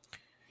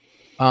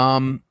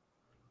 Shinsuke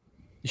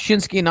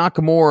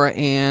Nakamura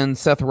and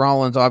Seth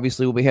Rollins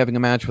obviously will be having a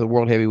match for the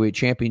World Heavyweight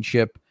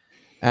Championship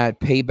at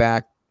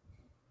Payback.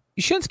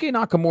 Shinsuke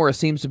Nakamura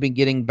seems to be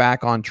getting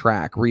back on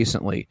track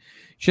recently.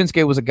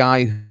 Shinsuke was a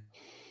guy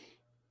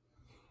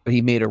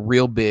he made a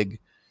real big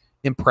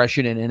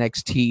impression in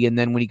NXT, and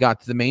then when he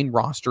got to the main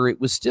roster, he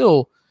was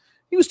still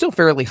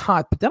fairly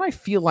hot, but then I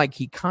feel like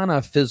he kind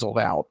of fizzled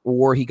out,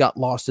 or he got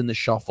lost in the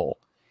shuffle.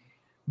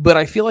 But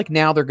I feel like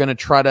now they're going to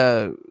try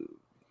to,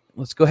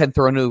 let's go ahead and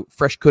throw a new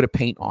fresh coat of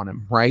paint on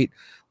him, right?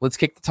 Let's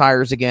kick the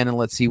tires again and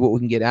let's see what we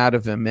can get out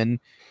of him. And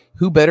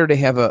who better to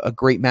have a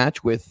great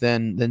match with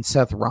than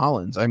Seth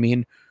Rollins? I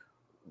mean,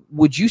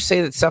 would you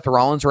say that Seth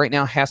Rollins right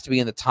now has to be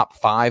in the top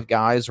 5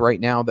 guys right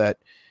now that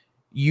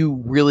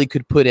you really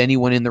could put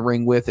anyone in the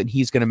ring with and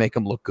he's going to make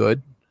them look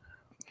good?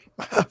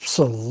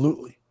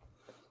 Absolutely.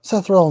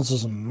 Seth Rollins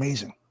is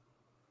amazing.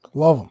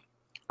 Love him.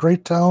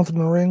 Great talent in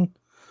the ring.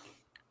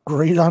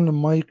 Great on the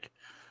mic.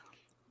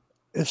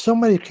 If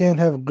somebody can't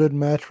have a good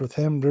match with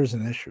him, there's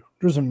an issue.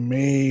 There's a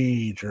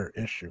major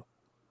issue.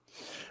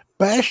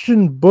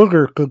 Bastion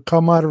Booger could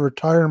come out of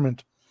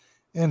retirement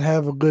and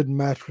have a good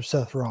match with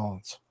Seth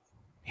Rollins.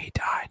 He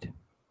died.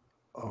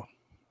 Oh,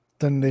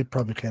 then they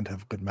probably can't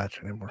have a good match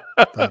anymore.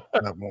 That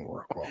won't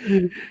work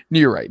well.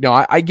 You're right.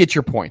 No, I get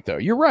your point, though.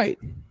 You're right.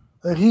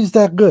 He's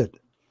that good.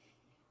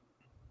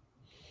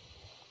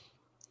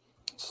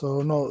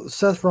 So, no,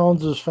 Seth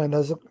Rollins is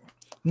fantastic.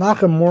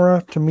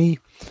 Nakamura, to me,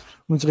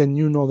 once again,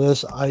 you know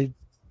this, I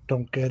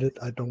don't get it.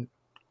 I don't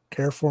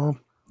care for him.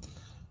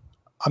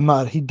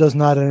 He does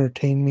not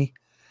entertain me.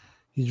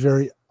 He's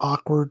very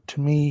awkward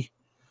to me.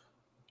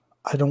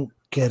 I don't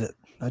get it.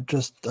 I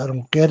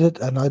don't get it,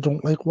 and I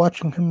don't like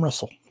watching him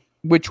wrestle.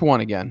 Which one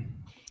again?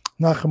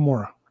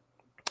 Nakamura.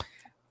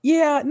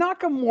 Yeah,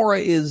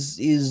 Nakamura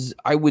is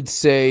I would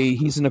say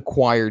he's an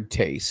acquired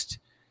taste.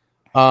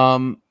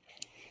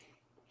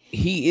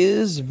 He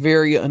is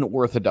very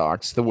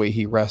unorthodox the way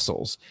he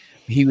wrestles.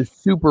 He was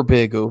super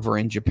big over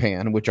in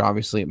Japan, which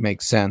obviously it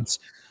makes sense.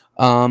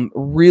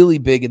 Really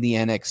big in the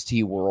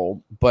NXT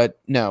world, but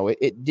no,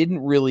 it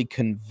didn't really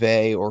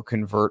convey or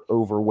convert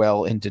over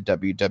well into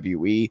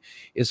WWE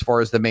as far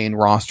as the main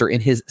roster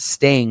and his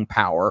staying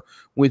power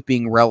with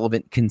being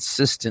relevant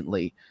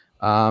consistently.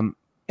 And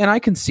I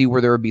can see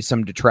where there would be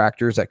some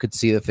detractors that could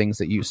see the things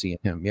that you see in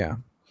him. Yeah.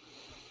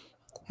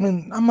 I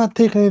mean, I'm not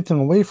taking anything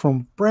away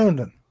from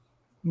Brandon.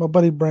 My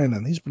buddy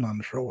Brandon, he's been on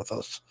the show with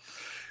us.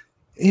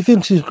 He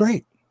thinks he's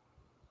great.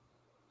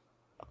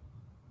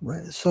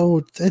 Right.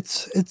 So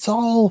it's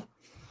all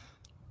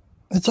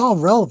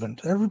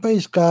relevant.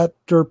 Everybody's got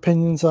their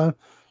opinions on.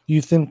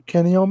 You think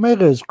Kenny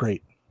Omega is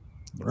great.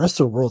 The rest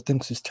of the world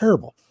thinks he's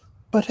terrible.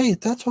 But hey,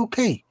 that's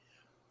okay.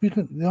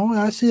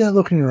 I see that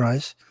look in your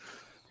eyes.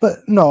 But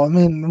no, I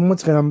mean,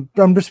 once again,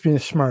 I'm just being a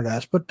smart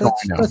ass. But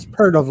that's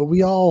part of it.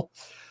 We all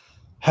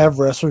have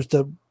wrestlers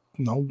that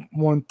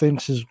one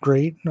thinks is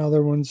great and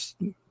other ones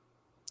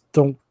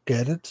don't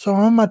get it. So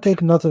I'm not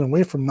taking nothing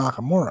away from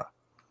Nakamura.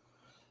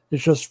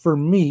 It's just for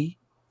me,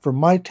 for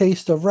my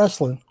taste of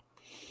wrestling,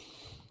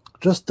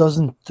 just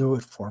doesn't do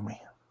it for me.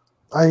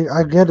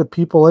 I get it.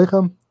 People like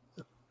him.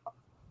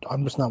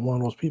 I'm just not one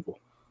of those people.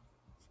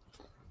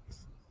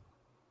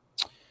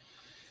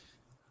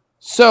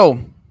 So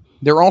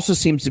there also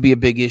seems to be a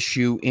big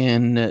issue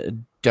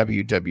in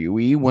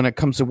WWE when it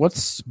comes to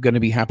what's going to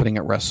be happening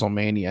at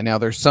WrestleMania. Now,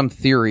 there's some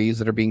theories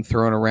that are being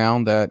thrown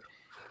around that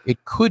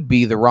it could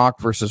be The Rock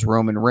versus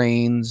Roman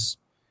Reigns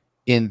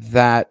in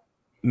that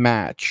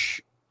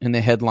match, in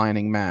the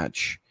headlining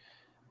match.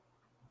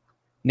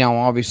 Now,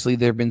 obviously,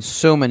 there have been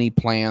so many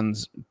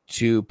plans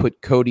to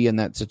put Cody in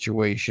that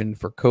situation,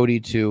 for Cody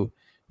to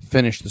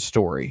finish the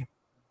story.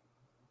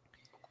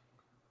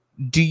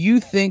 Do you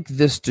think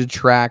this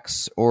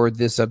detracts or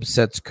this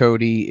upsets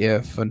Cody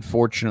if,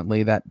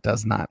 unfortunately, that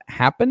does not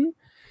happen?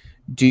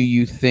 Do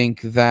you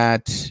think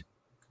that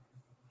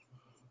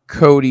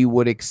Cody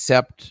would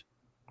accept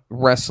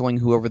wrestling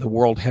whoever the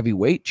world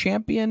heavyweight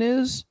champion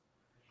is?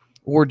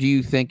 Or do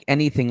you think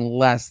anything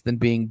less than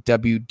being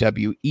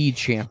WWE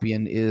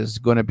champion is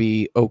going to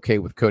be okay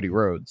with Cody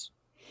Rhodes?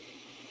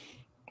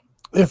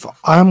 If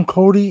I'm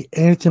Cody,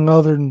 anything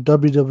other than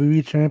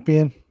WWE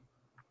champion,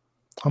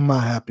 I'm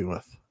not happy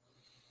with.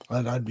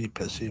 I'd be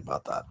pissy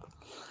about that.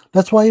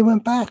 That's why he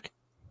went back.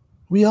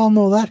 We all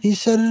know that. He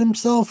said it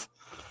himself.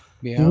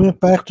 Yeah. He went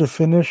back to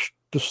finish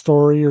the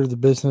story or the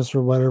business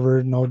or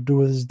whatever. Do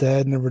what his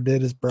dad never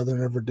did, his brother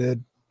never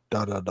did,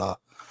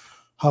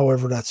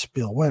 however that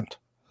spiel went.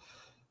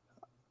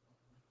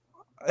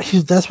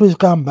 That's what he's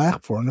gone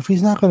back for. And if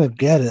he's not going to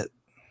get it,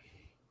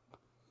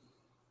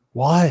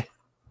 why?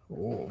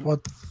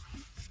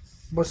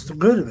 What's the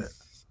good of it?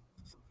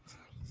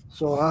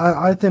 So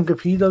I think if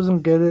he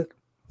doesn't get it,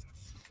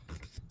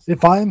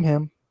 if I'm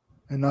him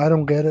and I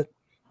don't get it,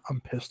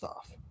 I'm pissed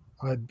off.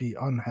 I'd be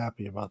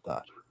unhappy about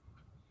that.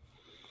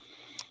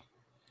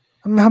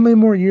 I mean, how many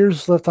more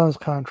years left on his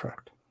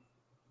contract?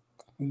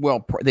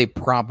 Well, they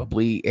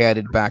probably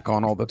added back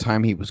on all the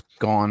time he was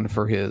gone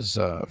for his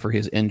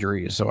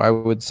injuries. So I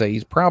would say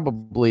he's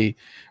probably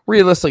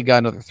realistically got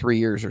another 3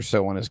 years or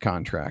so on his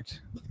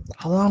contract.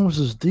 How long was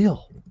his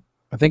deal?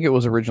 I think it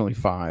was originally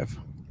 5.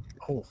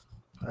 Oh,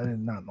 I did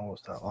not know it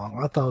was that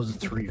long. I thought it was a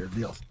 3-year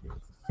deal.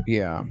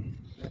 Yeah.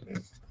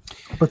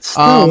 But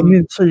still, I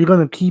mean, so you're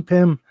going to keep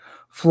him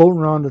floating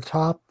around the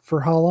top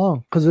for how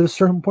long? Because at a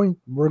certain point,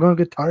 we're going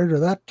to get tired of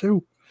that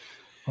too.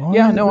 Oh,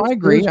 yeah, no, I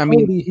agree. I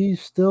mean,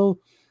 he's still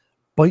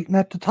biting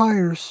at the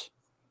tires.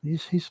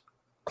 He's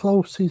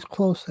close. He's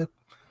close.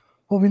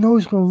 Well, we know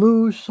he's going to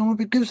lose, so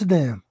nobody gives a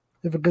damn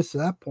if it gets to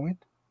that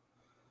point.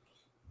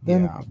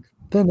 Then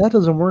that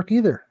doesn't work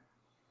either.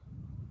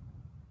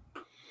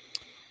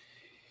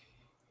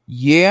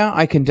 Yeah,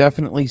 I can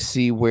definitely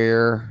see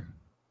where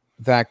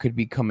that could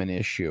become an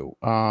issue.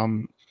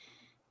 I'm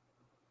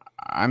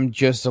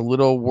just a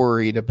little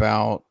worried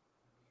about.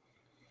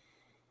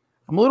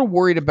 I'm a little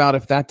worried about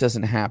if that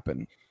doesn't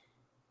happen,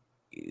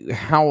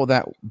 how will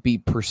that be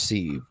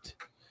perceived?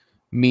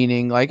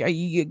 Meaning, like,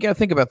 you got to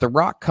think about The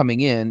Rock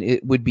coming in.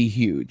 It would be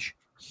huge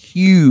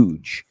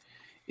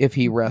if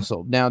he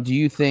wrestled. Now, do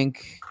you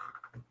think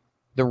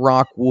The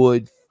Rock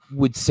would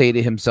say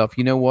to himself,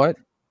 you know what?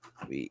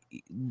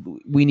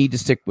 We need to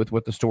stick with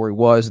what the story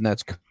was, and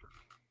that's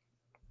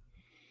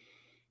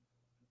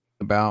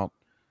about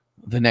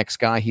the next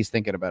guy. He's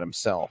thinking about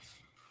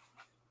himself.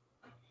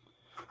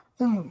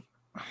 Bringing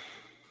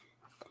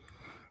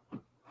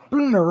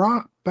The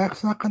Rock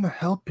back's not going to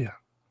help you.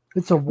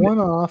 It's a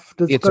one-off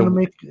that's going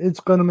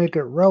to make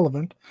it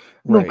relevant.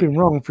 Don't get me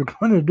wrong. If you're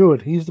going to do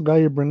it, he's the guy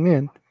you bring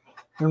in,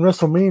 and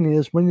WrestleMania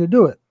is when you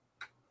do it.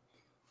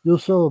 You'll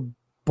sell a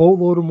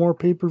boatload of more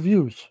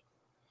pay-per-views.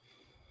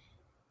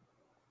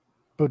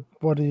 But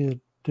what do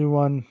you do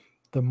on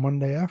the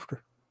Monday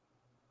after?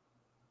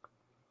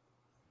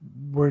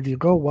 Where do you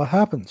go? What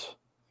happens?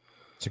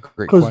 It's a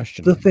great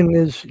question. The thing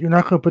is, you're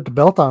not going to put the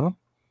belt on him.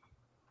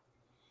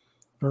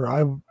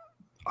 Or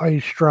I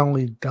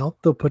strongly doubt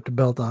they'll put the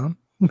belt on him.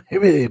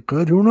 Maybe they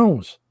could. Who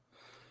knows?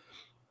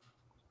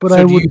 But so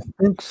I wouldn't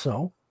think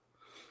so.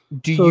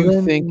 Do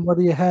you think? What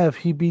do you have?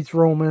 He beats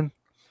Roman.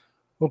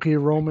 okay,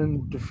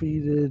 Roman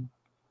defeated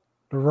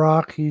The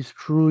Rock. He's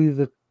truly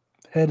the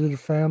head of the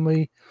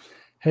family,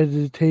 head of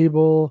the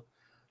table.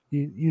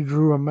 You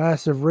drew a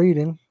massive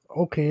rating.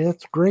 Okay,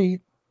 that's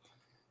great.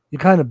 You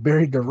kind of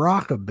buried The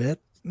Rock a bit.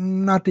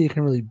 Not that you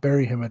can really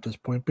bury him at this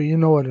point, but you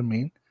know what I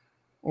mean.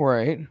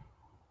 Right.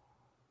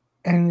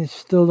 And you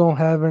still don't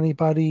have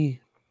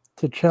anybody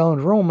to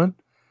challenge Roman.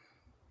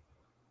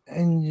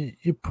 And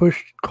you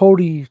pushed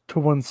Cody to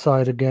one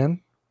side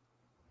again.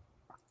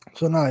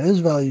 So now his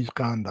value's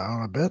gone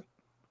down a bit.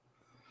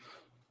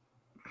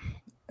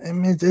 I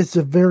mean, it's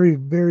a very,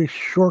 very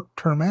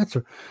short-term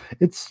answer.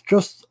 It's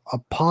just a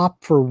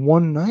pop for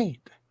one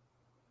night,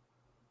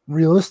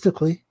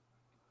 realistically.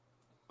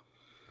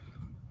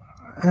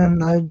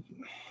 And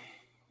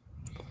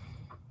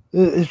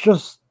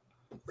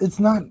it's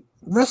not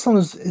wrestling.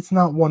 It's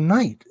not one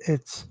night.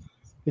 It's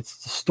the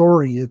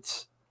story.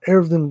 It's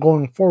everything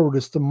going forward.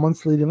 It's the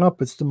months leading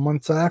up. It's the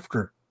months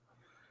after.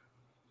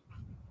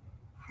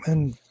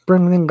 And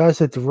bringing in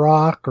guys like The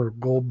Rock or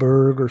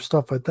Goldberg or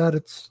stuff like that,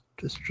 it's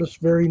just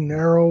very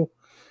narrow,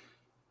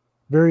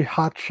 very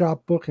hot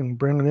shot booking.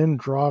 Bring it in,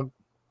 draw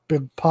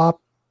big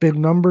pop, big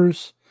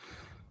numbers.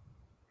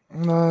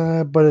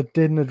 But it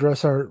didn't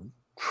address our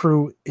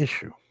true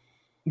issue.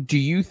 Do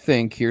you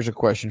think, here's a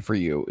question for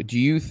you, do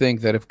you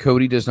think that if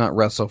Cody does not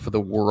wrestle for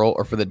the world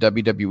or for the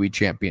WWE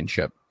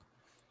championship,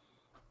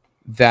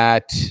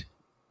 that's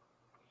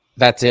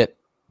it?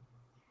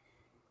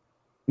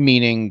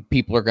 Meaning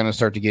people are going to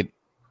start to get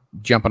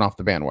jumping off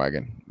the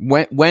bandwagon.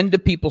 When do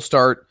people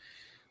start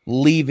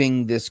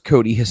leaving this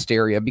Cody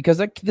hysteria?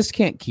 Because this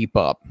can't keep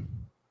up.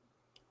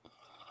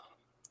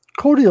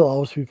 Cody will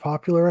always be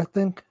popular, I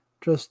think,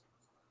 just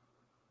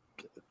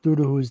due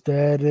to who his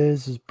dad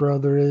is, his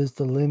brother is,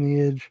 the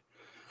lineage.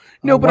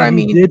 No, but I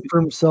mean, he did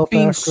for himself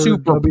being after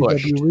super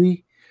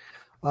WWE.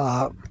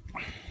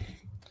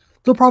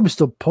 They'll probably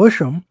still push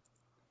him.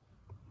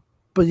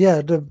 But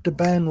yeah, the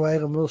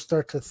bandwagon will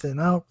start to thin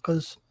out,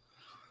 because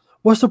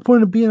what's the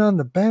point of being on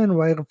the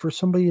bandwagon for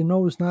somebody you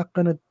know is not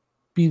going to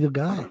be the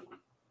guy?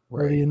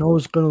 Right. Or you know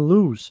is going to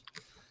lose?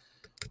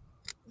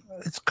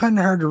 It's kind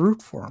of hard to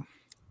root for him.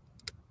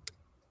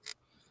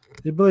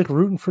 It'd be like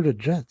rooting for the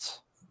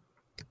Jets.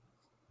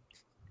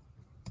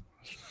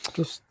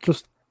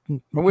 Just. I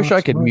wish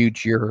I could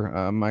mute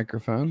your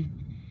microphone.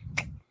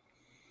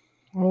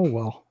 Oh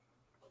well.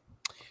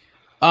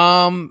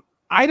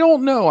 I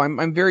don't know.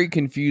 I'm very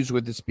confused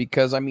with this,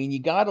 because I mean, you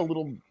got a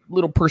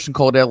little person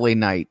called LA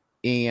Knight,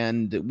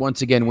 and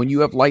once again, when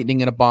you have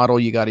lightning in a bottle,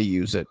 you got to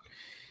use it.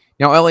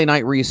 Now, LA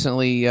Knight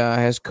recently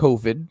has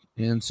COVID,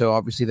 and so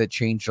obviously that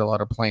changed a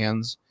lot of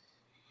plans.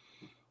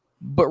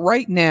 But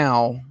right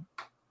now,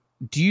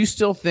 do you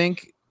still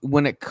think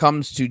when it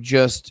comes to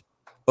just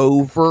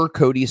over,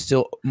 Cody is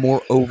still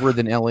more over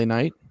than LA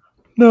Knight?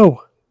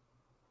 No.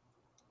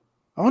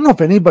 I don't know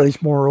if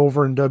anybody's more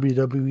over in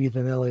WWE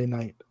than LA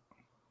Knight.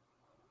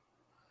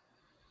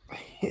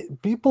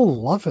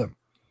 People love him.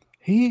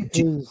 He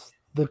is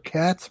the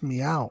cat's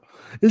meow.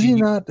 Is he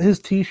not? His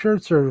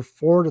t-shirts are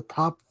 4 of the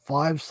top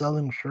 5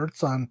 selling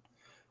shirts on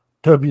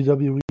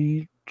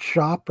WWE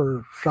Shop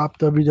or Shop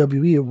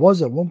WWE. It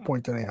was at one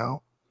point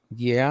anyhow.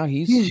 Yeah,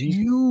 he's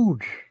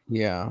huge.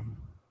 Yeah.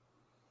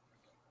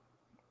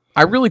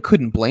 I really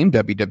couldn't blame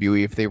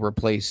WWE if they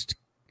replaced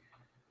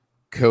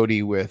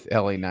Cody with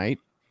LA Knight.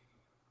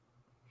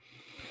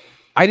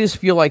 I just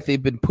feel like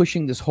they've been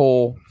pushing this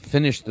whole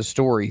finish the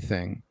story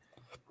thing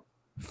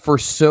for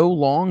so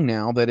long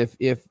now that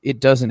if it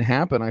doesn't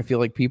happen, I feel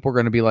like people are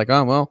going to be like,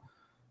 oh, well,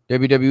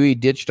 WWE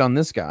ditched on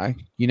this guy,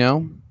 you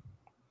know?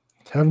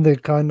 Haven't they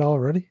kind of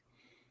already?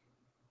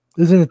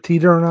 Isn't it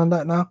teetering on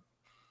that now?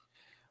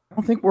 I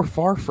don't think we're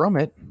far from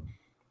it.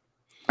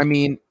 I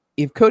mean,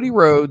 if Cody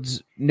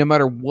Rhodes, no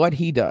matter what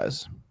he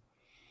does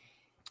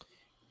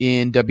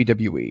in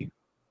WWE,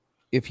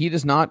 if he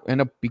does not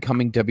end up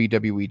becoming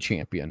WWE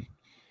champion,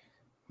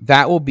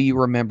 that will be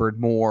remembered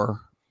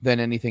more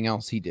than anything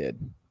else he did.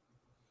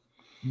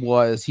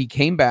 Was he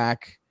came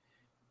back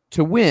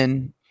to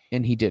win,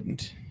 and he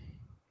didn't.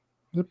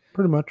 Yep,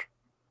 pretty much.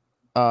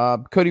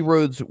 Cody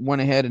Rhodes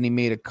went ahead and he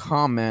made a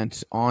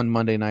comment on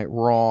Monday Night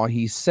Raw.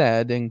 He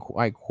said, and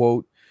I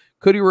quote,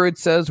 Cody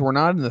Rhodes says, "We're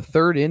not in the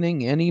third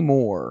inning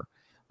anymore."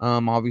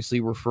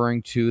 Obviously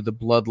referring to the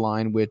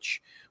bloodline,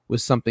 which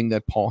was something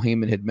that Paul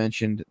Heyman had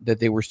mentioned, that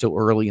they were still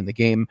early in the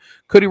game.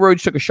 Cody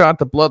Rhodes took a shot at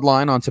the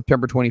bloodline on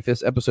September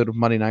 25th episode of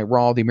Monday Night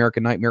Raw. The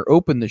American Nightmare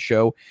opened the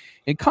show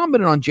and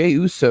commented on Jey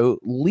Uso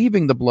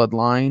leaving the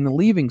bloodline,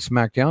 leaving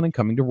SmackDown, and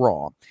coming to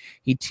Raw.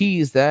 He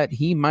teased that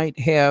he might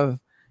have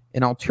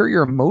an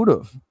ulterior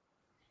motive,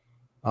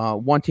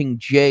 wanting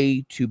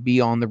Jey to be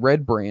on the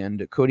red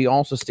brand. Cody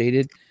also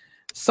stated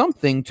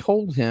something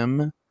told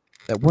him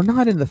that we're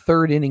not in the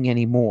third inning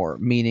anymore,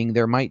 meaning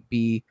there might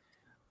be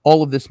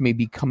all of this may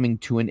be coming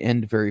to an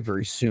end very,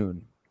 very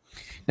soon.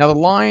 Now, the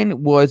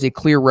line was a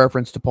clear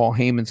reference to Paul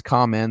Heyman's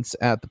comments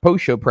at the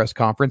post-show press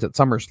conference at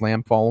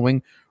SummerSlam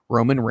following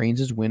Roman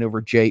Reigns' win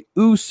over Jey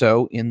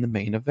Uso in the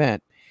main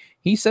event.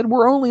 He said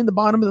we're only in the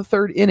bottom of the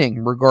third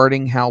inning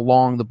regarding how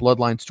long the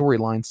Bloodline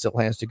storyline still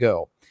has to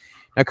go.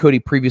 Now, Cody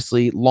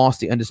previously lost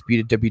the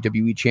undisputed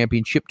WWE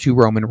Championship to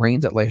Roman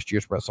Reigns at last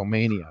year's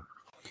WrestleMania.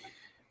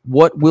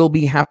 What will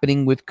be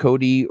happening with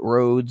Cody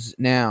Rhodes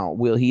now?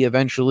 Will he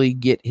eventually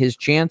get his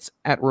chance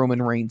at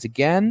Roman Reigns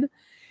again?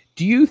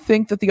 Do you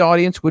think that the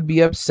audience would be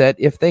upset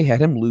if they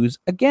had him lose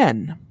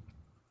again?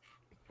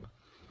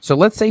 So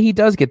let's say he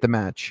does get the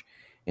match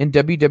and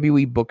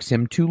WWE books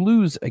him to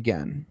lose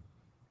again.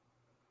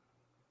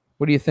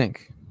 What do you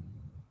think?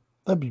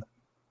 That'd be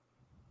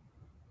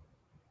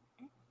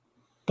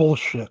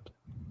bullshit.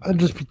 That'd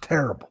just be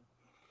terrible.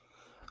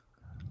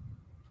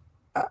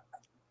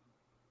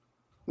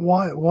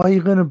 Why are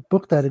you going to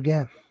book that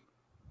again?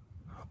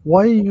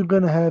 Why are you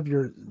going to have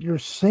your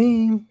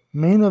same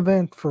main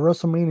event for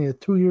WrestleMania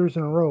 2 years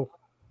in a row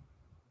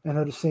and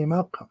have the same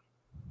outcome?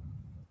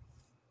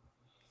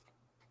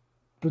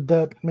 Did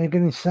that make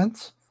any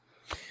sense?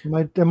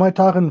 Am I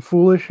talking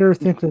foolish here?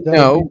 Think that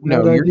would be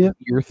a good idea?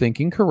 You're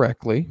thinking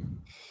correctly.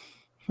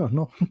 Oh,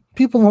 no,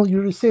 people don't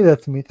usually say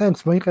that to me.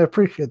 Thanks, Mike. I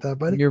appreciate that,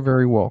 buddy. You're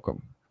very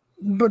welcome.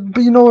 But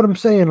you know what I'm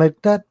saying? Like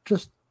that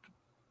just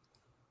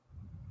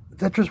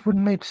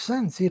wouldn't make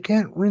sense. You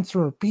can't rinse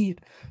and repeat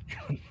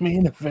your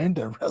main event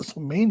at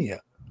WrestleMania.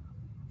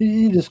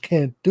 You just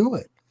can't do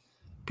it.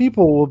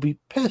 People will be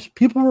pissed.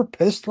 People were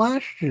pissed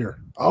last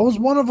year. I was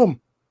one of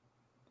them.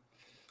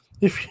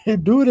 If you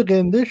do it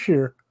again this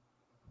year,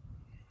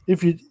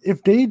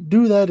 if they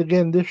do that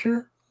again this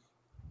year,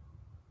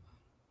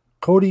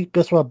 Cody,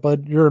 guess what,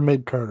 bud? You're a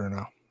mid-carder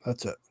now.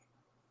 That's it.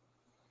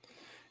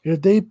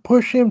 If they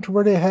push him to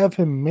where they have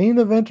him main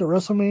event at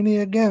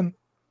WrestleMania again,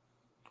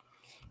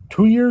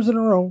 2 years in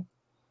a row,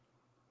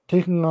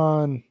 taking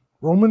on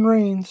Roman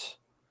Reigns,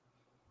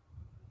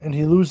 and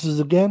he loses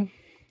again,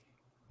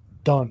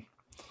 done.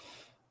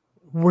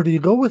 Where do you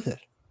go with it?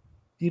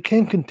 You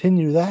can't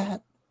continue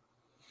that.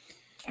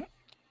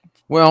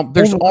 Well,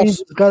 there's Roman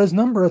Reigns got his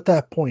number at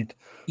that point.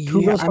 Two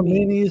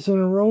WrestleManias in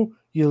a row,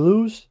 you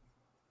lose.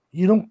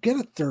 You don't get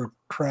a third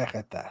crack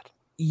at that.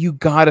 You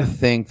got to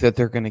think that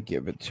they're going to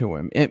give it to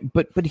him.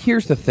 But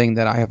here's the thing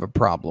that I have a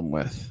problem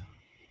with.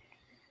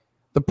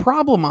 The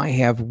problem I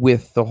have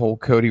with the whole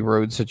Cody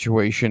Rhodes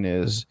situation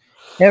is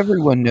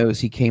everyone knows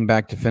he came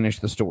back to finish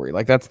the story.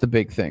 Like, that's the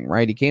big thing,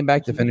 right? He came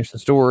back to finish the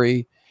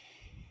story.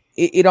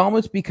 It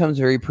almost becomes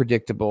very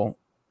predictable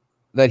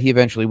that he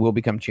eventually will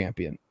become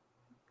champion.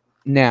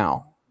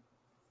 Now,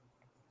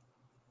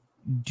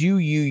 do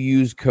you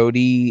use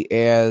Cody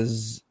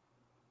as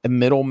a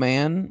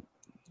middleman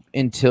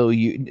until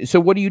you... So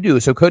what do you do?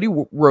 So Cody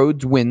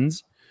Rhodes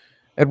wins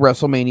at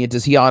WrestleMania.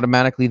 Does he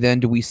automatically then,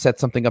 do we set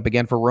something up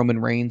again for Roman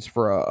Reigns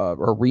for a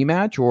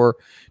rematch, or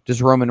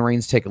does Roman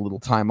Reigns take a little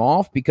time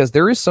off? Because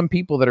there is some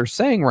people that are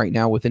saying right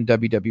now within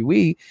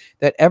WWE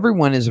that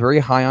everyone is very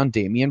high on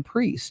Damian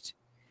Priest.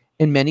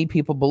 And many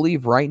people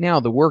believe right now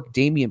the work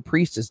Damian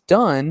Priest has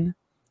done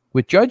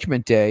with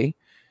Judgment Day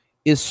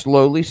is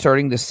slowly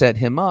starting to set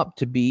him up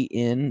to be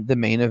in the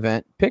main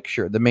event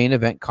picture, the main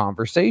event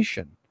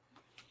conversation,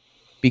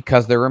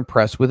 because they're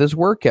impressed with his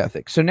work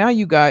ethic. So now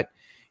you got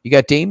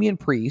Damian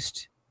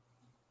Priest,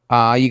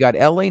 you got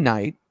LA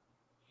Knight,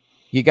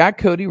 you got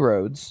Cody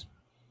Rhodes.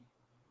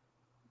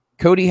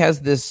 Cody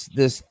has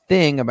this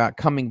thing about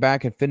coming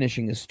back and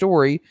finishing his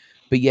story,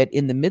 but yet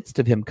in the midst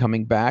of him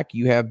coming back,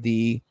 you have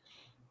the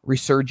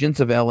resurgence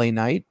of LA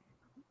Knight,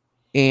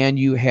 and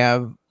you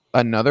have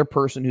another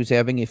person who's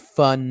having a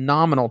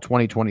phenomenal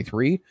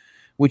 2023,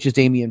 which is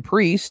Damian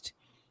Priest.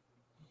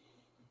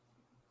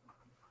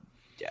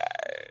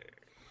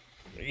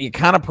 You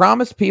kind of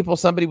promised people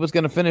somebody was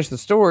going to finish the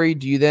story.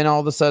 Do you then all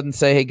of a sudden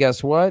say, hey,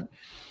 guess what?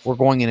 We're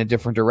going in a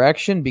different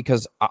direction?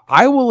 Because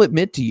I will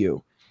admit to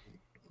you,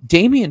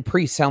 Damian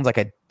Priest sounds like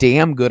a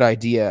damn good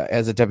idea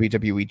as a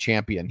WWE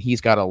champion. He's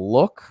got a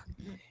look.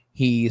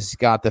 He's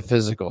got the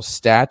physical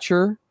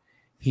stature.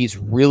 He's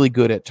really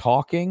good at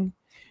talking.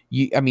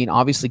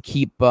 Obviously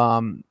keep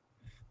Rhea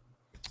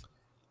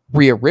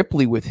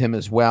Ripley with him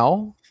as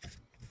well.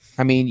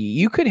 I mean,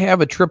 you could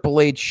have a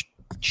Triple H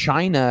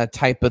China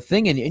type of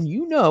thing. And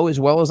you know, as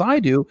well as I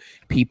do,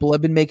 people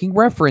have been making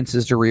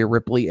references to Rhea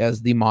Ripley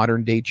as the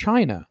modern day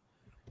China.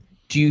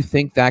 Do you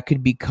think that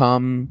could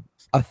become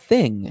a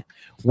thing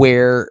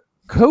where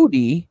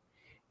Cody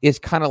is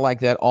kind of like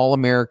that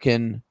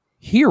all-American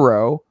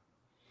hero?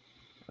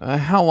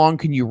 How long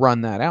can you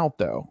run that out,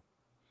 though?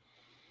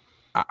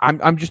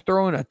 I'm just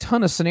throwing a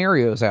ton of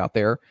scenarios out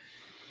there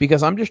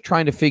because I'm just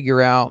trying to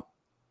figure out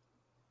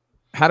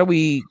how do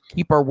we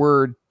keep our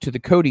word to the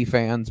Cody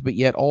fans, but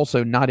yet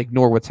also not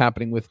ignore what's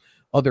happening with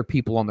other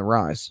people on the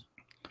rise.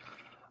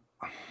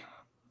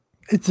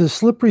 It's a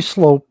slippery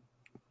slope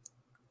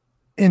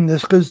in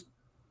this because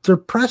they're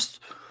pressed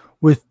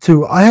with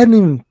two. I hadn't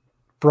even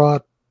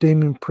brought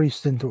Damian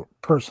Priest into it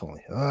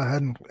personally. I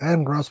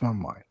hadn't crossed my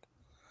mind.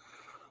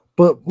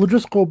 But we'll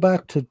just go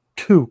back to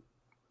two.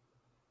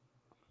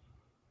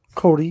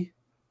 Cody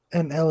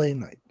and LA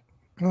Knight.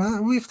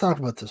 We've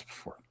talked about this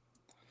before.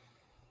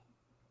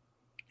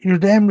 You're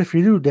damned if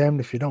you do,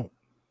 damned if you don't.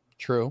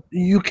 True.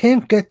 You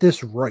can't get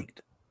this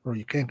right, or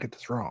you can't get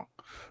this wrong.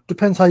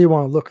 Depends how you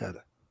want to look at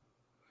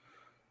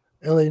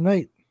it. LA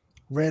Knight,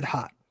 red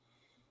hot.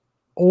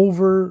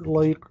 Over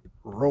like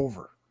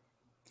Rover.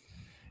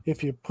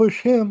 If you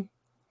push him,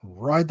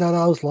 ride that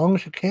out as long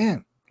as you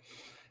can.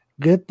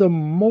 Get the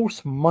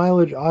most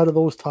mileage out of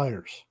those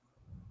tires.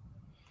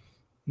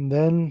 And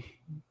then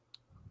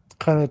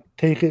kind of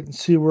take it and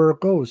see where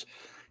it goes.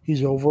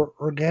 He's over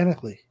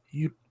organically.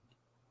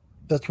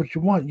 That's what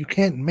you want. You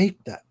can't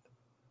make that.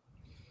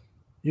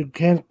 You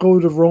can't go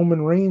the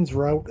Roman Reigns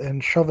route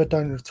and shove it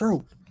down your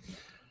throat.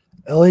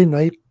 LA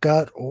Knight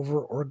got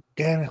over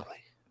organically.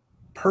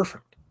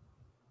 Perfect.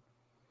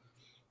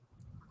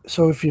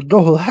 So if you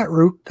go that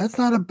route, that's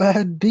not a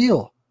bad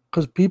deal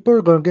because people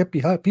are going to get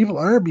behind. People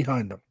are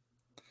behind him.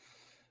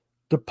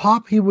 The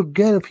pop he would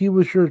get if he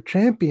was your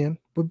champion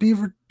would be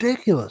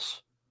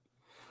ridiculous.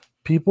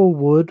 People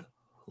would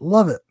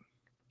love it.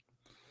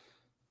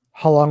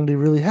 How long do you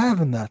really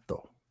have in that,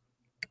 though?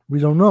 We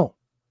don't know.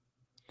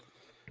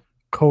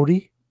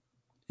 Cody,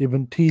 you've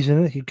been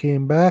teasing it. He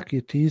came back. You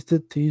teased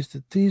it.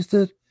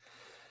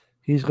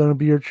 He's going to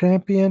be your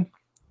champion.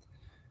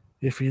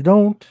 If you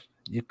don't,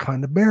 you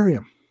kind of bury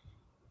him.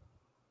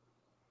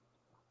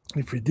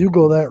 If you do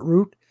go that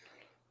route,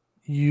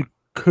 you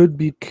could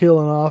be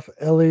killing off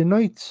LA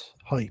Knight's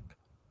hype.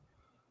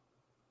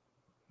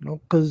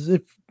 Because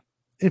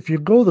if you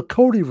go the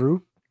Cody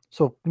route,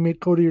 so you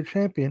make Cody your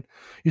champion,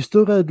 you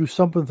still got to do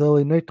something with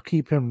LA Knight to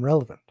keep him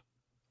relevant.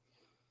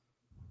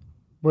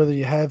 Whether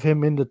you have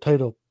him in the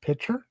title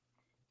picture,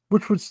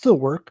 which would still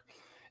work.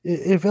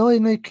 If LA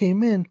Knight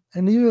came in,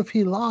 and even if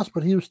he lost,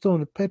 but he was still in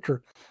the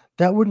picture,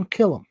 that wouldn't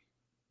kill him.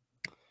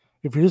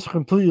 If you just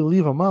completely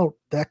leave him out,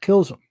 that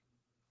kills him.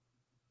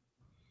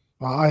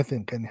 Well, I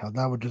think, anyhow,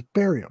 that would just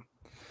bury him.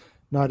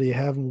 Now do you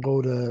have him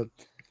go to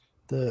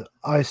the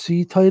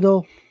IC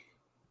title?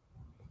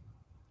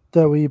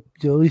 That way,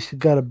 at least you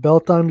got a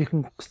belt on him. You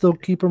can still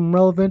keep him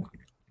relevant.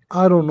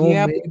 I don't know.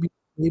 Yeah,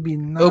 maybe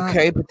not.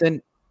 Okay,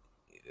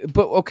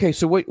 okay.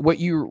 So what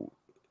you,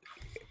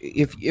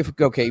 if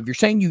you're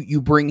saying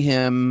you bring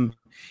him,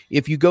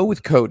 if you go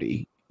with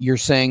Cody, you're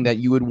saying that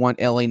you would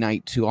want LA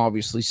Knight to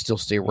obviously still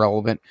stay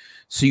relevant.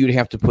 So you'd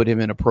have to put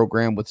him in a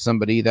program with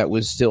somebody that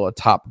was still a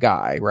top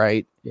guy,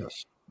 right?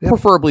 Yes. Yep.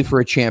 Preferably for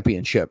a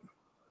championship.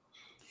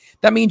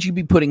 That means you'd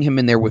be putting him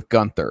in there with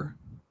Gunther,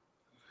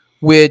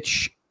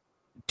 which,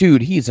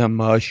 dude, he's a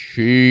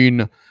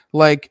machine.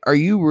 Like, are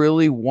you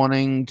really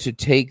wanting to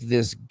take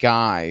this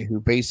guy who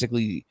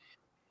basically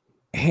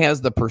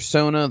has the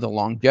persona, the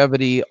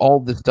longevity, all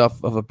the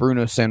stuff of a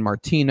Bruno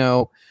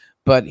Sammartino,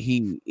 but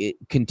it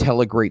can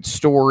tell a great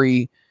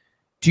story?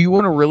 Do you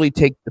want to really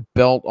take the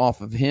belt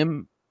off of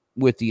him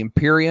with the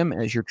Imperium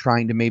as you're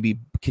trying to maybe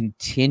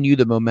continue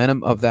the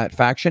momentum of that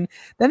faction?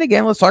 Then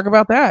again, let's talk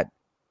about that.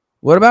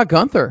 What about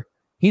Gunther?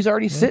 He's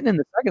already sitting in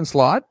the second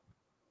slot.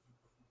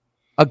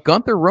 A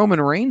Gunther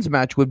Roman Reigns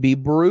match would be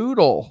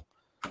brutal.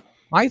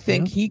 I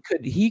think he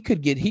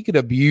could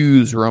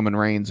abuse Roman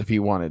Reigns if he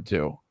wanted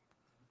to.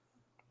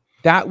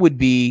 That would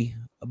be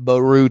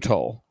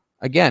brutal.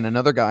 Again,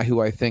 another guy who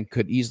I think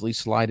could easily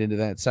slide into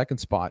that second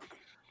spot.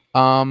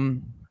 But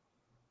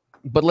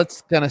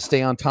let's kind of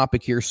stay on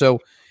topic here. So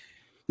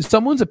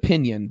someone's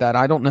opinion that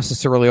I don't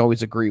necessarily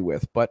always agree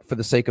with, but for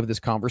the sake of this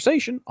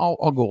conversation,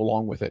 I'll go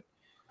along with it.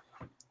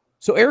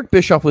 So Eric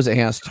Bischoff was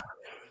asked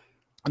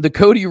the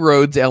Cody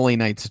Rhodes LA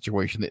Knight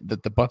situation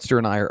that the Butster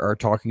and I are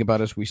talking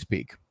about as we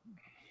speak.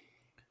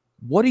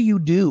 What do you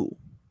do?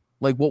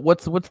 Like,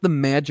 what's the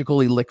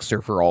magical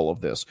elixir for all of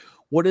this?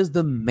 What is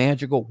the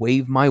magical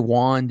wave my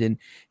wand and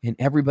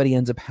everybody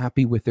ends up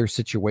happy with their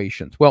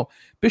situations? Well,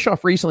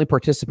 Bischoff recently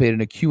participated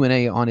in a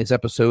Q&A on his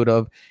episode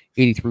of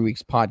 83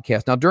 Weeks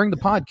podcast. Now, during the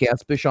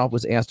podcast, Bischoff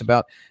was asked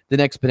about the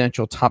next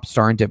potential top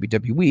star in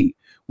WWE,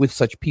 with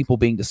such people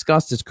being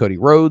discussed as Cody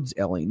Rhodes,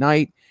 LA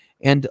Knight,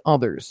 and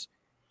others.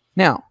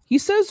 Now, he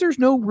says there's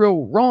no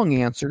real wrong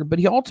answer, but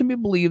he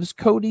ultimately believes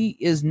Cody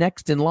is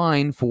next in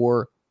line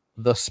for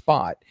the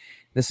spot.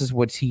 This is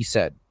what he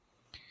said.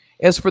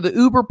 As for the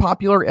uber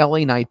popular LA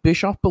Knight,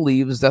 Bischoff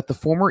believes that the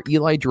former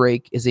Eli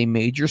Drake is a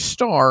major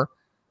star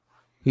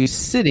who's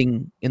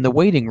sitting in the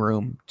waiting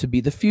room to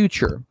be the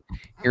future.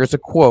 Here's a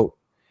quote.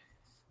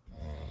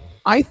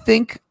 I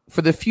think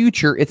for the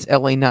future, it's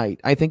LA Knight.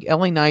 I think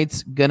LA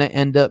Knight's going to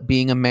end up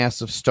being a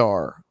massive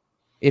star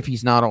if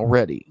he's not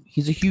already.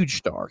 He's a huge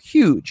star,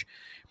 huge,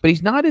 but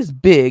he's not as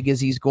big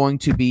as he's going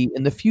to be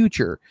in the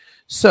future.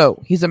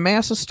 So he's a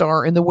massive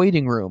star in the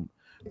waiting room.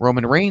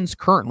 Roman Reigns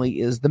currently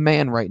is the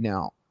man right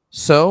now.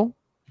 So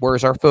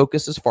where's our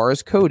focus as far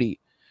as Cody?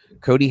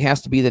 Cody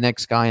has to be the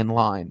next guy in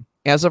line.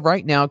 As of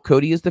right now,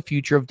 Cody is the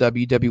future of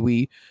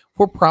WWE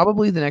for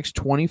probably the next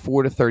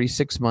 24 to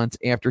 36 months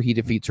after he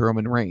defeats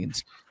Roman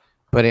Reigns.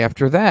 But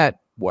after that,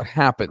 what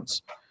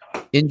happens?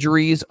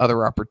 Injuries,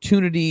 other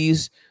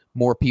opportunities,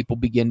 more people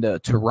begin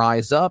to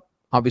rise up.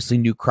 Obviously,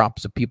 new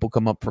crops of people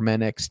come up from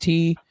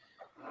NXT.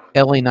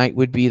 LA Knight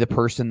would be the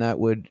person that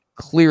would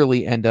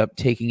clearly end up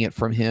taking it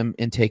from him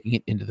and taking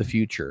it into the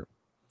future.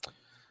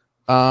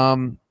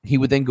 He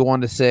would then go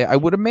on to say, I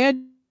would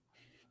imagine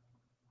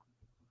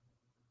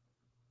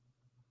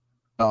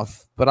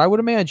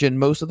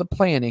most of the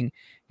planning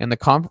and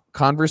the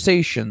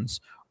conversations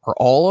are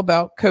all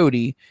about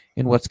Cody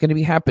and what's going to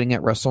be happening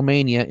at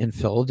WrestleMania in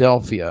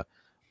Philadelphia.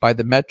 By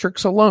the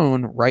metrics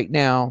alone, right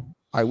now,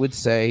 I would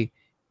say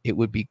it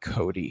would be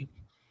Cody.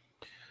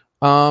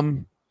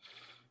 2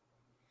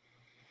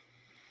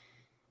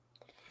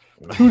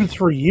 to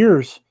 3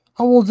 years.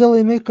 How old is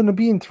LA Knight going to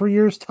be in 3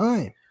 years'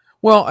 time?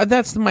 Well,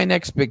 that's my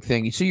next big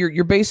thing. So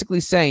you're basically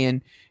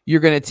saying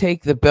you're going to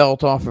take the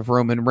belt off of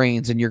Roman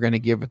Reigns and you're going to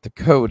give it to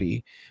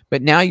Cody.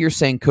 But now you're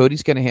saying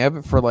Cody's going to have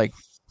it for like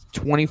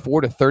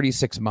 24 to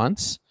 36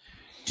 months.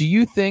 Do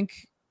you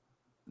think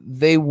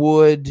they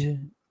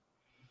would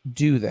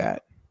do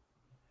that?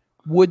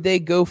 Would they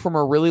go from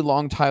a really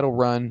long title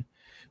run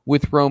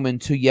with Roman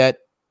to yet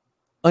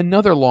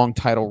another long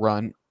title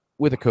run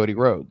with a Cody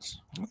Rhodes?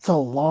 It's a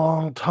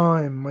long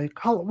time, Mike.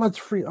 What's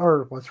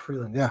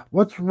Freland? Yeah.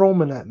 What's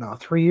Roman at now?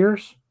 3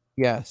 years?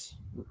 Yes.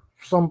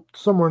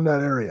 Somewhere in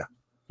that area.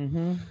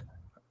 Mm-hmm.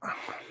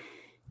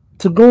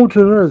 To go to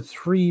another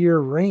 3-year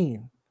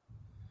reign,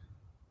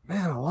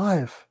 man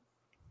alive,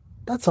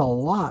 that's a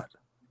lot.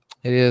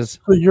 It is.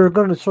 So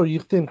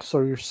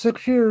you're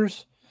 6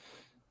 years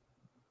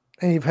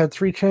and you've had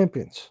 3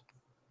 champions.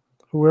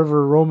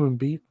 Whoever Roman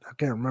beat, I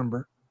can't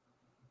remember.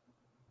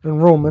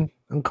 And Roman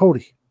and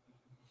Cody.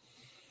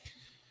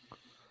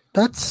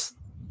 That's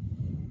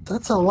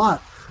a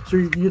lot. So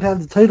you'd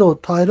have the title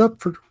tied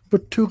up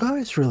with 2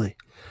 guys, really.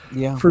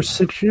 Yeah. For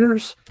 6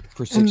 years.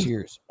 For 6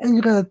 years. And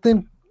you got to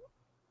think.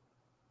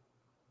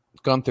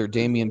 Gunther,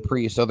 Damian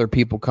Priest, other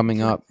people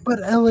coming up. But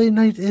LA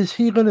Knight, is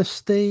he going to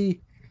stay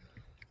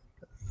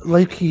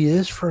like he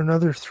is for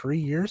another 3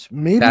 years?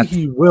 Maybe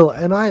he will,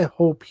 and I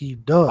hope he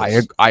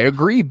does. I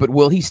agree, but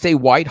will he stay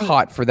white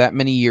hot for that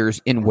many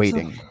years in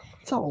waiting?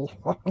 It's a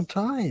long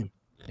time.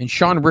 And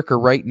Sean Ricker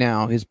right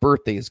now, his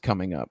birthday is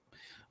coming up.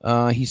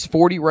 He's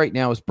 40 right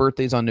now. His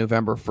birthday's on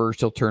November 1st.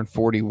 He'll turn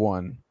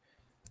 41.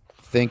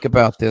 Think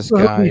about this,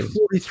 guys.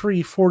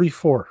 43,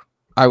 44.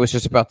 I was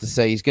just about to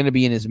say he's going to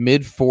be in his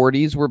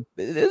mid-40s.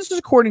 This is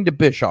according to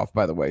Bischoff,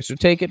 by the way, so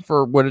take it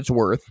for what it's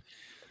worth.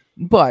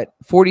 But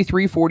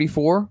 43,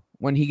 44,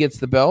 when he gets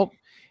the belt,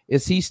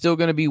 is he still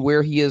going to be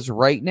where he is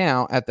right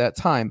now at that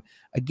time?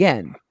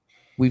 Again,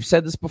 we've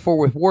said this before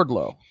with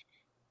Wardlow,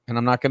 and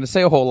I'm not going to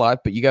say a whole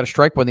lot, but you got to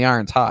strike when the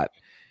iron's hot.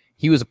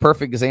 He was a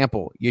perfect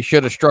example. You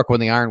should have struck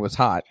when the iron was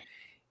hot.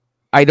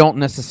 I don't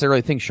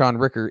necessarily think Sean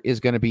Ricker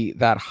is going to be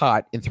that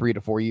hot in 3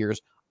 to 4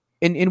 years.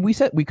 And we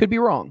said we could be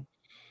wrong.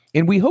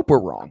 And we hope we're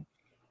wrong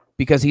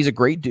because he's a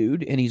great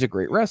dude and he's a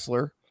great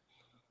wrestler.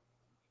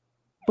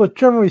 But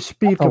generally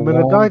speaking, when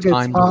a guy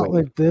gets hot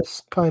like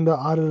this, kind of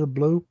out of the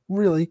blue,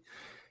 really,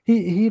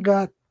 he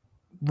got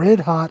red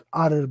hot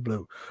out of the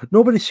blue.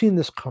 Nobody's seen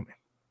this coming.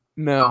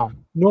 No.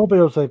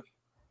 Nobody was like,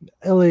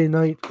 LA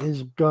Knight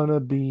is going to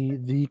be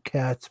the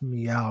cat's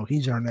meow.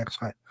 He's our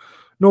next guy.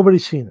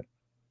 Nobody's seen it.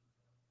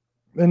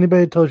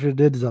 Anybody that tells you it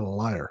did is a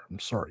liar. I'm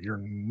sorry. You're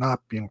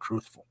not being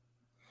truthful.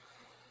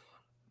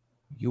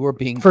 You are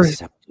being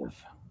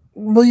deceptive.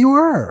 Well, you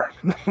are.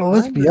 Well,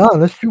 let's be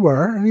honest. You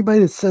are. Anybody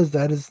that says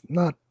that is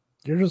not.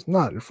 You're just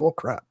not. You're full of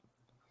crap.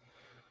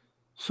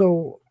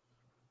 So,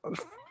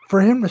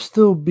 for him to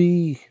still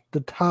be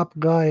the top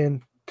guy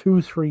in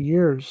 2-3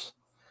 years,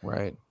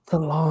 right? It's a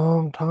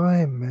long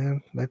time,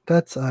 man. Like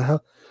that's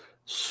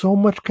so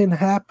much can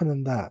happen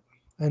in that.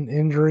 An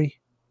injury,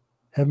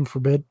 heaven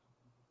forbid.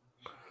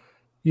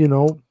 You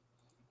know,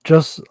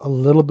 just a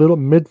little bit of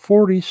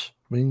mid-40s.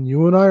 I mean,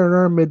 you and I are in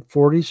our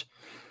mid-40s.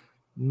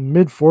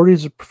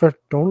 Mid-40s are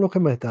perfect. Don't look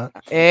at me like that.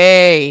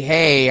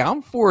 Hey,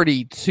 I'm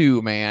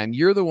 42, man.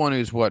 You're the one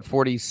who's what,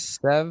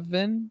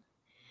 47?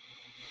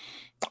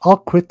 I'll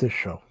quit this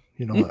show.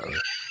 You know that, right?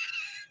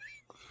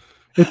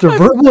 If the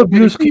verbal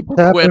abuse keeps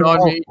happening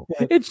on me,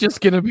 it's just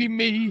going to be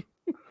me.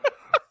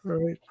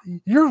 Right.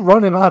 You're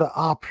running out of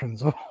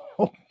options.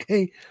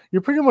 Okay.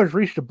 You pretty much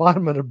reached the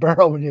bottom of the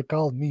barrel when you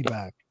called me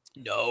back.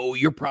 No,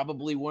 you're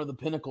probably one of the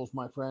pinnacles,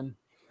 my friend.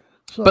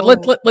 So, but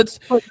let's.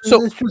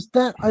 So it's just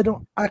that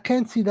I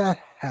can't see that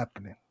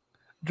happening.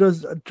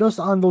 Just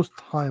on those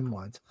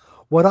timelines.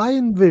 What I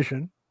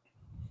envision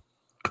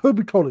could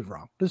be totally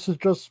wrong. This is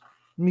just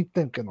me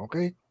thinking,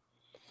 okay?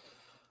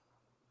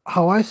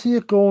 How I see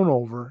it going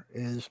over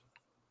is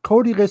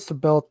Cody gets the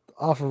belt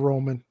off of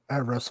Roman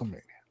at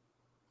WrestleMania.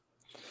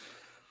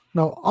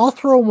 Now, I'll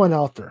throw one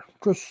out there.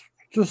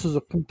 Just as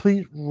a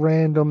complete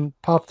random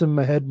popped in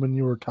my head when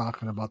you were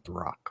talking about The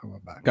Rock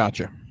coming back.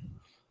 Gotcha.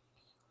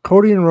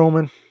 Cody and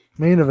Roman,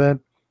 main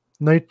event,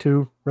 night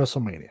 2,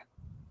 WrestleMania.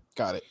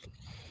 Got it.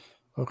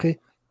 Okay.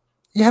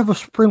 You have a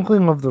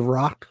sprinkling of The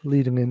Rock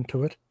leading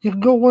into it. You can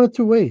go one of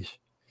 2 ways.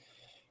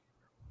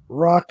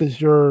 Rock is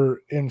your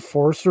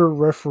enforcer,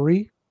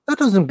 referee. That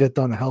doesn't get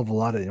done a hell of a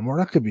lot anymore.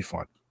 That could be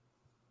fun.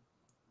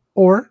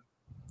 Or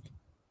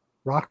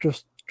Rock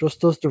just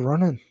does the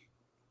run-in.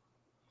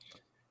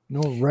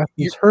 No ref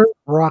is hurt.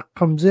 Rock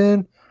comes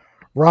in.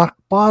 Rock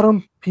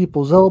bottom.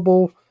 People's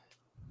elbow.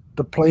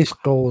 The place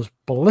goes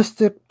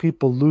ballistic.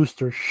 People lose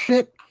their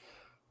shit.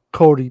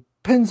 Cody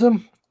pins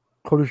him.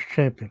 Cody's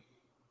champion.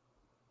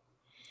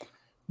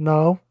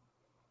 No.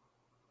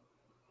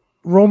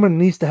 Roman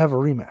needs to have a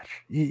rematch.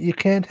 You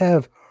can't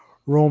have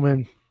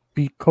Roman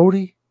beat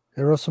Cody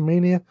at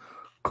WrestleMania,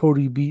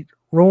 Cody beat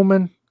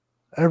Roman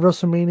at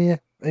WrestleMania,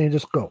 and you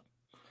just go.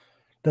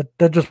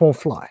 That just won't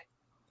fly.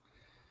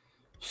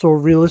 So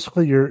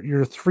realistically,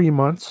 you're 3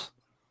 months.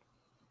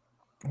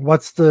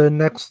 What's the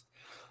next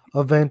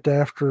event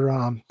after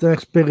the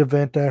next big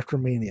event after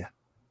Mania?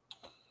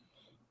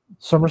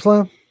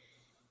 SummerSlam?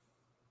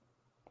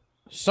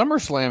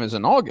 SummerSlam is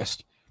in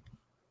August.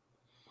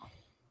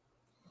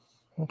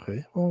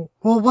 Okay. Well,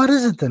 what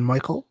is it then,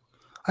 Michael?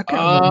 I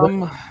can't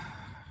remember.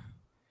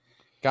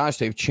 Gosh,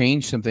 they've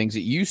changed some things.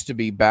 It used to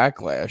be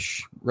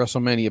Backlash,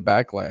 WrestleMania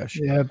Backlash.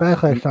 Yeah,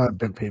 Backlash not a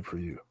big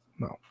pay-per-view.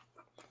 No.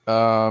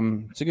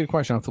 It's a good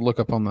question. I have to look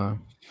up on the.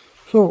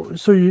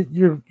 So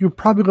you're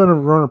probably going to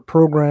run a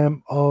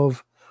program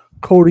of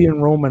Cody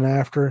and Roman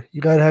after.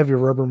 You got to have your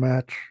rubber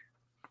match.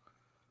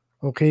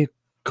 Okay,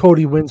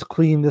 Cody wins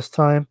clean this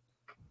time.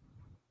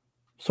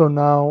 So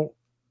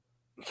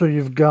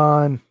you've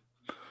gone,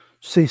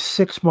 say,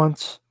 6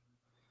 months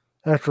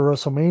after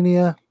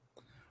WrestleMania.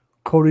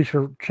 Cody's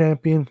your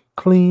champion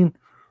clean.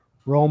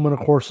 Roman, of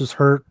course, is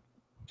hurt.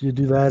 You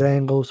do that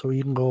angle so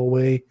he can go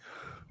away,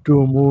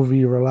 do a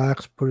movie,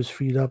 relax, put his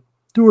feet up,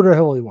 do whatever the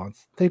hell he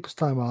wants. Take his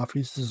time off.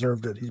 He's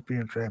deserved it. He's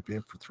being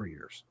champion for 3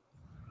 years.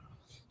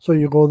 So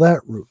you go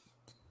that route.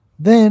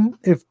 Then,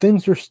 if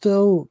things are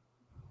still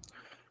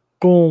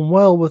going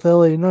well with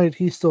LA Knight,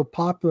 he's still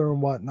popular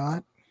and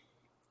whatnot,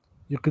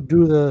 you could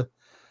do the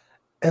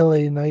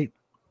LA Knight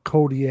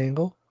Cody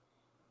angle.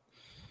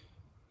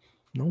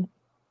 No.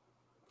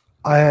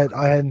 I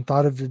hadn't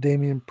thought of the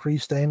Damian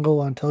Priest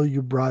angle until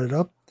you brought it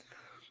up.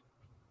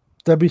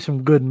 There'd be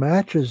some good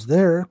matches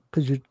there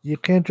because you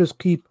can't just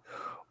keep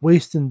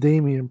wasting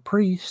Damian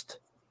Priest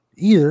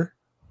either.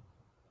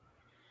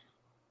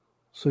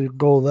 So you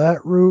go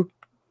that route.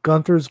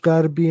 Gunther's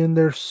got to be in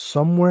there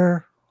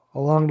somewhere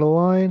along the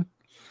line.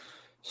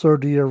 So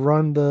do you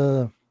run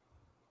the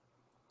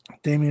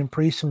Damian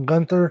Priest and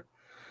Gunther,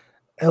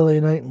 LA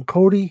Knight and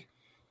Cody?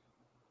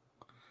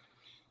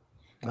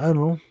 I don't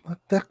know.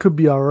 That could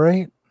be all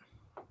right.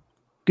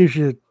 Gives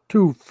you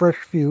 2 fresh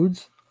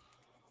feuds.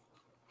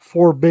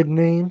 4 big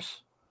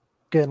names.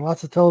 Getting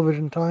lots of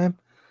television time.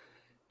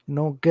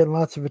 Getting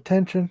lots of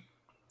attention.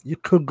 You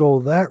could go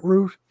that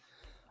route.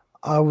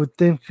 I would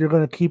think you're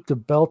going to keep the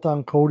belt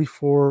on Cody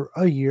for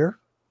a year.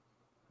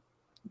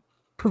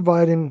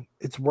 Providing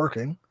it's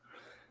working.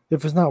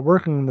 If it's not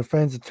working and the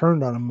fans have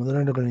turned on him, well,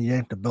 then they're going to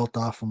yank the belt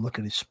off him. Look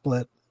at his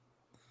split.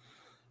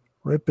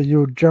 Right, but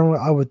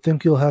I would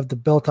think you'll have the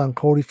belt on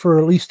Cody for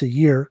at least a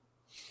year.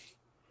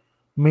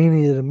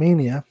 Mania to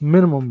Mania,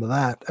 minimum of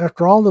that.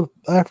 After all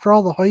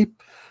the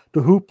hype,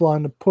 the hoopla,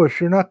 and the push,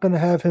 you're not going to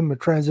have him a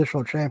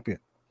transitional champion.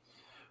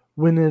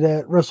 Win it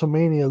at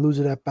WrestleMania, lose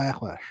it at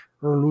Backlash,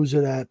 or lose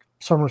it at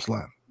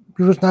SummerSlam.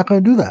 You're just not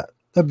going to do that.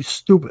 That'd be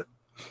stupid.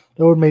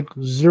 That would make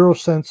 0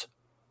 sense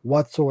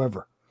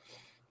whatsoever.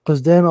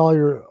 Because then all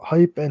your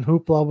hype and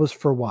hoopla was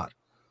for what?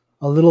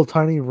 A little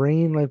tiny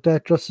reign like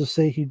that just to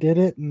say he did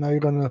it, and now you're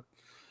going to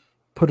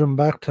put him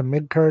back to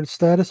mid-card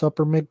status,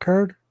 upper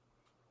mid-card?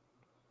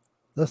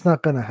 That's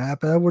not going to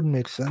happen. That wouldn't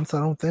make sense, I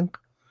don't think.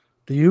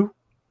 Do you?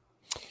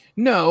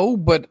 No,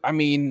 but I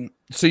mean,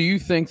 so you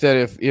think that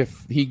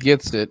if he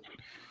gets it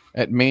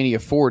at Mania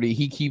 40,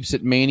 he keeps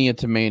it Mania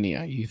to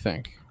Mania, you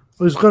think?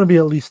 There's going to be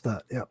at least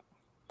that, yeah.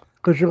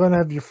 Because you're going to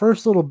have your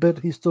first little bit,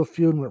 he's still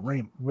feuding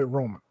with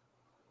Roman.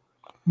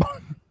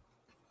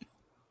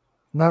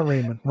 Not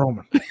Raymond,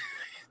 Roman.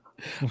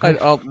 Okay.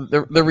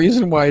 The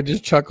reason why I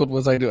just chuckled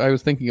was I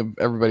was thinking of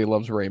Everybody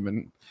Loves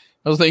Raymond.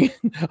 I was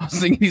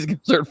thinking he's gonna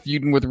start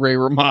feuding with Ray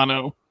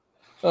Romano.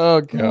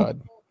 Oh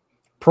God.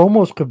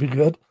 Promos could be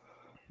good.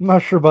 I'm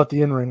not sure about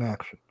the in-ring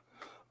action.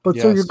 But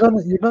yes. So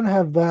you're gonna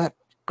have that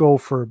go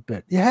for a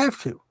bit. You have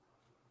to.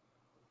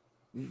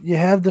 You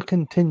have to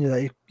continue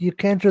that. You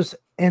can't just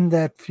end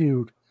that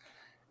feud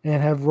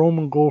and have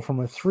Roman go from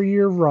a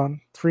 3-year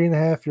run,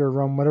 3.5-year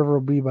run, whatever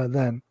it'll be by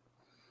then,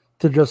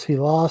 to just he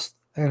lost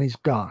and he's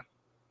gone.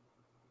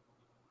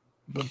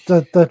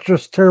 But that's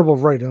just terrible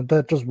writing.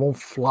 That just won't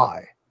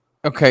fly.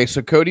 Okay,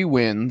 so Cody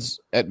wins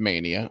at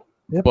Mania,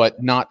 yep.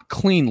 But not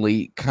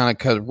cleanly, kind of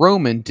because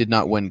Roman did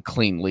not win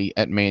cleanly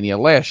at Mania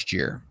last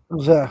year.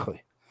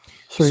 Exactly.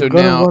 So you're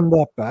going to run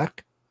that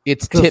back.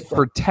 It's tit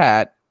for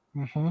tat.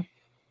 Mm-hmm.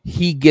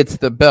 He gets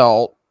the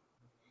belt.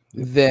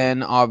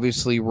 Then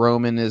obviously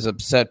Roman is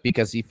upset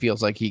because he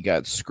feels like he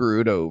got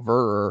screwed over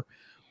or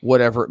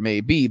whatever it may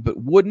be. But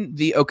wouldn't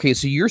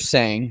so you're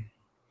saying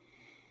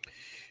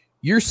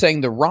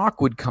The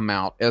Rock would come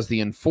out as the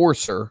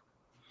enforcer,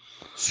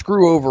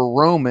 screw over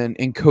Roman,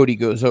 and Cody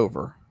goes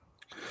over.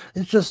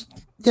 It's just,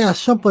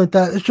 something like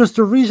that. It's just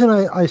the reason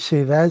I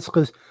say that is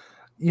because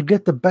you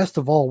get the best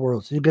of all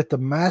worlds. You get the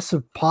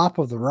massive pop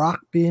of The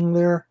Rock being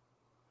there.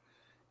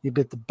 You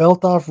get the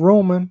belt off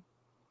Roman.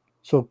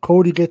 So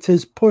Cody gets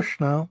his push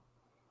now.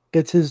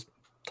 Gets his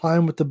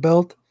time with the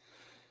belt.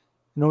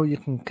 You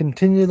can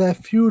continue that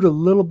feud a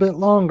little bit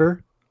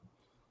longer,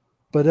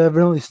 but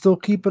evidently still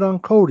keep it on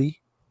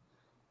Cody.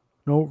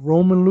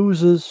 Roman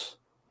loses,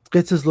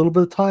 gets his little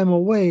bit of time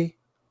away.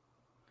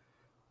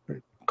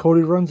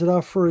 Cody runs it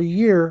out for a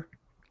year.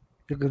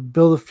 You could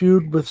build a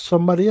feud with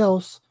somebody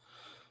else,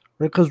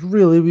 right? Because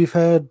really, we've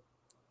had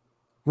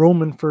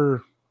Roman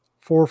for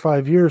 4 or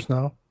 5 years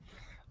now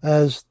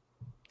as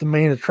the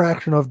main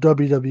attraction of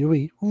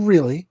WWE,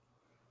 really.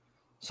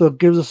 So it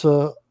gives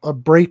us a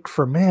break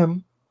from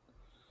him,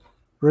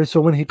 right?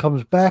 So when he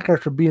comes back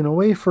after being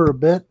away for a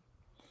bit,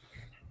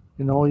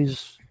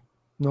 he's,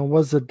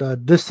 was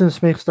it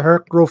distance makes the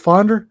heart grow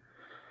fonder?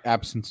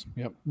 Absence,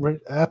 yep. Right,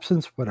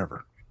 absence,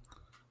 whatever.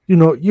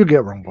 You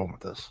get where I'm going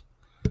with this.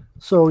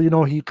 So,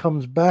 he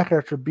comes back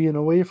after being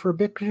away for a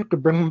bit because you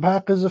could bring him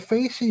back as a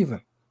face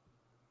even.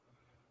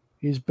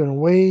 He's been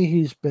away,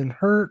 he's been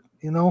hurt,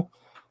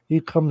 he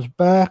comes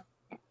back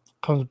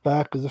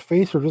as a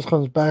face, or just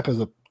comes back as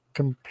a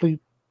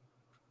complete,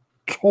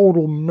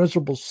 total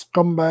miserable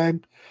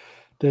scumbag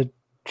that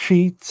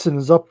cheats and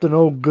is up to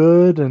no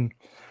good and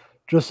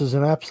just is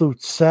an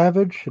absolute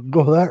savage.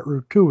 Go that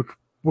route too, which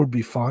would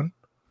be fun.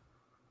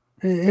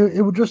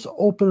 It would just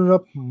open it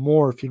up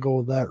more if you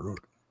go that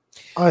route.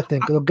 I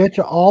think it'll get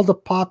you all the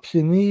pops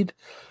you need,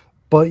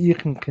 but you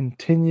can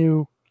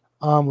continue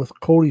on with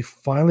Cody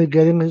finally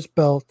getting his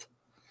belt,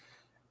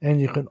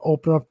 and you can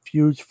open up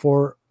feuds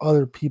for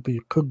other people.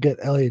 You could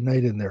get LA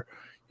Knight in there.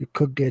 You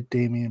could get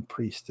Damian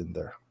Priest in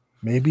there.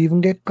 Maybe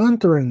even get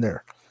Gunther in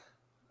there.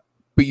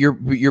 But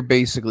you're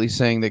basically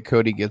saying that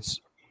Cody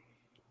gets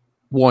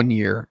 1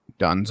 year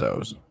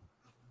Dunzos.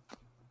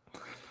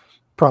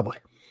 Probably.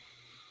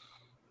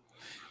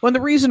 Well,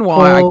 the reason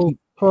why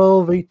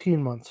 12,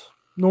 18 months.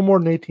 No more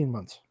than 18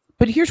 months.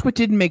 But here's what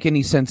didn't make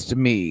any sense to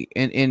me,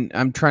 and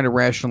I'm trying to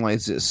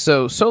rationalize this.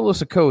 So Solo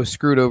Sikoa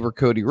screwed over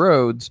Cody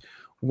Rhodes.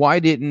 Why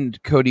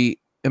didn't Cody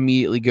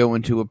immediately go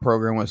into a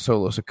program with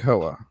Solo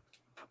Sikoa?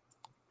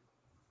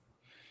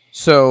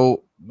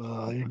 So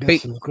your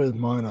guess is as good as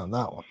mine on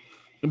that one.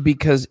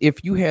 Because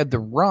if you had The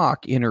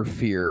Rock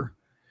interfere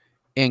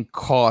and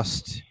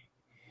cost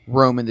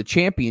Roman the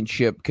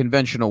championship,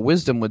 conventional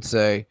wisdom would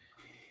say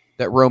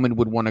that Roman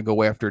would want to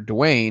go after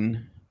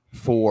Dwayne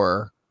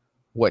for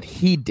what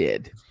he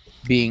did,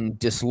 being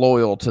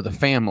disloyal to the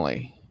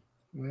family.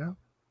 Yeah.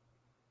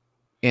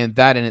 And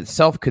that in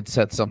itself could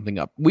set something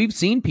up. We've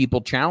seen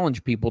people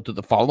challenge people to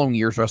the following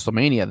year's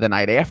WrestleMania, the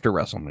night after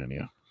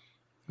WrestleMania.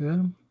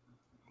 Yeah,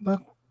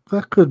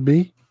 that could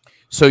be.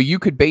 So you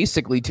could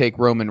basically take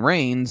Roman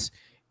Reigns,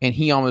 and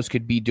he almost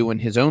could be doing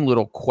his own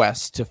little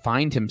quest to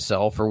find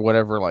himself or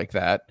whatever like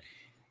that.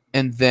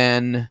 And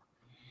then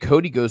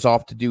Cody goes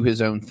off to do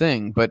his own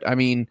thing. But, I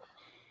mean,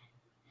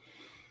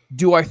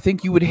 do I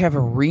think you would have a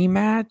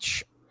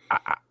rematch?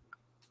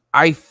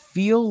 I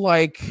feel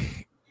like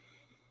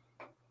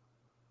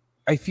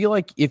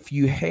if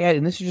you had,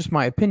 and this is just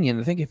my opinion,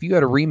 I think if you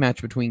had a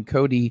rematch between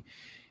Cody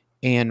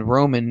and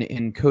Roman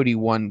and Cody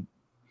won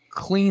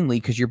cleanly,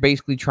 because you're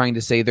basically trying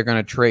to say they're going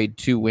to trade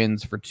 2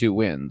 wins for 2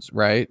 wins,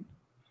 right?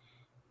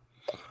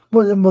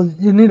 Well,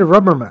 you need a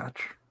rubber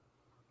match.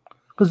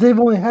 Because they've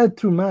only had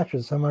 2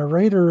 matches. Am I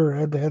right? Or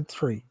had they had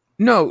 3?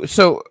 No.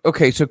 So,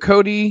 okay. So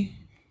Cody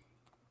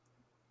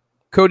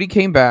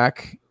came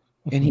back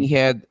and he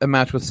had a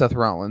match with Seth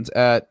Rollins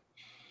at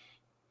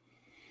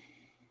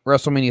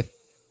WrestleMania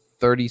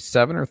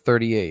 37 or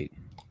 38?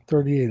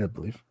 38, I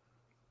believe.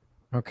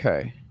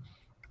 Okay.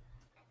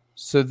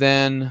 So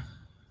then,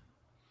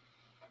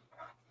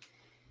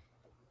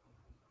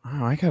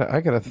 I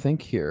gotta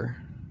think here.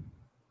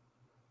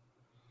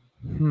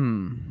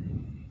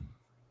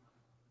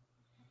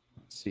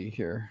 Let's see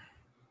here.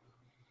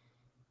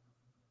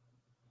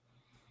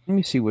 Let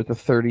me see with the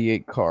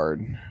 38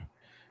 card.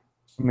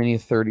 Mini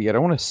 38. I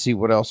want to see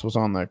what else was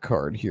on that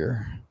card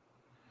here.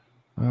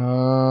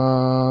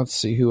 Let's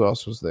see who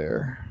else was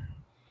there.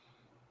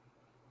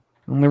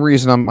 The only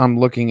reason I'm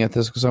looking at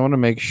this because I want to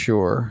make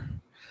sure.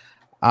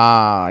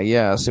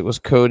 Yes, it was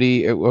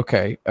Cody.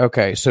 Okay.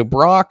 So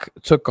Brock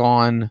was the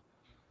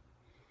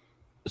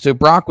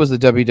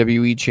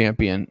WWE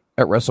champion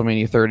at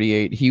WrestleMania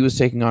 38. He was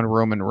taking on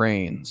Roman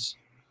Reigns.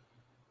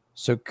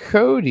 So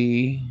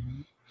Cody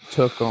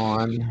took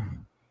on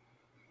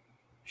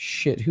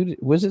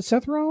was it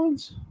Seth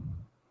Rollins?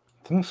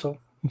 I think so.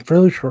 I'm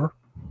fairly sure.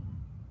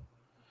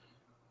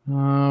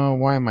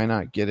 Why am I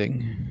not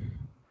getting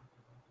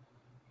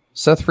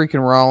Seth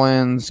freaking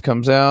Rollins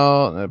comes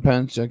out and a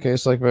punch? Okay,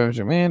 it's like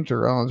man to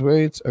Rollins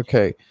waits.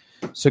 Okay,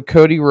 so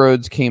Cody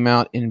Rhodes came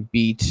out and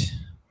beat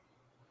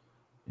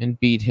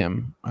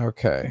him.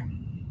 Okay,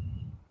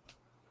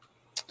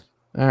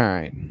 all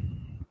right,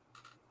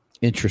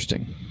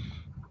 interesting.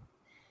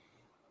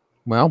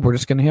 Well, we're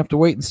just gonna have to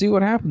wait and see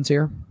what happens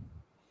here.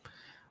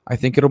 I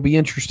think it'll be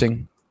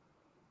interesting.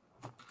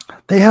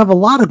 They have a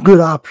lot of good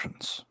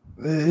options.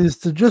 Is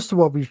the gist of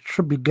what we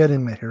should be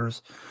getting at here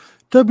is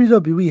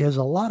WWE has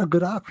a lot of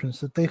good options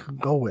that they could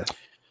go with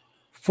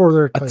for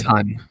their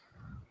title.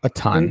 A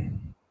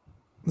ton.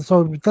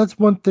 So that's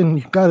one thing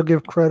you got to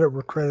give credit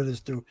where credit is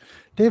due.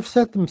 They've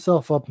set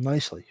themselves up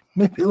nicely,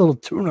 maybe a little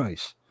too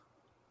nice.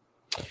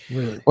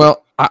 Really?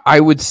 Well, I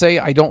would say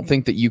I don't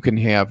think that you can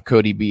have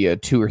Cody be a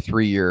 2 or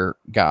 3 year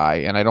guy,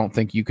 and I don't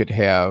think you could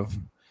have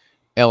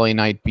LA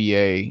Knight be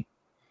a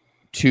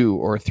 2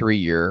 or 3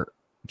 year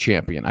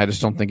champion. I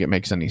just don't think it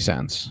makes any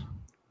sense.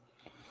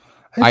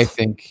 I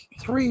think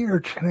 3-year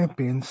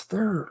champions.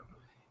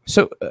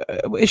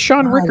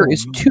 Sean Ricker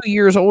is 2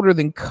 years older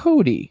than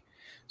Cody.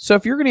 So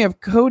if you're going to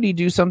have Cody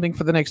do something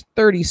for the next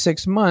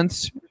 36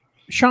 months,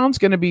 Sean's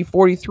going to be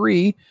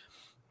 43,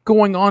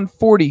 going on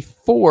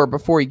 44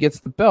 before he gets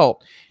the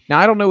belt. Now,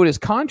 I don't know what his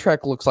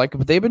contract looks like,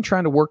 but they've been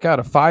trying to work out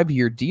a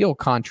 5-year deal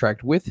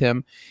contract with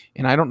him,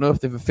 and I don't know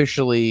if they've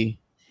officially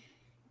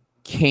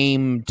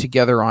came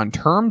together on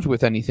terms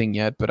with anything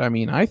yet, but I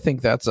mean, I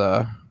think that's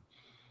a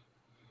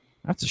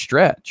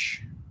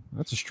stretch.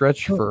 That's a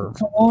stretch for...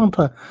 It's a long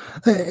time.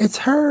 It's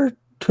hard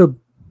to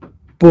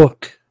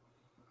book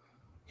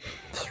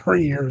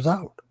 3 years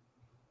out.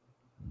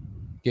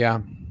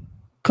 Yeah.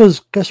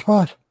 Because guess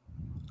what?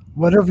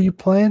 Whatever you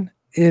plan,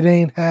 it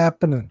ain't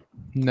happening.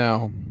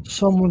 No.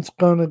 Someone's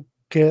going to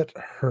get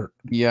hurt.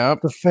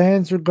 Yep. The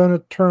fans are going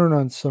to turn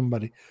on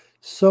somebody.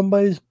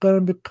 Somebody's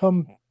going to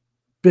become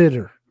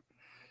bitter.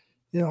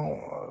 You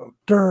know,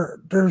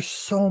 there's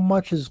so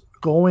much is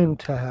going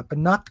to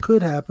happen. Not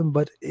could happen,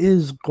 but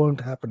is going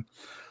to happen.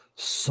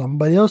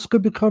 Somebody else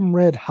could become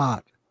red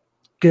hot.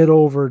 Get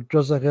over it,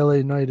 just like LA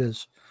Knight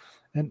is.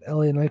 And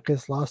LA Knight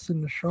gets lost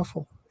in the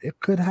shuffle. It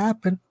could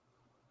happen.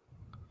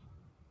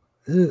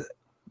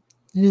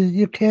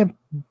 You can't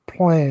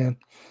plan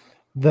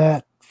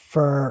that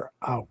far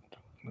out.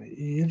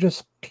 You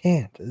just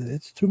can't.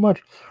 It's too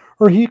much.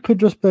 Or he could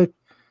just be,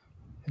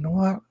 you know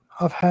what?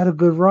 I've had a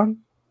good run.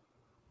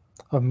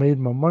 I've made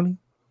my money.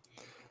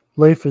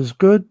 Life is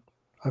good.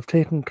 I've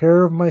taken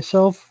care of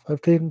myself.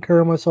 I've taken care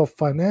of myself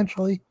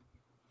financially.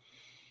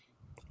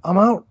 I'm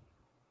out.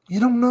 You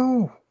don't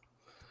know.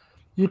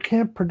 You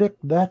can't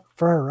predict that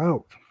far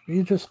out.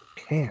 You just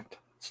can't.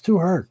 It's too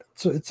hard.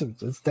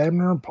 It's damn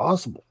near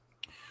impossible.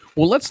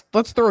 Well, let's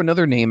throw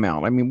another name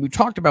out. I mean, we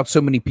talked about so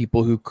many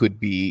people who could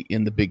be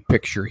in the big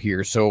picture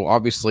here. So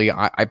obviously,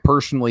 I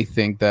personally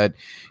think that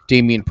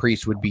Damian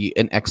Priest would be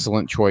an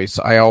excellent choice.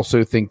 I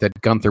also think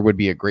that Gunther would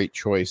be a great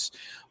choice.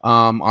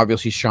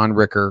 Obviously, Sean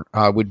Ricker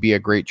would be a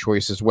great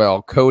choice as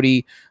well.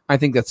 Cody, I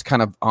think that's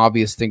kind of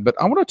obvious thing. But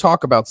I want to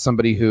talk about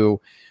somebody who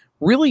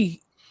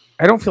really,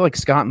 I don't feel like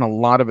has gotten a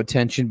lot of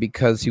attention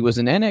because he was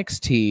in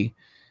NXT,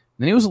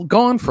 then he was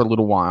gone for a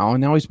little while,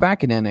 and now he's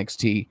back in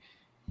NXT.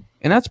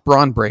 And that's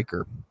Braun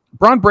Breaker.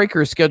 Braun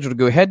Breaker is scheduled to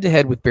go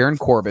head-to-head with Baron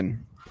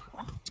Corbin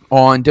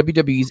on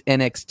WWE's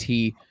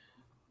NXT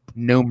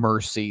No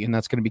Mercy, and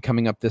that's going to be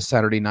coming up this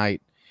Saturday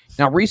night.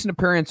 Now, recent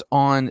appearance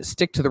on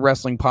Stick to the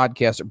Wrestling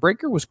podcast,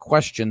 Breaker was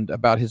questioned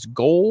about his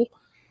goal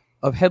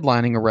of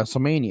headlining a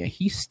WrestleMania.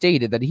 He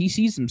stated that he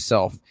sees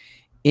himself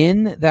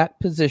in that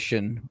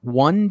position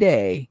one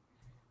day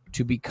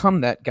to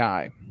become that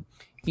guy.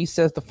 He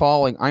says the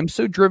following: I'm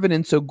so driven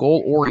and so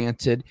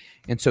goal-oriented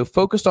and so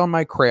focused on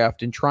my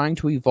craft and trying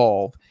to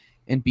evolve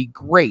and be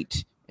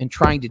great and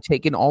trying to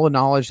take in all the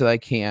knowledge that I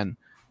can.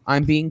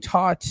 I'm being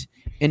taught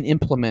and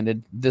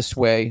implemented this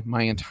way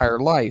my entire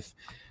life.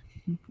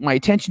 My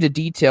attention to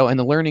detail and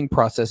the learning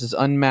process is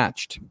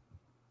unmatched.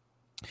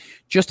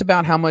 Just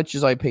about how much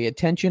as I pay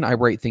attention, I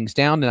write things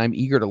down, and I'm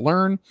eager to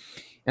learn.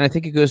 And I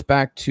think it goes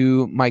back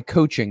to my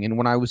coaching and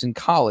when I was in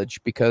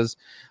college, because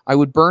I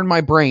would burn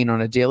my brain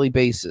on a daily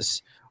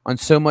basis on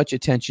so much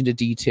attention to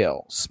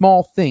detail.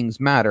 Small things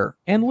matter,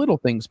 and little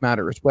things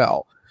matter as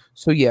well.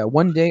 So yeah,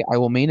 one day I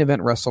will main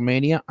event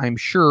WrestleMania. I'm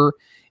sure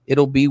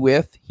it'll be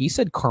with, he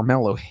said,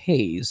 Carmelo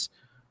Hayes.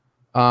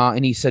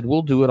 And he said,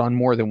 we'll do it on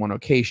more than one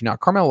occasion. Now,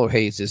 Carmelo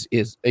Hayes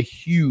is a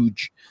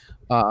huge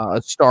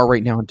star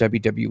right now in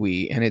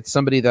WWE, and it's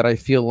somebody that I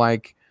feel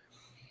like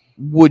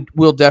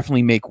will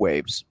definitely make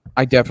waves.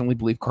 I definitely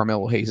believe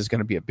Carmelo Hayes is going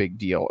to be a big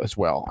deal as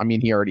well. I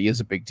mean, he already is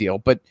a big deal.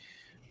 But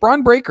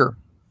Braun Breaker,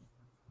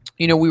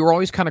 you know, we were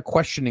always kind of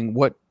questioning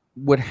what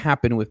would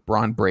happen with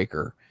Braun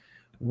Breaker.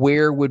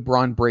 Where would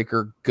Braun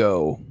Breaker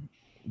go?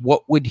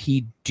 What would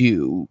he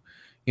do?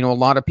 You know, a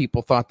lot of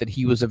people thought that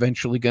he was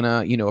eventually going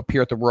to, you know,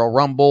 appear at the Royal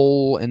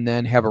Rumble and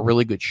then have a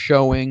really good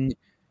showing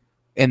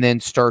and then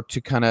start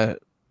to kind of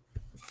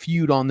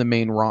feud on the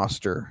main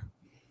roster.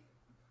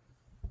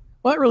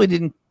 Well, that really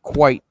didn't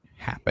quite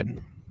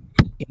happen.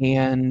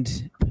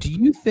 And do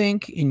you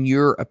think, in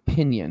your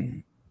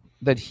opinion,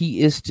 that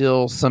he is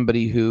still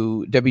somebody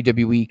who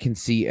WWE can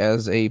see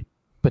as a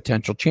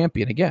potential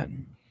champion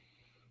again?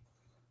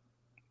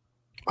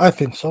 I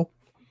think so.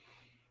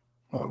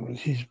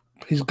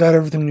 He's got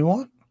everything you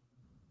want.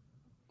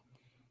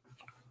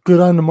 Good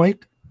on the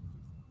mic.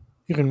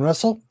 You can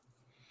wrestle.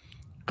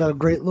 Got a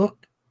great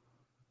look.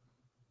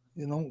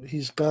 You know,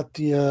 he's got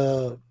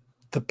the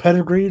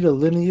pedigree, the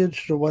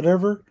lineage, or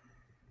whatever.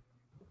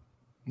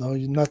 No,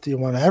 not that you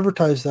want to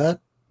advertise that,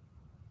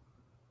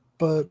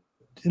 but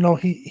you know,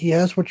 he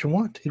has what you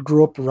want. He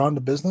grew up around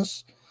the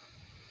business.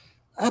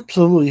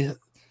 Absolutely.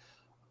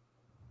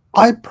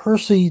 I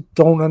personally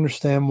don't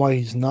understand why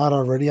he's not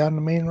already on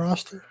the main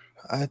roster.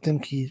 I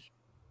think he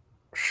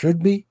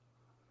should be.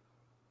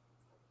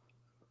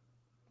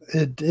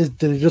 Did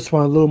they just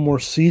want a little more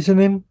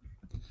seasoning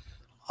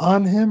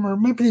on him? Or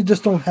maybe they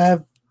just don't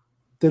want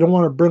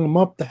to bring him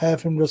up to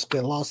have him just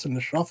get lost in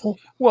the shuffle?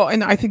 Well,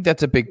 and I think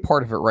that's a big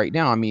part of it right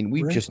now. I mean,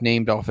 we've just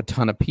named off a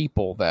ton of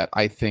people that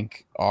I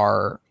think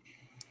are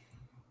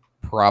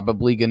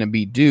probably going to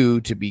be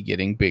due to be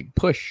getting big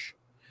push.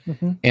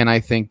 Mm-hmm. And I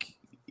think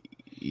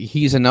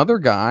he's another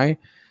guy,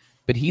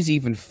 but he's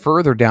even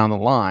further down the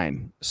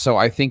line. So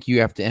I think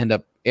you have to end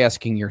up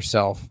asking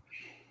yourself,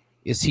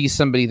 is he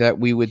somebody that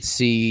we would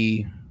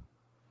see?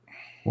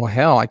 Well,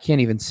 hell, I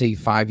can't even see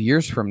 5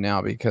 years from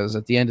now, because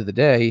at the end of the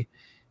day,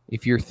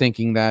 if you're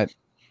thinking that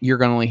you're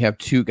going to only have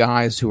two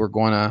guys who are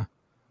going to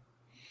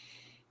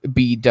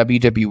be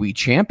WWE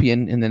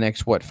champion in the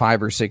next,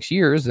 5 or 6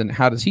 years, then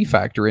how does he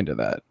factor into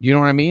that? You know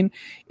what I mean?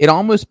 It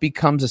almost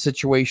becomes a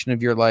situation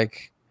of you're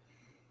like,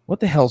 what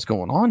the hell's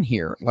going on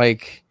here?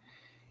 Like,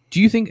 do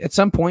you think at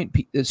some point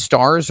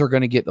stars are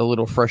going to get a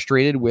little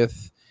frustrated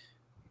with,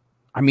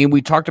 I mean,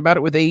 we talked about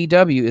it with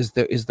AEW.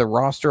 Is the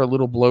roster a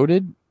little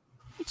bloated?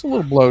 It's a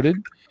little bloated.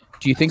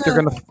 Do you think they're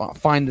going to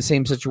find the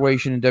same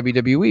situation in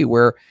WWE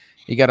where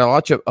you got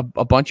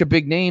a bunch of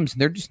big names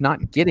and they're just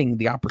not getting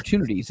the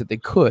opportunities that they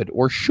could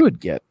or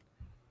should get?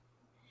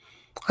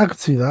 I could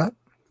see that.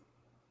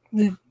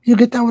 You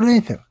get that with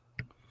anything.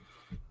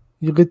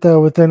 You get that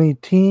with any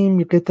team.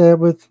 You get that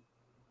with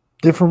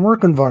different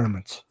work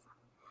environments.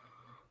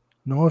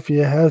 You know, if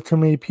you have too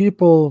many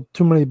people,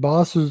 too many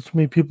bosses, too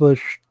many people that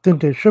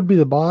think they should be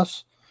the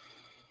boss,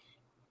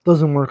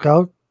 doesn't work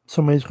out.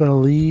 Somebody's going to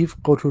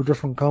leave, go to a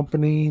different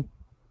company,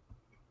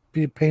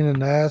 be a pain in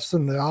the ass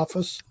in the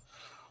office,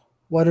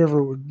 whatever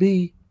it would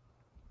be.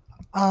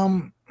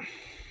 The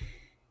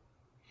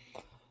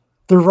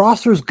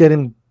roster's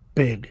getting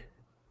big.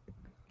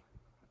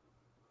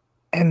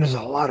 And there's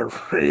a lot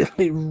of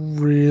really,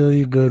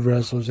 really good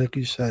wrestlers, like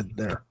you said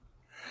there.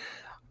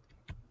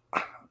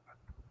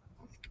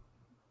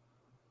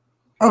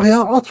 Okay,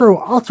 I'll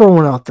throw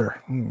one out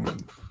there.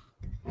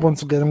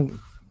 Once again,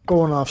 I'm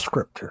going off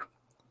script here.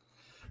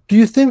 Do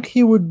you think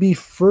he would be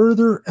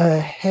further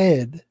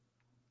ahead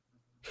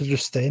to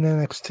just stay in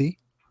NXT?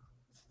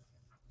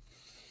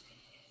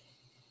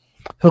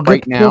 He'll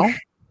right now? Push?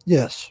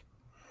 Yes.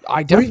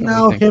 I definitely right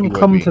now, think him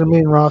coming to the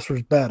main roster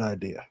is a bad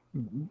idea.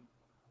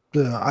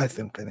 I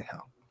think,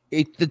 anyhow.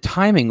 The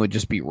timing would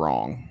just be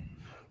wrong.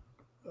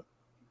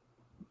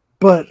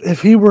 But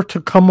if he were to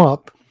come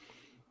up,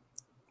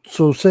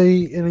 so say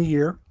in a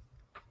year,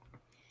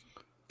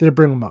 they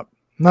bring him up.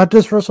 Not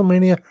just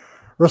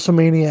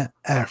WrestleMania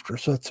after.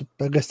 So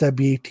I guess that'd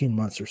be 18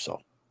 months or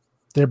so.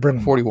 They bring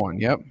him 41,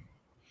 up. Yep.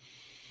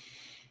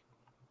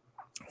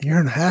 A year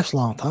and a half's a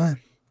long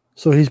time.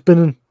 So he's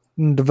been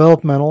in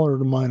developmental or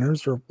the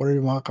minors or whatever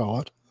you want to call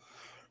it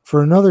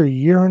for another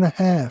year and a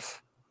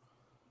half.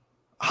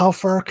 How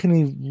far can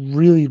he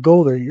really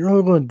go there? You're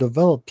only going to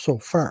develop so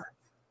far.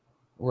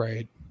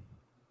 Right.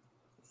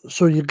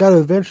 So you got to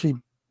eventually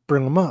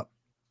bring him up.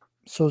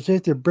 So say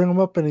if they bring him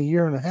up in a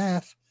year and a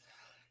half,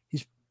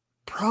 he's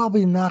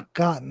probably not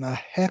gotten a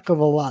heck of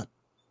a lot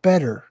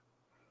better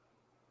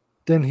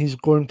than he's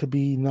going to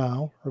be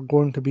now or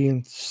going to be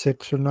in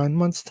 6 or 9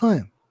 months'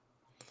 time.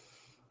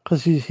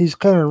 Because he's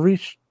kind of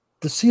reached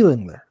the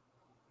ceiling there.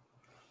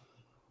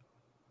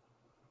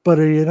 But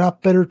are you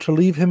not better to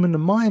leave him in the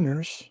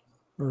minors,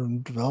 or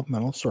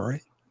developmental,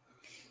 sorry,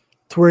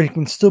 to where he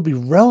can still be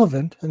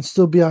relevant and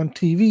still be on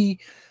TV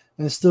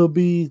and still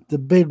be the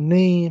big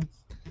name,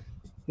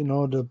 you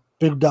know, the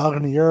big dog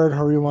in the yard,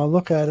 however you want to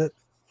look at it,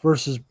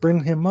 versus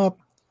bring him up.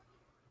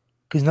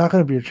 He's not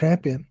going to be a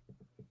champion.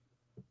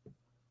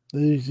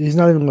 He's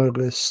not even going to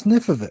get a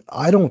sniff of it,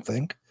 I don't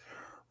think.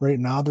 Right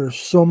now, there's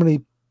so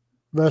many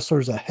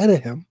wrestlers ahead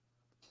of him.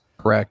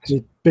 Correct.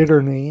 With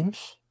bigger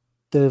names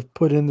that have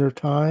put in their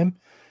time,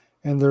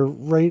 and they're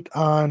right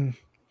on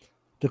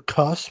the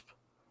cusp.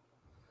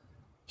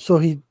 So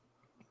he'd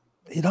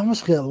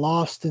almost get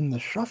lost in the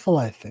shuffle,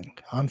 I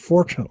think,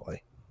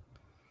 unfortunately.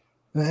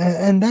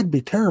 And that'd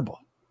be terrible.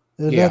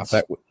 Yeah,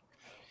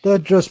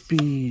 that'd just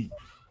be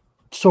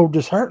so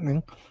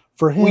disheartening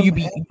for him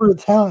and for the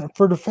talent,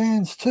 for the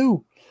fans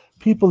too.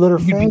 People that are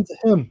fans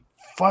of him.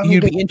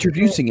 You'd be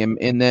introducing him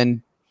and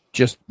then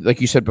just, like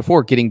you said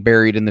before, getting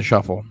buried in the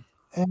shuffle.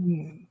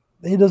 And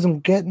he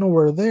doesn't get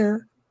nowhere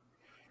there.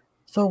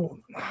 So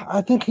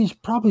I think he's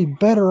probably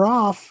better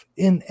off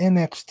in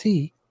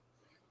NXT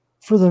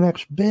for the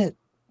next bit.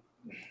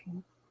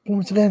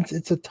 Once again,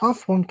 it's a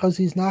tough one because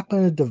he's not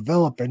going to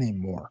develop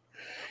anymore.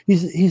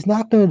 He's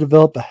not going to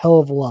develop a hell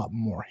of a lot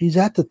more. He's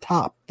at the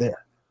top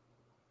there.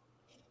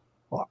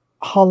 Well,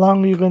 how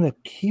long are you going to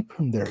keep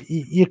him there?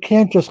 You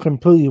can't just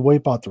completely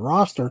wipe out the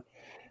roster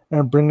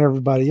and bring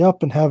everybody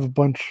up and have a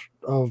bunch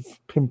of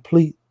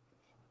complete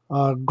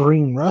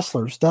green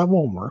wrestlers. That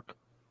won't work.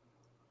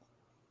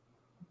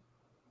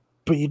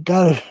 But you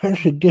got to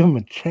eventually give him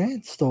a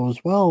chance, though, as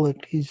well.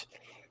 Like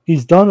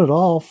he's done it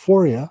all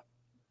for you.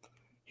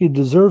 he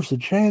deserves a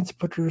chance,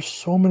 but there's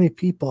so many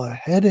people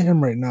ahead of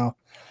him right now.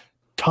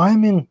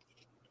 Timing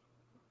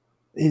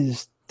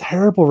is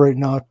terrible right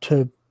now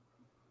to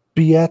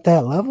be at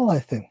that level, I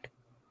think,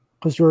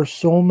 because there are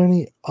so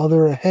many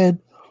other ahead,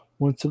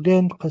 once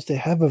again, because they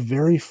have a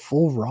very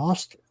full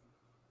roster,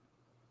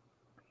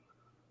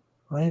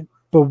 right?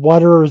 But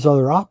what are his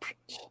other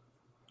options?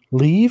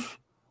 Leave?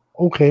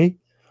 Okay.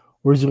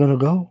 Where's he going to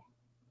go?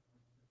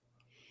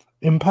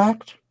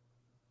 Impact?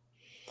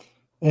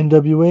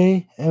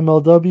 NWA?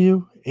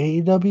 MLW?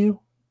 AEW?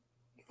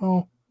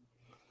 Oh,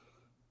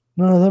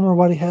 none of them are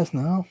what he has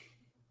now.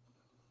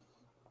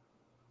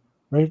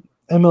 Right?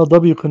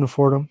 MLW couldn't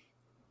afford him.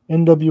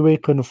 NWA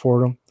couldn't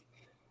afford him.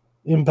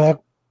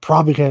 Impact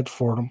probably can't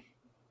afford him.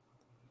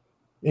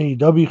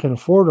 AEW can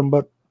afford him,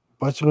 but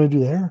what's he going to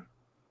do there?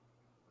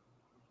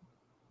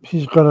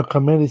 He's going to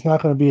come in. He's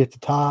not going to be at the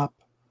top.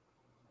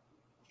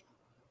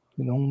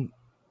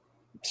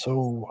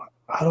 So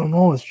I don't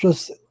know.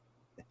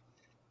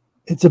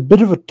 It's a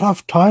bit of a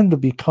tough time to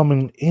be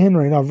coming in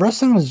right now.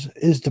 Wrestling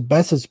is the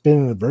best it's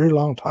been in a very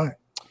long time.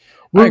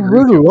 We're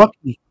really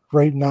lucky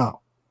right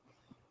now.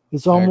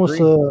 It's almost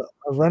a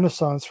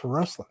renaissance for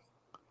wrestling.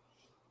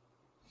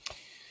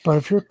 But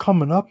if you're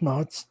coming up now,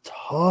 it's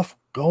tough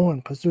going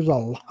because there's a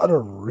lot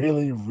of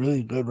really,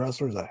 really good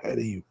wrestlers ahead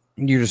of you.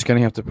 You're just going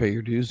to have to pay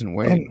your dues and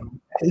wait. And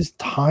his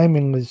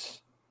timing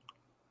is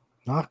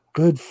not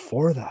good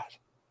for that.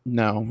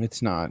 No,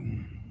 it's not.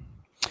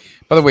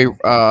 By the way,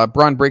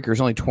 Braun Breaker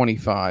is only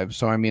 25,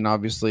 so I mean,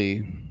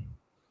 obviously,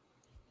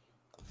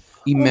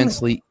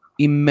 immensely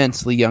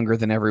younger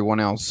than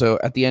everyone else. So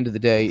at the end of the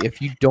day,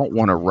 if you don't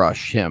want to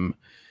rush him,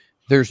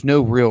 there's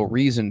no real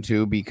reason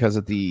to because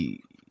of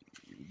the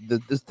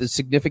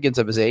significance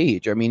of his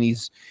age. I mean,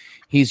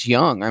 he's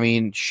young. I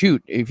mean,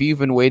 shoot, if you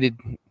even waited,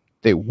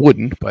 they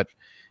wouldn't, but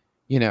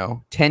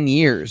 10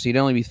 years, he'd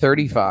only be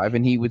 35,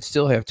 and he would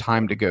still have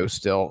time to go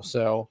still.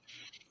 So,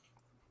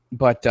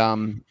 but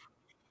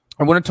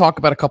I want to talk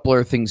about a couple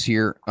other things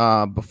here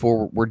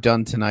before we're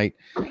done tonight.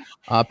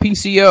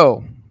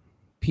 PCO,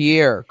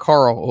 Pierre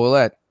Carl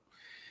Ouellet,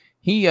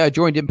 he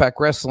joined Impact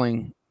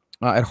Wrestling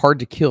at Hard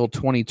to Kill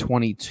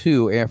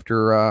 2022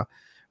 after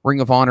Ring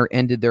of Honor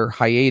ended their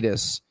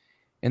hiatus.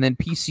 And then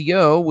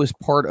PCO was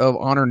part of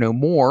Honor No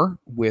More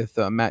with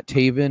Matt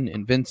Taven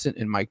and Vincent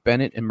and Mike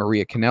Bennett and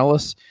Maria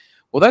Kanellis.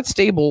 Well, that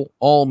stable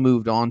all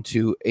moved on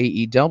to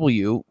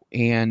AEW,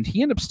 and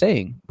he ended up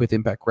staying with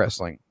Impact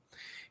Wrestling.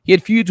 He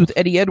had feuds with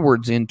Eddie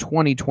Edwards in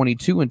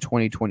 2022 and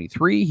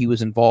 2023. He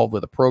was involved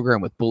with a program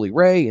with Bully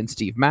Ray and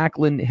Steve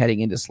Macklin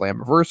heading into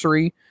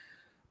Slammiversary,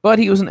 but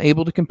he wasn't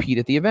able to compete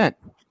at the event.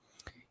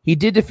 He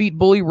did defeat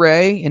Bully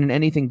Ray in an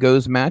Anything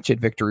Goes match at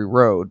Victory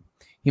Road.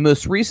 He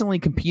most recently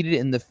competed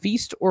in the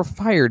Feast or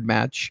Fired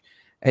match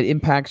at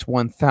Impact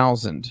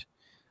 1000.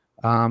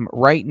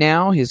 Right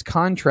now, his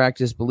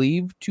contract is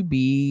believed to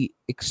be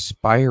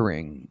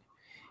expiring,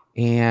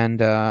 and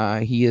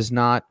he is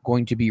not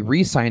going to be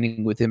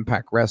re-signing with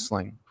Impact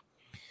Wrestling.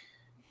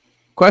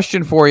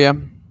 Question for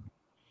you.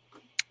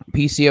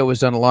 PCO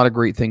has done a lot of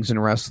great things in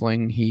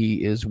wrestling.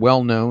 He is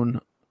well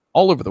known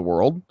all over the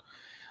world.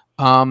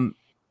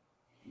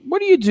 What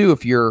do you do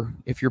if you're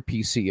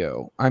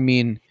PCO? I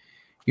mean,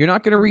 you're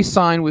not going to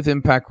re-sign with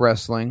Impact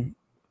Wrestling,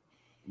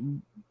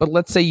 but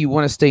let's say you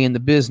want to stay in the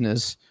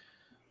business.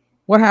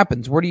 What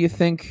happens? Where do you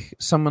think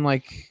someone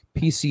like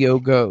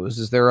PCO goes?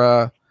 Is there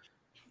a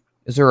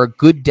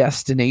good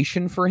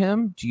destination for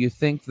him? Do you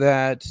think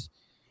that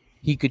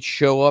he could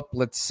show up,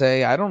 let's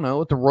say, I don't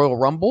know, at the Royal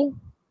Rumble?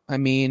 I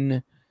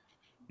mean,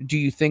 do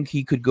you think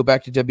he could go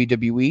back to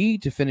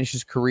WWE to finish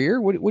his career?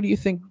 What do you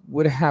think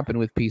would happen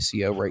with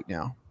PCO right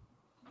now?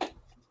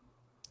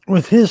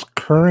 With his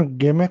current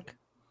gimmick,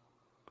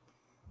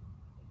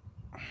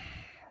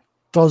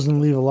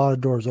 doesn't leave a lot of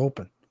doors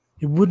open.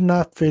 He would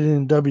not fit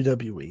in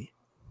WWE.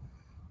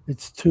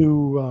 It's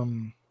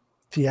too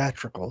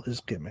theatrical, his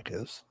gimmick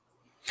is.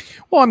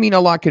 Well, I mean, a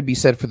lot could be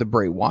said for the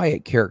Bray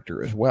Wyatt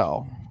character as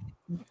well.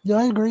 Yeah,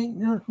 I agree.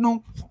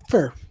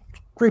 Fair.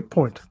 Great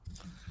point.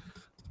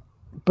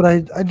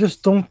 But I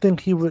just don't think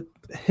he would.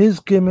 His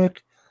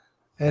gimmick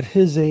at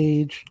his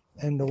age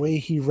and the way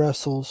he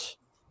wrestles,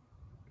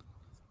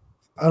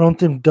 I don't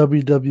think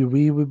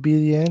WWE would be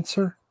the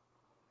answer.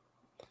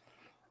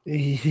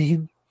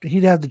 He'd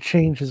have to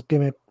change his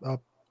gimmick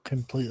up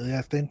completely,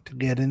 I think, to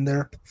get in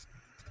there.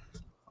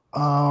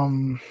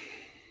 Not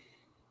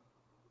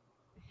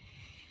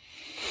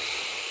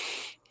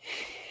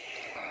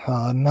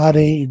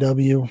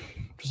AEW.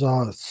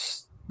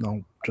 Just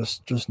no. It's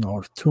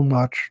too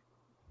much.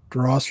 The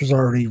roster's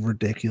already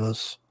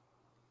ridiculous.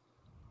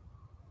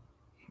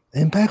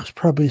 Impact's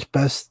probably his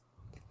best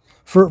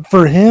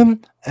for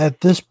him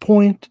at this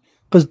point.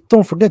 Because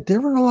don't forget,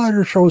 there were a lot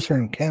of shows here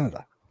in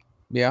Canada.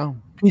 Yeah,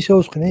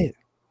 PCO's Canadian.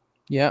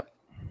 Yep.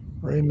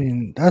 Right? I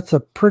mean, that's a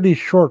pretty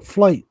short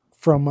flight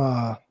from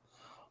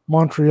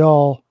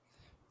Montreal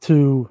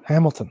to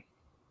Hamilton.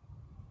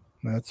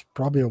 That's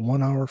probably a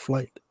 1-hour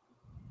flight.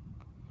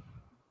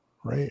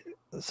 Right?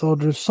 So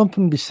there's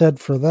something to be said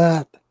for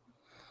that.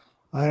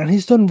 And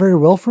he's done very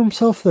well for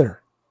himself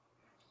there.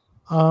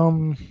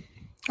 I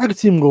could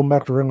see him going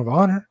back to Ring of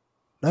Honor.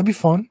 That'd be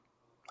fun.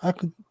 I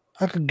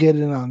could get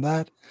in on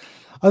that.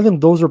 I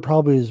think those are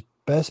probably his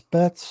best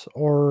bets.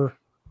 Or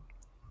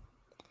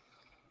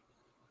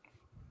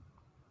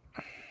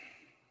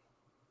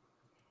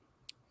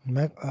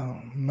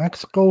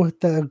Mexico, a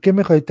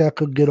gimmick like that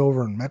could get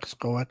over in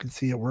Mexico. I could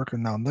see it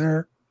working down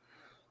there.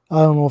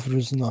 I don't know if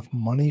there's enough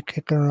money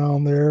kicking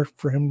around there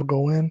for him to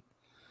go in.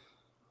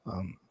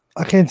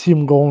 I can't see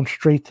him going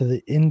straight to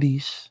the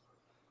Indies.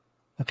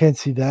 I can't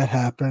see that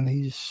happen.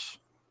 He's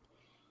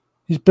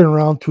been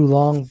around too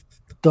long,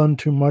 done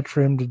too much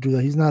for him to do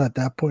that. He's not at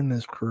that point in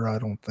his career, I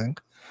don't think.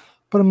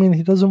 But I mean,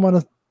 he doesn't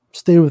want to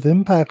stay with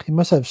Impact. He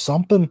must have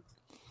something,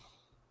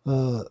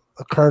 a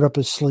card up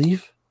his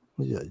sleeve.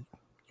 You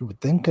would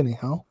think,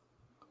 anyhow.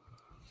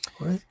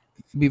 Right?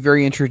 It'd be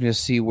very interesting to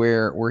see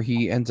where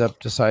he ends up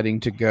deciding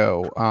to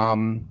go.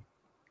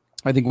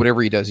 I think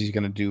whatever he does, he's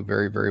going to do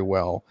very, very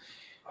well.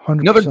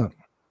 100%.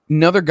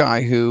 Another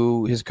guy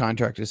who his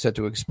contract is set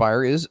to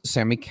expire is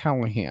Sami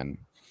Callihan.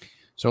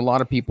 So a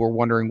lot of people are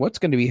wondering what's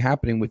going to be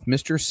happening with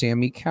Mr.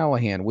 Sami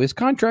Callihan. Well, his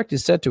contract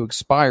is set to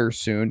expire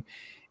soon,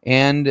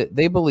 and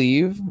they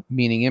believe,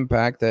 meaning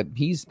Impact, that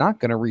he's not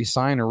going to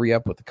re-sign or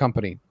re-up with the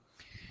company.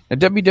 Now,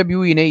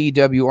 WWE and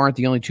AEW aren't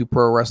the only two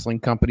pro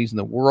wrestling companies in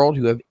the world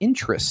who have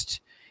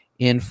interest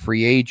in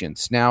free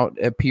agents. Now,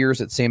 it appears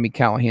that Sami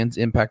Callihan's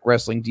Impact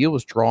Wrestling deal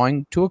is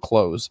drawing to a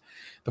close.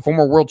 The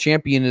former world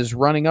champion is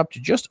running up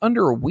to just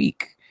under a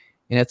week,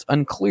 and it's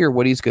unclear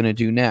what he's going to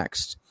do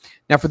next.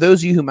 Now, for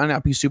those of you who might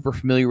not be super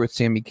familiar with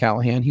Sami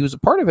Callihan, he was a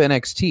part of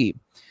NXT.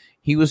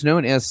 He was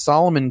known as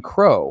Solomon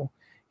Crow.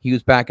 He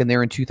was back in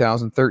there in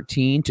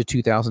 2013 to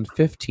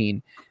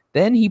 2015.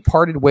 Then he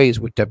parted ways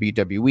with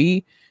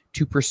WWE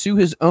to pursue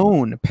his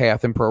own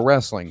path in pro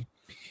wrestling.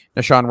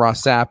 Now, Sean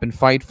Ross Sapp in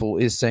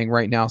Fightful is saying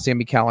right now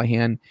Sami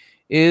Callihan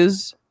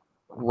is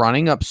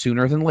running up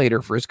sooner than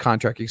later for his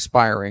contract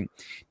expiring.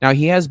 Now,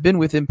 he has been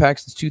with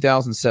Impact since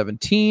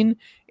 2017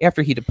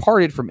 after he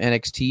departed from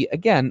NXT,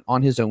 again,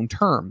 on his own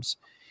terms.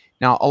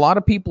 Now, a lot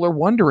of people are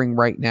wondering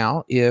right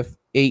now if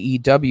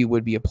AEW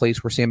would be a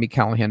place where Sami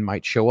Callihan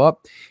might show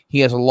up.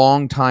 He has a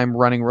long-time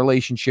running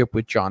relationship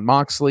with Jon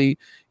Moxley.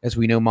 As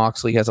we know,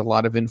 Moxley has a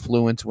lot of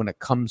influence when it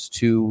comes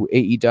to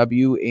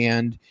AEW,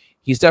 and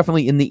he's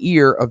definitely in the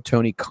ear of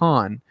Tony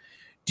Khan.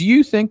 Do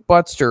you think,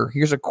 Butster,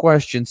 here's a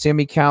question,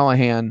 Sami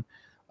Callihan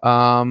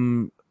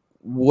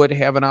would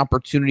have an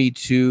opportunity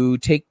to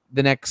take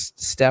the next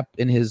step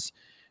in his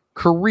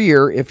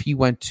career if he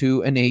went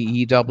to an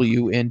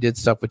AEW and did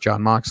stuff with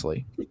Jon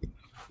Moxley?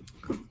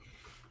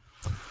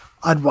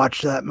 I'd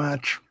watch that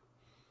match.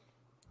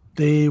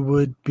 They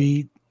would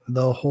beat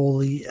the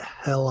holy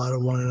hell out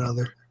of one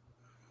another.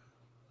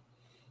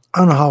 I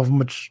don't know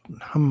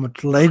how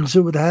much legs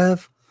it would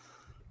have,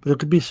 but it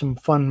could be some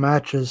fun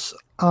matches.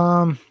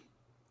 It'd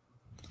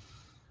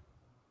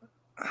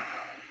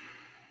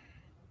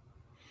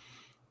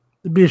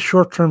be a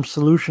short-term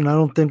solution. I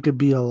don't think it'd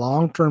be a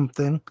long-term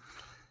thing.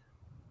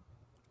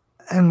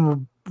 And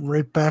we're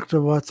right back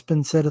to what's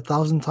been said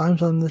 1,000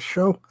 times on this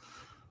show.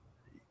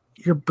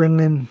 You're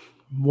bringing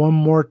one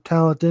more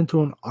talent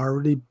into an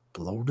already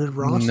bloated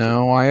roster.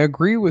 No, I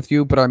agree with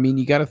you, but I mean,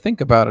 you got to think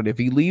about it. If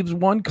he leaves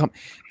one,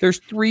 there's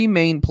three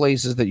main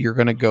places that you're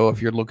going to go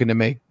if you're looking to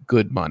make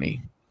good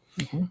money.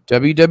 Mm-hmm.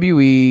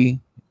 WWE,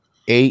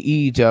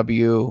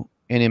 AEW,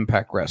 and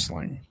Impact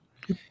Wrestling.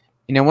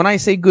 You know, when I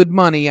say good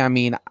money, I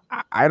mean,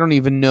 I don't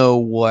even know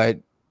what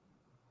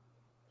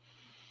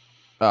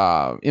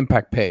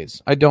Impact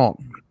pays. I don't.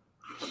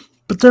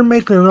 But they're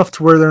making enough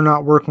to where they're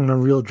not working a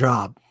real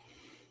job.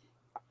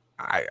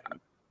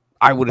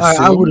 I would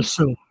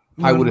assume.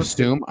 I would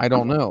assume. I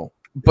don't know.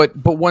 But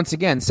once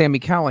again, Sami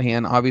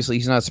Callihan, obviously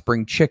he's not a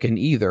spring chicken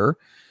either.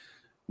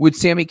 Would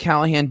Sami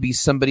Callihan be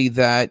somebody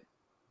that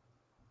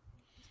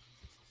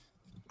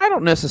I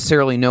don't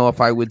necessarily know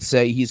if I would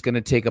say he's going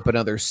to take up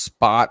another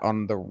spot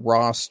on the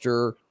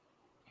roster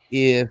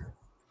if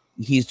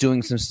he's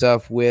doing some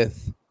stuff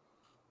with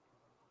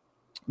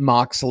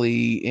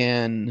Moxley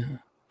and,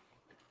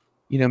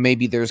 you know,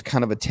 maybe there's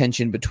kind of a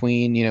tension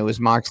between, you know, is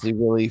Moxley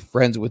really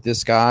friends with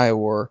this guy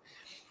or,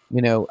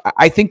 you know,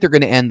 I think they're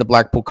going to end the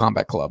Blackpool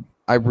Combat Club.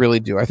 I really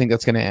do. I think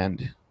that's going to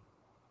end.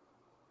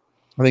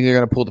 I think they're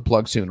going to pull the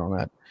plug soon on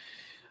that.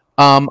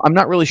 I'm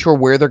not really sure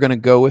where they're going to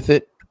go with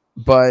it.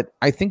 But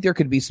I think there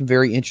could be some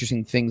very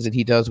interesting things that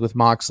he does with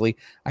Moxley.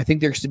 I think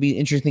there's to be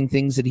interesting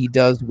things that he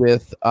does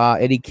with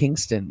Eddie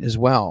Kingston as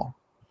well.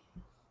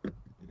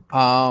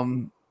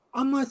 I'm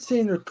not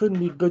saying there couldn't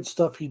be good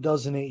stuff he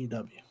does in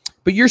AEW.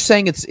 But you're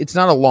saying it's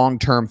not a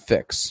long-term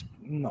fix.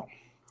 No.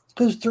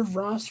 Because their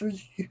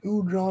roster's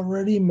huge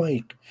already,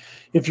 Mike.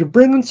 If you're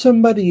bringing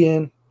somebody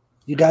in,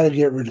 you got to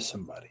get rid of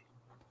somebody.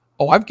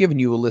 Oh, I've given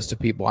you a list of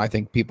people I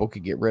think people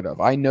could get rid of.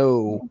 I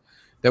know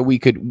that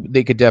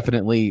they could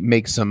definitely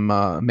make some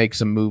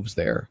moves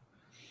there.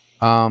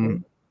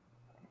 But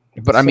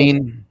I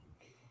mean,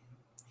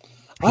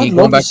 he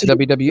going back to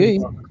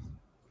WWE.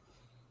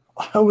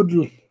 I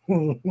would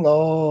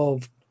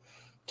love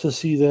to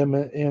see them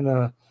in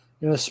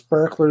a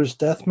Sparklers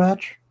death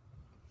match.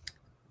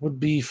 would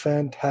be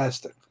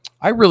fantastic.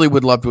 I really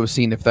would love to have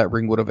seen if that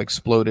ring would have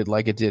exploded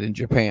like it did in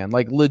Japan.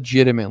 Like,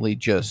 legitimately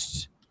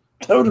just...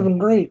 That would have been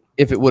great.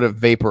 If it would have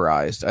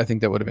vaporized, I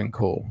think that would have been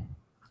cool.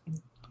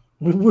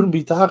 We wouldn't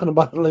be talking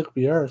about it like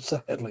we are,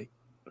 sadly.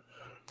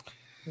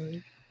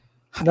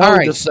 Now all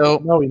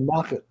right, now we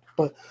mock it.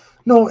 But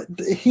no,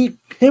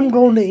 him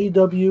going to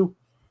AEW,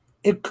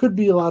 it could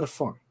be a lot of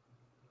fun.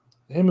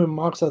 Him and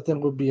Mox, I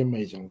think, would be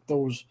amazing.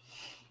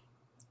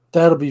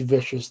 That'll be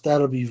vicious.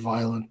 That'll be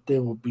violent. They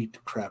will beat the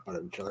crap out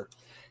of each other.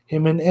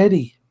 Him and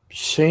Eddie,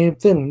 same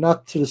thing.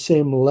 Not to the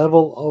same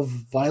level of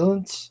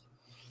violence,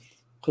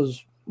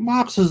 because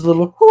Mox is a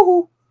little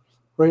whoo,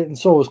 right, and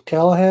so is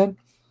Callahan.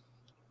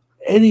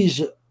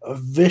 Eddie's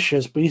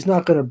vicious, but he's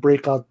not going to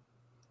break out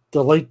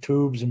the light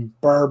tubes and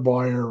barbed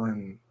wire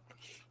and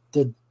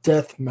the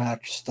death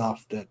match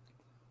stuff that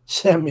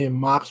Sammy and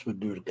Mox would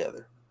do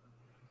together.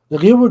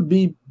 Like, it would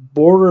be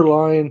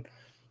borderline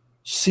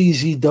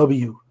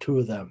CZW, two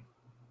of them.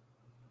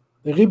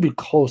 Like, it'd be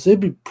close. It'd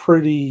be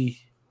pretty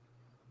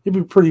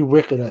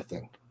wicked, I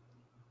think.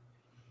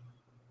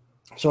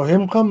 So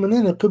him coming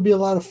in, it could be a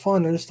lot of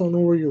fun. I just don't know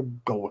where you'll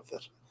go with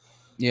it.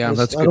 Yeah,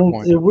 that's a good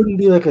point. It wouldn't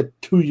be like a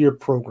 2-year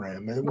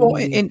program.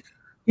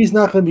 He's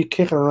not going to be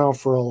kicking around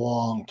for a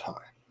long time.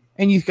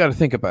 And you've got to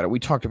think about it. We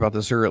talked about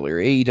this earlier.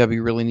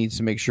 AEW really needs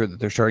to make sure that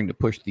they're starting to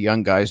push the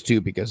young guys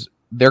too, because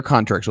their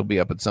contracts will be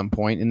up at some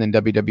point, and then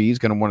WWE is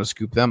going to want to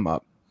scoop them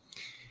up.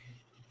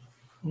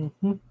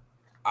 Mm-hmm.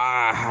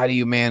 How do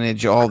you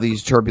manage all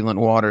these turbulent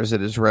waters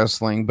that is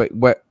wrestling?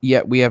 But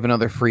yet we have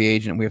another free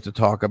agent we have to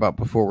talk about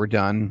before we're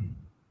done.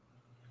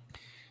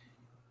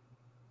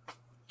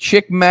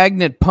 Chick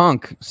Magnet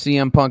Punk.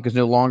 CM Punk is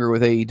no longer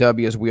with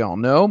AEW, as we all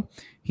know.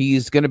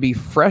 He's going to be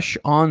fresh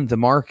on the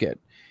market.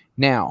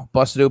 Now,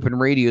 Busted Open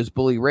Radio's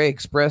Bully Ray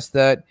expressed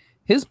that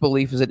his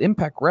belief is that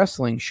Impact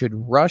Wrestling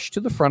should rush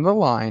to the front of the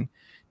line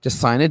to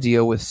sign a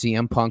deal with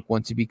CM Punk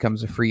once he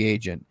becomes a free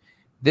agent.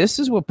 This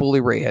is what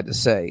Bully Ray had to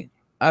say.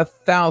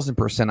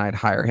 1,000% I'd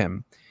hire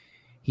him.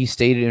 He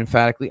stated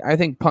emphatically, I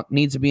think Punk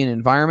needs to be in an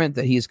environment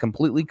that he is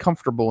completely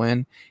comfortable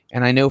in,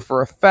 and I know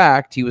for a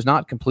fact he was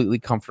not completely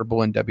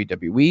comfortable in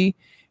WWE,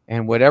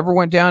 and whatever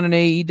went down in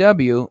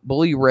AEW,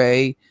 Bully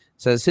Ray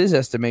says his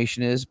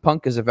estimation is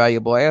Punk is a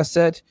valuable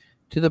asset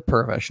to the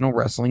professional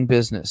wrestling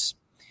business.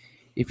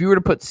 If you were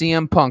to put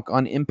CM Punk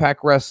on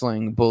Impact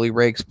Wrestling, Bully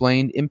Ray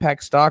explained,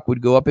 Impact stock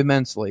would go up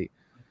immensely.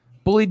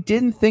 Bully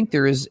didn't think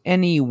there is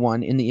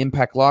anyone in the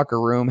Impact locker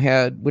room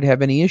would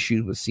have any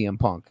issues with CM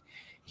Punk.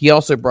 He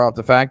also brought up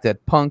the fact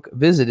that Punk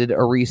visited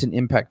a recent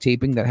Impact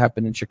taping that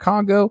happened in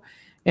Chicago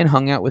and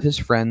hung out with his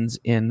friends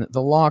in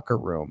the locker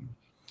room.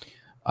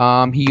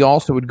 He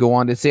also would go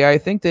on to say, I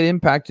think that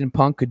Impact and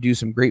Punk could do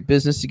some great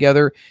business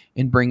together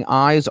and bring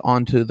eyes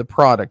onto the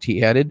product,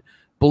 he added,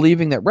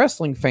 believing that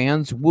wrestling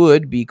fans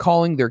would be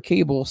calling their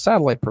cable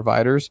satellite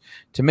providers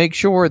to make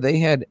sure they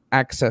had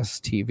access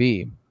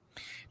TV.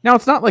 Now,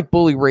 it's not like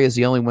Bully Ray is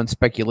the only one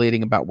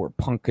speculating about where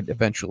Punk could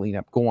eventually end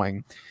up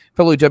going.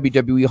 Fellow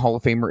WWE Hall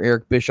of Famer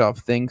Eric Bischoff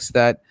thinks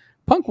that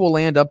Punk will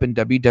land up in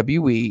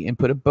WWE and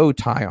put a bow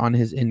tie on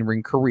his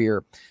in-ring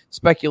career,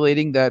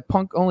 speculating that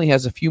Punk only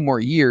has a few more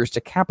years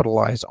to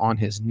capitalize on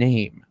his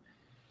name.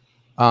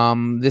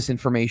 This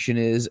information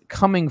is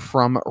coming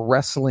from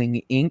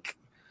Wrestling Inc.,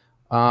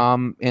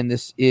 and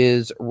this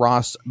is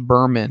Ross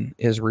Berman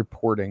is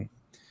reporting.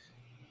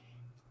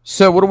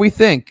 So what do we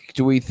think?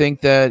 Do we think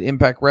that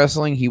Impact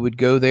Wrestling, he would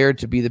go there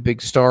to be the big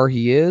star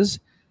he is?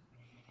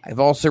 I've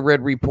also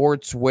read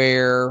reports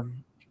where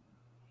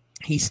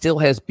he still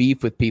has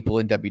beef with people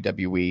in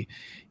WWE.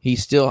 He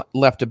still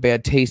left a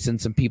bad taste in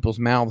some people's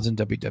mouths in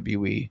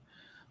WWE.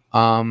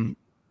 I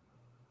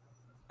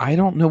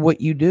don't know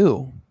what you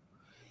do.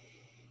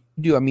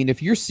 I mean,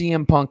 if you're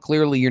CM Punk,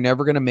 clearly you're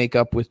never going to make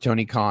up with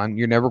Tony Khan.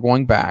 You're never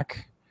going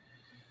back.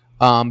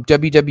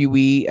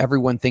 WWE,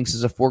 everyone thinks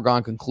is a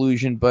foregone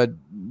conclusion, but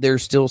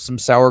there's still some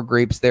sour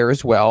grapes there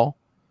as well.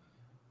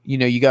 You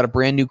know, you got a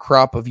brand new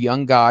crop of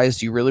young guys.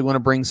 Do you really want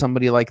to bring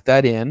somebody like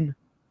that in?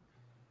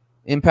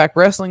 Impact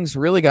Wrestling's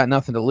really got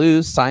nothing to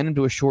lose. Sign him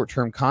to a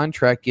short-term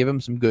contract. Give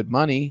him some good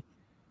money.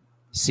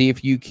 See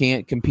if you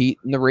can't compete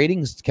in the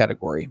ratings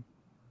category.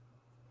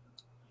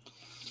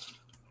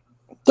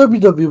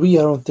 WWE,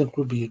 I don't think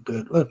would be a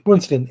good. Like,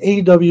 once again,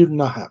 AEW,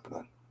 not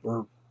happening.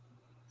 Or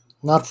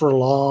not for a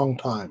long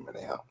time,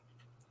 anyhow.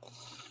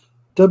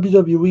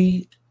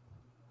 WWE,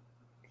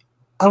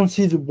 I don't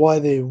see why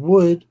they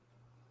would.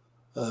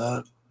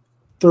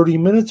 30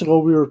 minutes ago,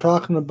 we were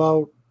talking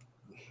about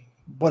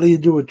what do you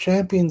do with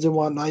champions and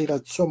whatnot. You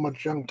got so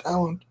much young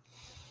talent.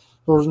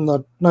 Or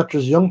not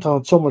just young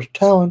talent, so much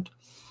talent.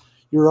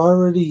 You're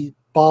already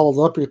bottled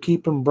up. You're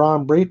keeping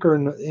Braun Breaker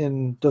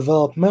in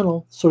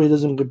developmental so he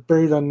doesn't get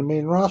buried on the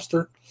main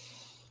roster.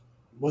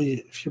 Well,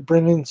 if you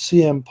bring in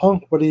CM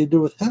Punk, what do you do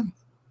with him?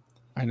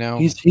 I know.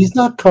 He's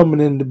not coming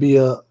in to be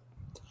a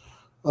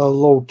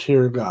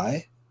low-tier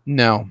guy.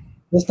 No.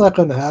 That's not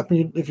going to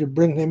happen. If you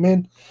bring him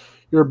in,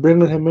 you're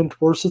bringing him in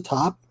towards the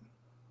top.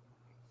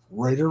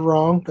 Right or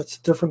wrong, that's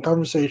a different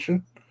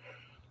conversation.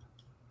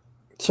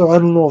 So I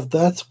don't know if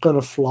that's going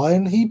to fly.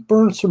 And he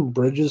burned some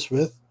bridges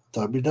with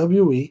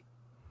WWE.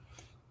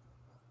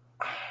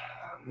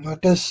 I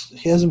guess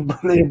he hasn't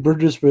burned any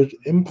bridges with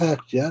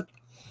Impact yet.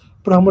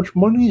 But how much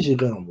money is he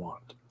going to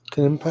want?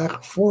 Can Impact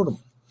afford him?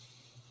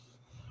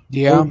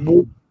 Yeah.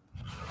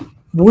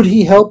 Would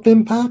he help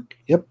Impact?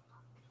 Yep.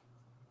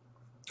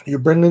 You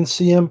bring in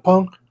CM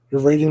Punk, your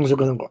ratings are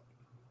going to go up.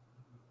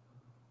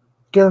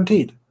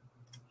 Guaranteed.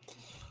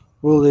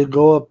 Will they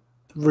go up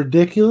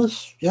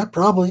ridiculous? Yeah,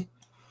 probably.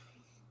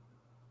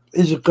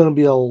 Is it going to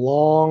be a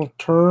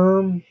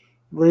long-term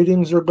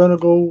ratings are going to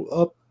go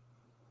up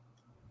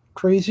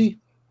crazy?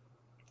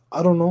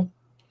 I don't know.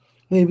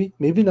 Maybe,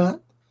 maybe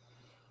not.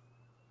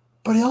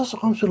 But he also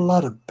comes with a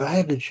lot of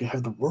baggage you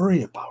have to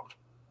worry about.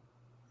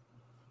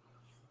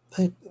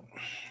 Like,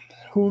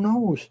 who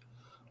knows?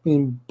 I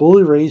mean,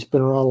 Bully Ray's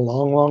been around a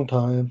long, long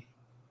time.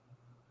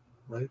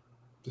 Right?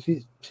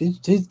 He's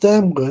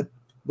damn good.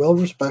 Well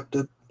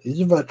respected. He's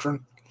a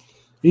veteran.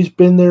 He's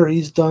been there.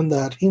 He's done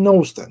that. He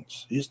knows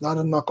things. He's not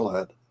a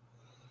knucklehead.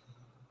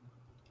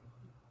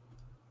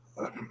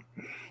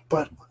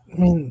 But, I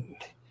mean,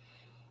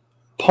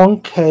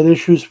 Punk had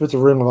issues with the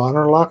Ring of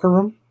Honor locker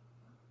room.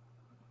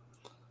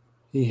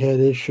 He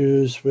had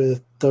issues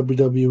with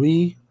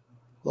WWE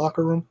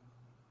locker room.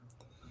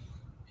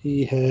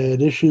 He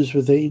had issues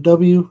with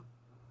AEW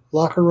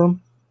locker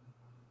room.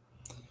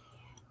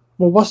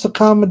 Well, what's the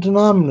common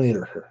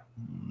denominator here?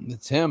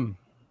 It's him.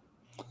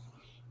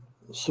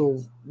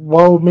 So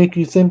what would make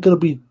you think it'll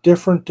be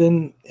different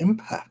in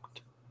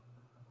Impact?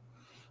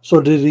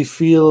 So did he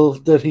feel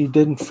that he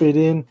didn't fit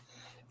in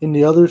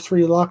the other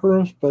three locker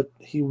rooms, but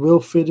he will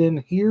fit in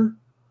here?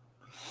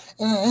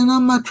 And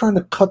I'm not trying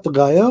to cut the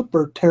guy up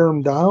or tear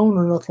him down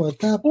or nothing like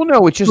that. Well,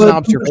 no, it's just an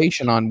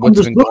observation on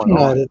what's been going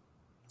on. At it,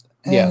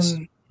 yes.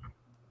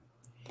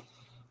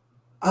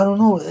 I don't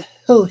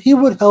know. He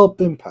would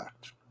help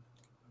Impact.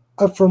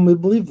 I firmly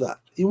believe that.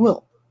 He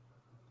will.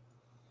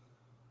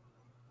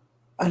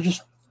 I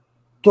just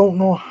don't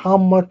know how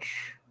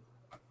much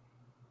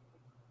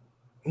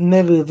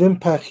negative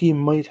impact he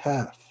might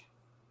have.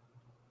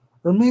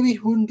 Or maybe he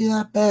wouldn't be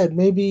that bad.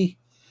 Maybe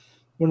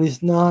when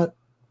he's not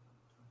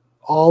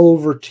all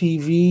over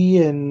TV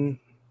and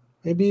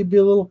maybe he'd be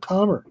a little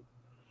calmer.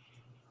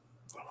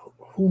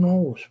 Who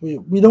knows?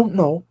 We don't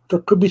know. There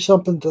could be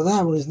something to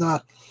that when he's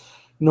not,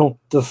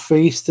 the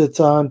face that's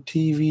on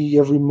TV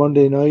every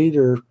Monday night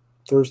or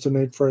Thursday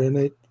night, Friday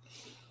night,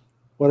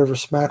 whatever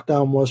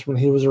SmackDown was when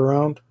he was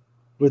around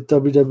with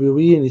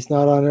WWE, and he's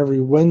not on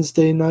every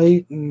Wednesday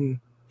night, and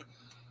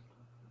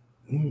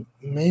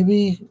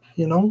maybe,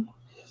 a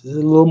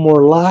little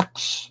more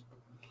lax,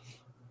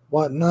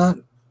 whatnot.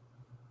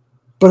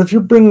 But if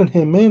you're bringing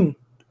him in,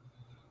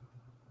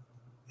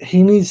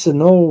 he needs to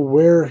know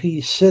where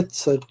he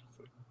sits. Like,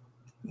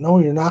 no,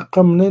 you're not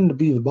coming in to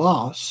be the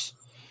boss.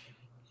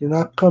 You're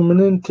not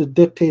coming in to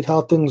dictate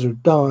how things are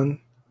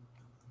done.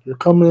 You're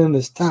coming in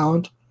as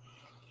talent.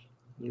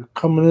 You're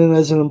coming in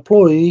as an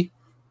employee.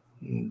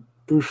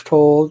 Bruce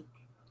told,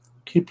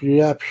 keep your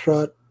yap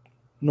shut.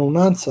 No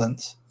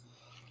nonsense.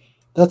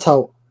 That's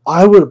how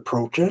I would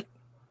approach it.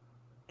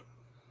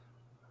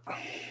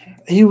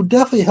 He would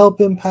definitely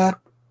help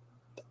Impact.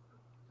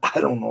 I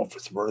don't know if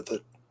it's worth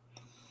it.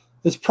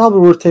 It's probably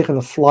worth taking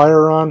a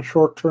flyer on,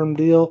 short-term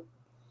deal,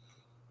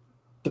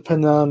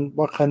 depending on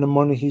what kind of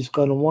money he's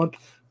going to want.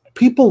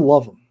 People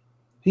love him.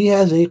 He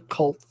has a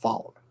cult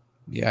following.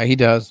 Yeah, he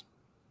does.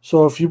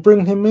 So if you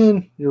bring him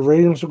in, your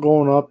ratings are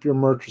going up, your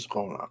merch is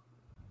going up.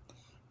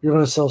 You're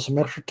going to sell some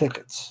extra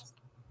tickets.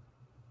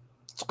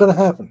 It's going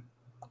to happen.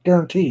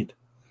 Guaranteed.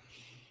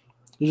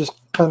 You just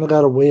kind of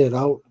got to weigh it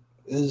out.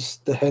 Is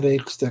the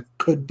headaches that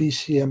could be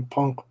CM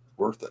Punk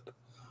worth it?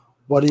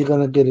 What are you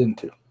going to get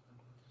into?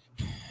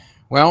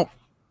 Well,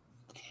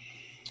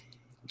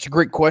 it's a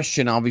great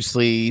question.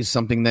 Obviously,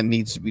 something that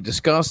needs to be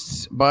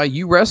discussed by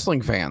you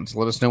wrestling fans.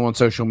 Let us know on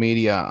social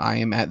media. I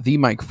am at the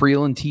Mike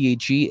Freland,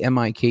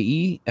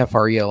 TheMike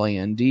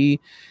Freland.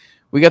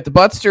 We got the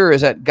Butster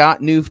is at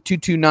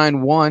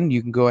GotNoof2291.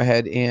 You can go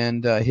ahead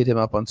and hit him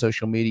up on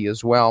social media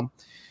as well.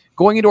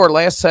 Going into our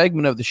last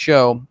segment of the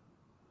show,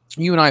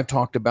 you and I have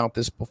talked about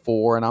this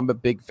before, and I'm a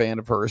big fan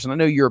of hers, and I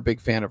know you're a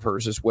big fan of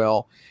hers as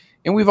well.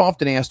 And we've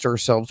often asked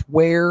ourselves,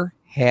 where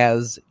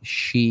has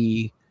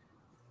she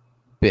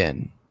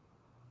been?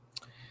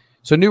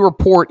 So a new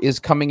report is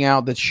coming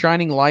out that's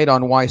shining light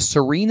on why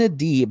Serena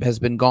Deeb has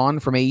been gone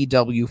from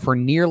AEW for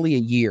nearly a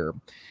year.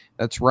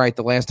 That's right.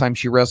 The last time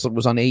she wrestled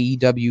was on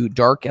AEW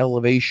Dark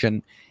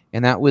Elevation,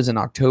 and that was in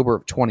October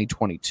of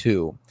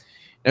 2022.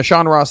 Now,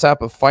 Sean Ross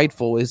Sapp of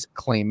Fightful is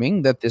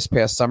claiming that this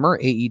past summer,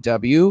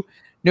 AEW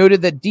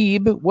noted that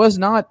Deeb was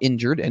not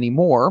injured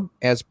anymore,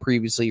 as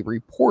previously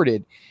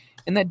reported,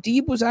 and that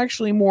Deeb was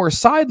actually more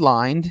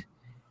sidelined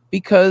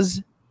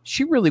because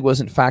she really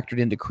wasn't factored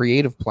into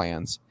creative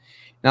plans.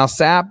 Now,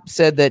 Sapp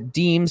said that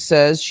Deeb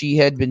says she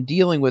had been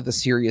dealing with a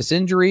serious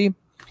injury,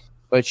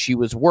 but she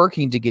was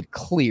working to get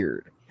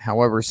cleared.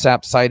 However,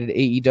 Sapp cited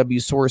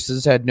AEW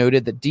sources had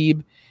noted that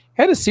Deeb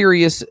had a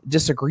serious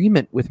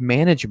disagreement with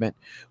management,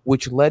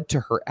 which led to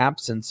her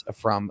absence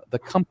from the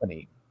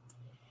company.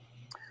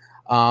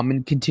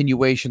 In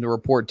continuation, the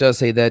report does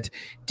say that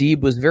Deeb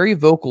was very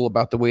vocal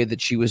about the way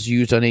that she was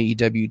used on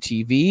AEW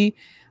TV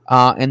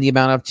and the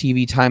amount of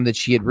TV time that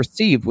she had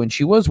received when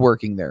she was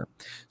working there.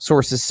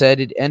 Sources said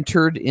it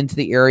entered into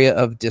the area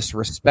of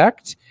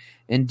disrespect,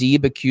 and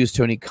Deeb accused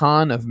Tony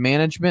Khan of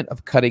management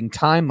of cutting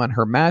time on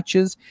her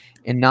matches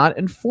and not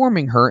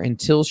informing her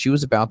until she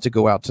was about to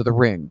go out to the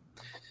ring.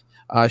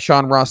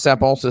 Sean Ross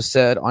Sapp also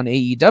said on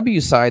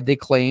AEW side, they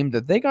claimed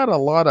that they got a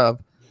lot of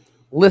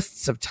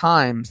lists of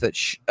times that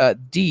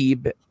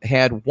Deeb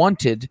had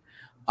wanted,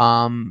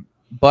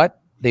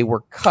 but they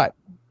were cut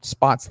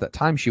spots that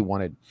time she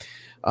wanted.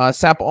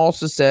 Sapp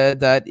also said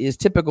that it is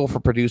typical for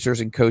producers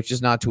and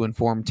coaches not to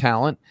inform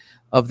talent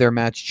of their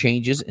match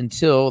changes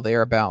until they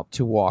are about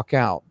to walk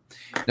out.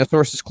 Now,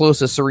 sources close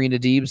to Serena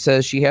Deeb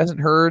says she hasn't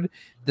heard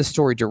this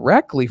story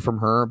directly from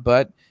her,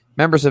 but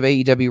members of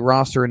AEW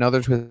roster and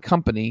others with the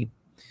company,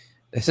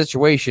 the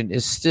situation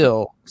is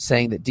still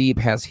saying that Deeb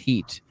has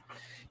heat.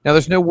 Now,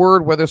 there's no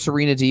word whether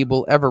Serena Deeb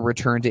will ever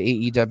return to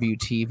AEW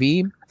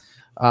TV.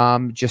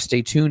 Just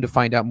stay tuned to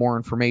find out more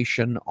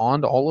information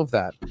on all of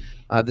that.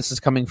 This is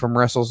coming from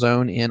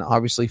WrestleZone and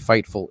obviously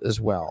Fightful as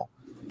well.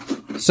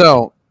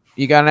 So,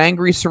 you got an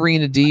angry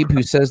Serena Deeb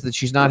who says that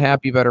she's not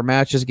happy about her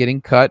matches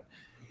getting cut,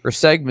 her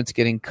segments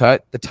getting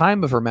cut, the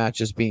time of her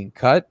matches being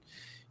cut.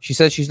 She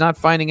says she's not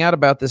finding out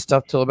about this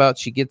stuff till about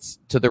she gets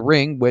to the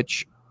ring,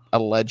 which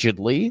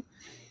allegedly,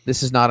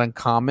 this is not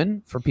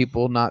uncommon for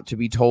people not to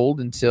be told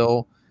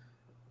until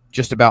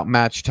just about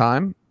match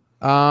time.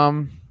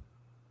 I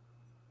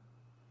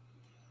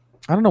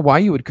don't know why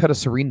you would cut a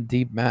Serena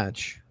Deeb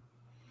match.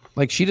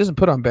 Like, she doesn't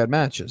put on bad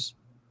matches.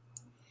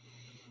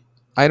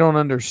 I don't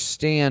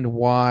understand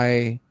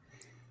why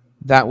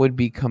that would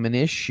become an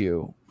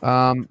issue.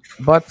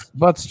 But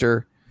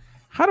Butster,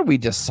 how do we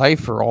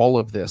decipher all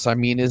of this? I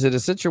mean, is it a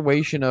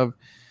situation of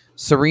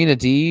Serena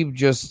Deeb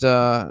just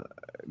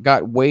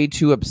got way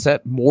too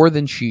upset more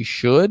than she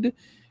should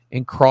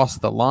and crossed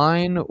the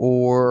line,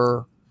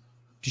 or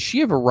does she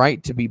have a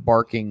right to be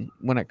barking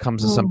when it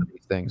comes to some of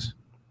these things?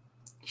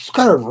 She's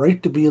got a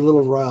right to be a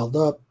little riled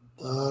up.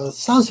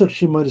 Sounds like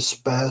she might have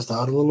spazzed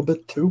out a little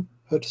bit too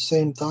at the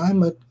same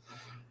time. But,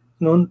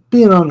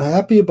 being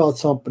unhappy about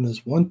something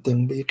is one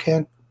thing, but you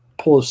can't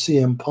pull a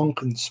CM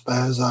Punk and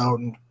spaz out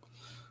and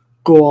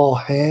go all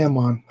ham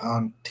on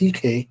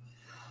TK.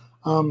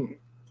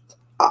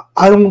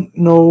 I don't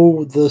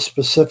know the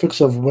specifics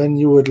of when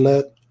you would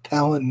let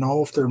talent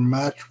know if their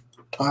match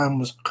time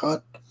was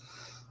cut.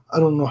 I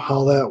don't know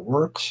how that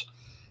works.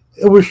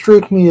 It would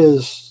strike me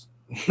as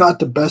not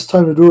the best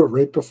time to do it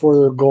right before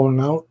they're going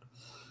out.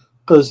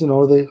 Because,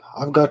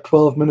 I've got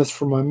 12 minutes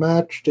for my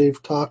match.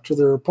 They've talked to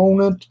their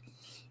opponent.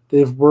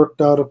 They've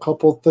worked out a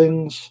couple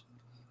things.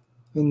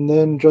 And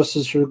then just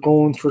as you're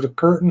going through the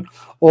curtain,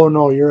 oh,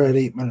 no, you're at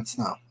 8 minutes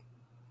now.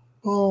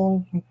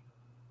 Well,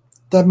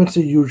 that makes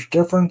a huge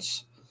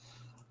difference.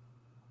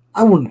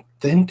 I wouldn't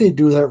think they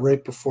do that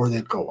right before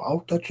they go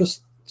out. That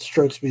just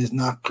strikes me as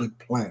not good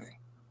planning.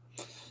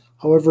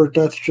 However,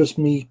 that's just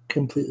me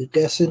completely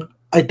guessing.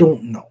 I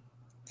don't know.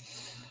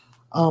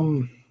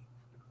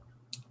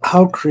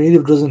 How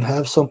creative doesn't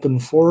have something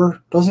for her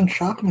doesn't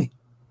shock me.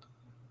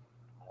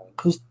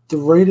 Because the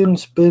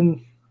rating's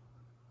been,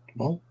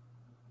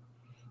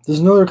 there's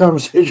another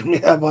conversation we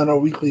have on a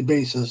weekly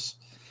basis.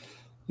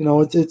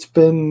 It's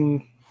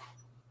been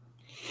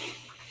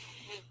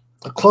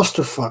a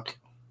clusterfuck,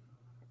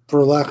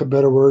 for lack of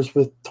better words,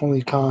 with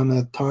Tony Khan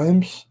at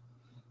times.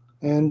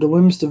 And the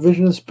women's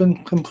division has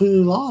been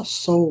completely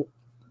lost. So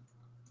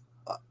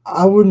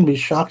I wouldn't be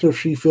shocked if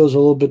she feels a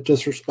little bit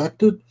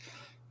disrespected.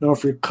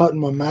 If you're cutting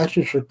my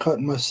matches, you're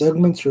cutting my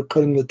segments, you're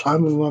cutting the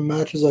time of my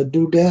matches I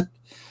do get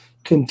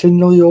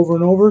continually over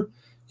and over,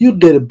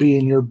 you'd get a bee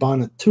in your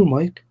bonnet too,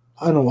 Mike.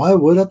 I know I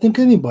would. I think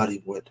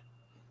anybody would.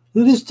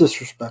 It is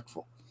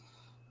disrespectful.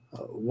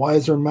 Why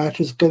is their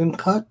matches getting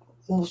cut?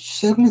 Well,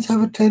 segments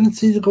have a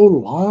tendency to go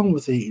long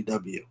with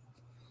AEW.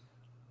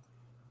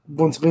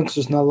 Once again,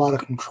 there's not a lot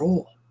of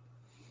control.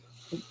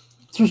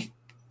 I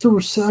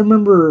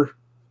remember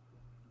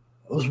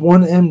it was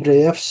one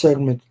MJF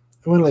segment.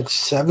 It went like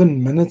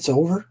 7 minutes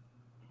over.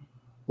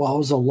 While it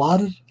was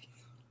allotted.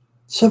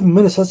 7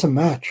 minutes, that's a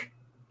match.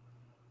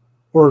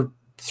 Or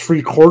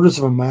 3/4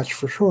 of a match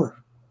for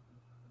sure.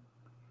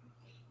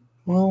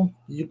 Well,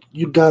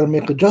 you got to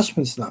make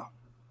adjustments now.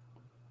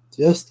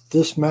 Yes,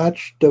 this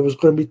match that was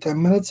going to be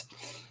 10 minutes,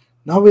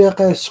 now we got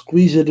to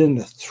squeeze it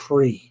into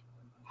 3.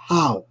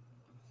 How?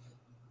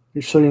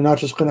 So you're not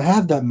just going to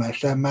have that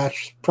match. That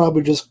match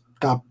probably just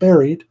got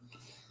buried.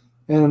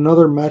 And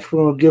another match,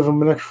 we're going to give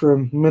them an extra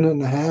minute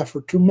and a half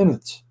or 2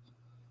 minutes.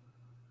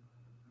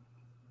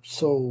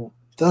 So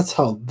that's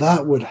how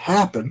that would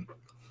happen.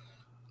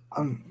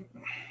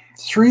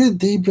 Serena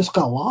Deeb just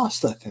got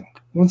lost, I think.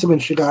 Once again,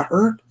 she got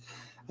hurt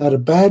at a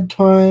bad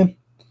time.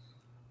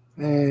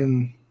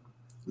 And,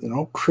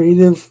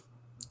 creative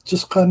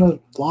just kind of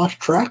lost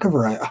track of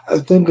her, I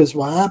think is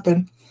what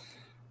happened.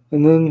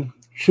 And then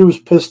she was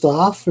pissed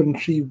off, and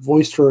she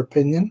voiced her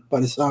opinion by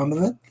the sound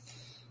of it.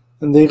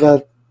 And they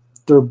got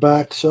their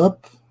backs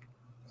up,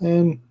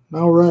 and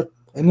now we're at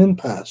an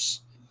impasse.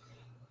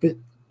 It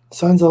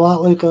sounds a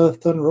lot like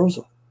Thunder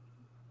Rosa,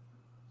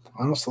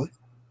 honestly.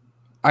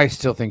 I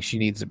still think she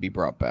needs to be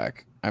brought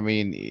back. I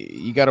mean,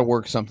 you got to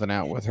work something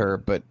out with her,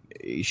 but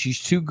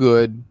she's too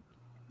good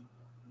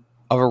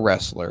of a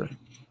wrestler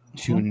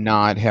to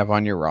not have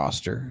on your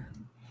roster.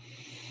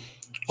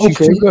 She's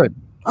too good.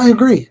 I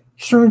agree.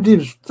 Serena Deeb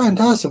is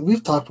fantastic.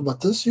 We've talked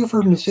about this. You've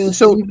heard me say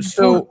this.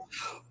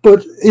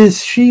 But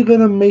is she going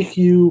to make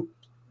you...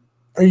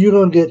 Are you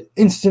going to get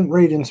instant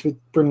ratings with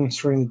bringing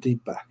Serena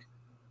Deeb back?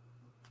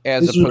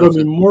 This is going to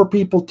be more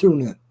people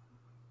tune in.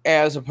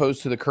 As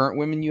opposed to the current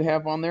women you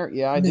have on there?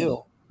 Yeah, I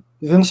do.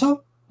 You think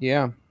so?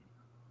 Yeah.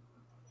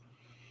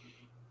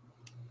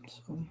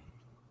 So,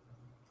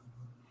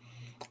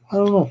 I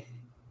don't know.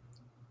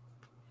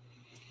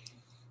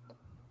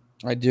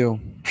 I do.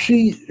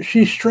 She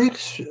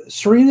strikes...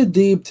 Serena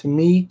Deeb, to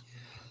me,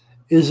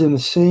 is in the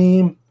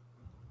same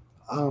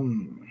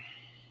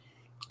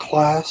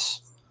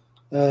class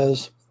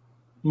as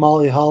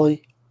Molly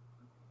Holly,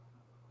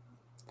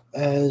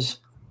 as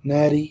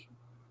Natty.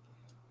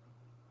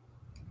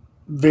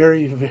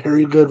 Very,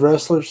 very good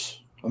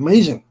wrestlers.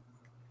 Amazing.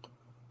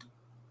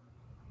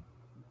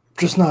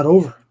 Just not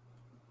over.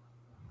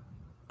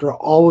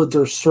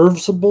 They're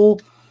serviceable.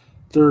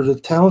 They're the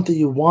talent that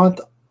you want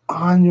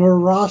on your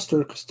roster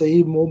because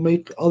they will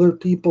make other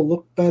people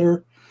look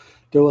better.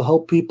 They will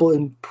help people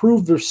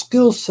improve their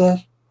skill set.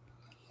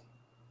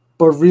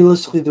 But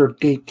realistically, they're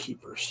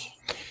gatekeepers.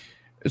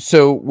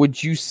 So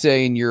would you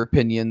say, in your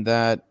opinion,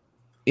 that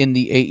in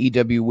the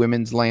AEW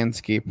women's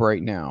landscape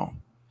right now,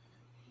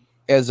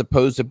 as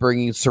opposed to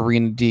bringing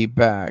Serena Deeb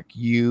back,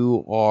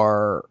 you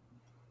are...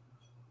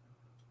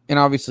 And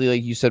obviously,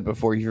 like you said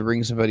before, if you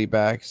bring somebody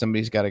back,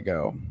 somebody's got to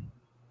go.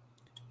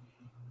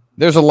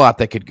 There's a lot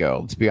that could go,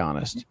 let's be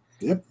honest.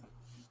 Yep.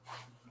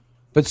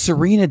 But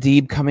Serena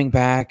Deeb coming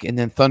back and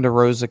then Thunder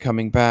Rosa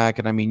coming back,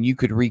 and I mean, you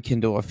could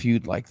rekindle a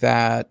feud like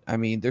that. I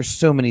mean, there's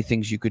so many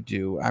things you could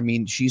do. I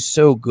mean, she's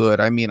so good.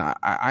 I mean,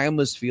 I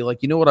almost feel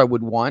like, you know what I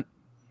would want?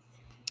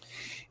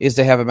 Is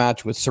to have a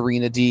match with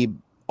Serena Deeb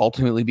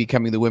ultimately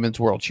becoming the women's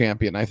world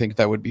champion. I think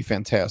that would be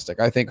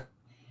fantastic. I think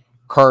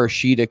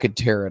Karashida could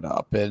tear it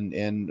up,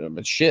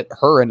 and shit,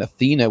 her and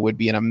Athena would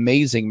be an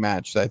amazing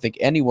match that I think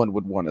anyone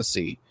would want to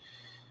see.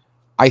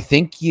 I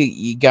think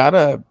you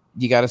gotta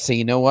say,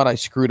 you know what, I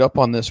screwed up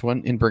on this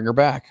one and bring her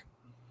back.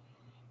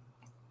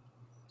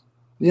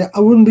 Yeah, I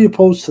wouldn't be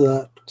opposed to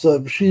that.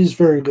 So she's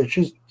very good.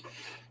 She's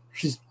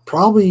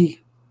probably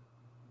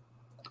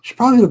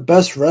the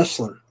best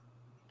wrestler,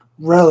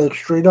 really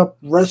straight up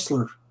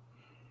wrestler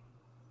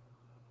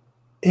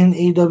in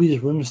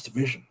AEW's women's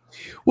division.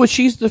 Well,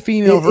 she's the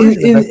female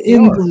version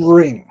in the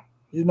ring.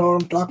 You know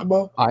what I'm talking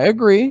about? I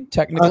agree.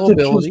 Technical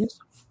abilities.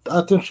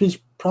 I think she's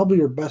probably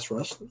your best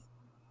wrestler.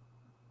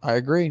 I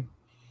agree.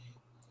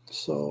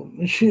 So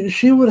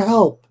she would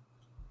help.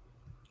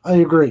 I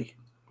agree,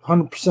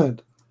 100%.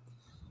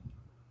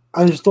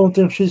 I just don't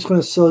think she's going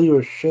to sell you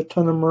a shit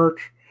ton of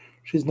merch.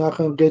 She's not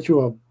going to get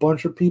you a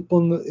bunch of people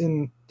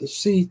in the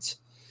seats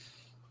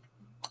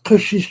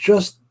because she's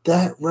just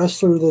that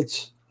wrestler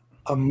that's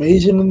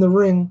amazing in the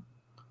ring.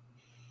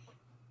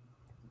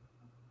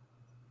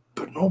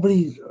 But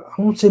nobody,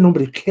 I won't say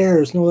nobody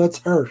cares. No, that's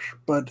harsh,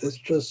 but it's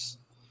just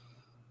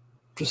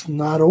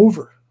not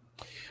over.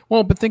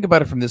 Well, but think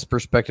about it from this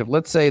perspective.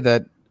 Let's say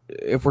that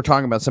if we're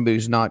talking about somebody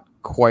who's not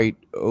quite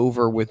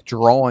over with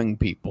drawing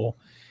people,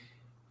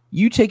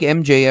 you take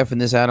MJF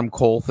and this Adam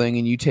Cole thing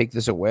and you take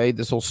this away,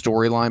 this whole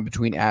storyline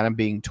between Adam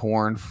being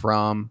torn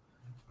from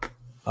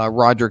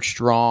Roderick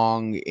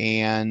Strong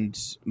and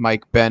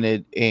Mike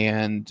Bennett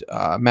and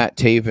Matt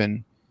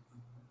Taven.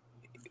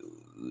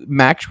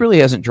 Max really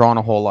hasn't drawn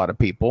a whole lot of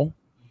people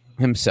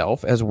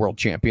himself as a world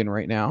champion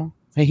right now.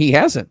 He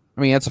hasn't.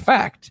 I mean, that's a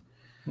fact.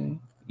 Mm-hmm.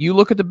 You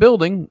look at the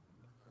building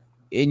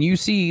and you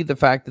see the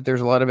fact that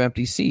there's a lot of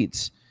empty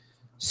seats.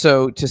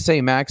 So to say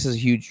Max is a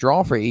huge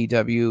draw for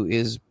AEW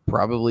is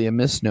probably a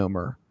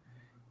misnomer.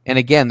 And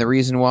again, the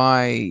reason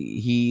why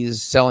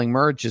he's selling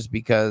merch is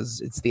because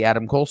it's the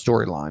Adam Cole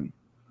storyline.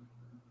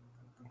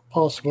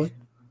 Possibly.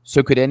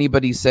 So could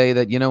anybody say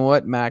that, you know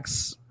what,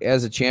 Max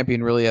as a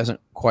champion really hasn't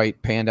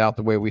quite panned out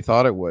the way we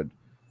thought it would?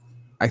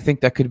 I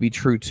think that could be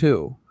true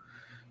too.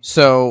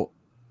 So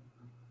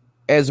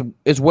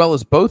as well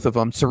as both of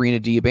them, Serena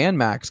Deeb and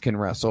Max can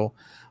wrestle,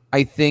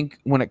 I think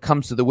when it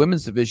comes to the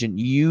women's division,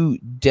 you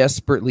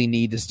desperately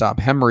need to stop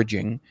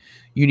hemorrhaging.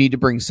 You need to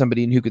bring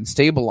somebody in who can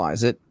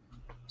stabilize it.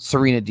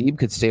 Serena Deeb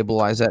could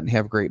stabilize that and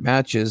have great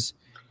matches.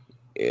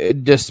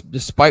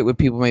 Despite what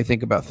people may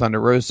think about Thunder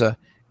Rosa,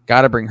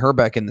 got to bring her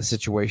back in the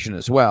situation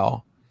as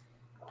well.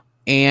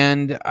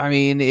 And, I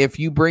mean, if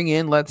you bring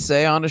in, let's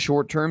say, on a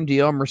short-term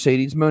deal,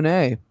 Mercedes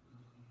Moné,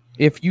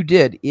 if you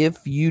did,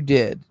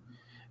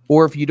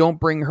 or if you don't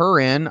bring her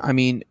in, I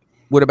mean,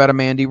 what about a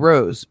Mandy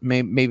Rose?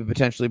 Maybe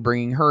potentially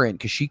bringing her in,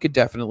 because she could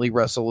definitely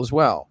wrestle as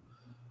well.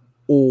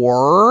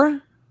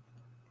 Or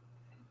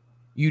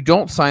you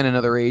don't sign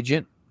another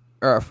agent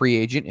or a free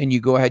agent, and you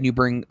go ahead and you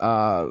bring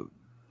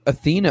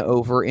Athena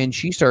over, and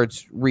she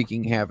starts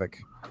wreaking havoc.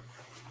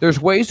 There's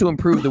ways to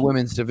improve the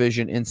women's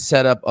division and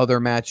set up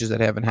other matches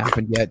that haven't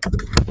happened yet.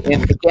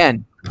 And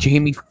again,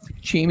 Jamie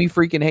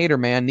freaking Hayter,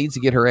 man, needs to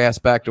get her ass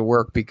back to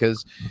work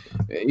because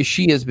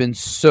she has been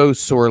so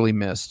sorely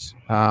missed.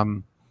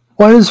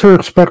 What is her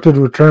expected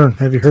return?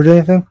 Have you heard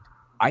anything?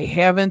 I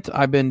haven't.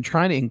 I've been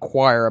trying to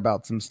inquire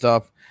about some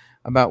stuff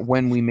about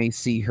when we may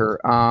see her.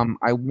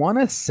 I want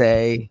to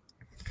say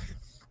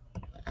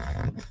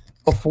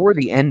before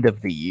the end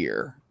of the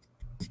year.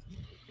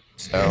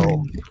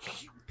 So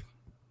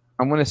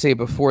I want to say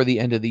before the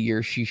end of the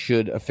year, she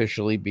should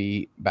officially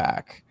be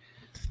back.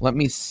 Let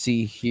me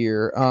see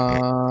here.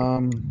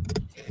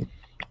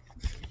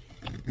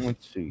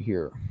 Let's see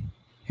here.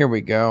 Here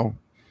we go.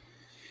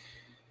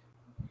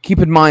 Keep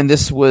in mind,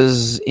 this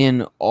was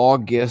in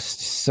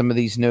August, some of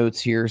these notes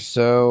here.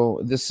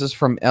 So this is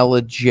from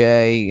Ella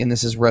J, and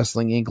this is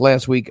Wrestling Inc.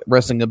 Last week,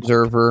 Wrestling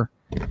Observer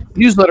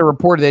newsletter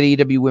reported that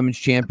AEW Women's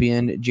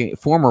Champion,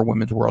 former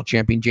Women's World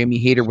Champion Jamie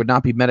Hayter would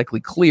not be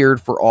medically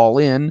cleared for All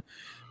In,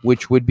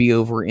 which would be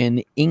over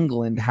in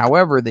England.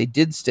 However, they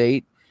did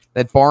state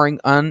that barring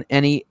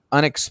any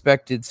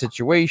unexpected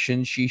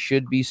situation, she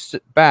should be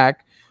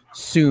back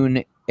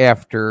soon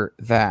after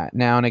that.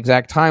 Now, an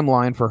exact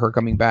timeline for her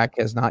coming back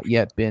has not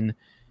yet been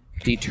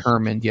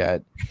determined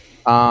yet.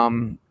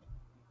 So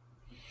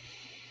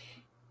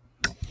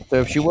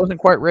if she wasn't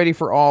quite ready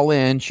for All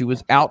In, she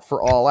was out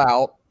for All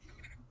Out.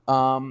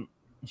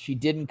 She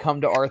didn't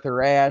come to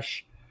Arthur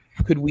Ashe.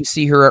 Could we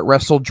see her at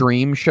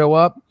WrestleDream show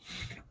up?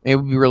 It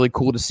would be really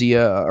cool to see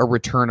a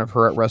return of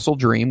her at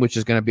WrestleDream, which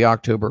is going to be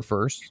October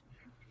 1st.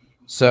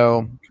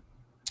 So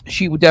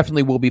she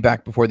definitely will be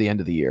back before the end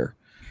of the year.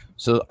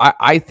 So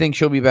I think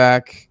she'll be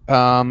back.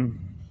 Let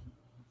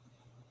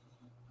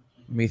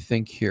me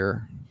think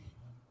here.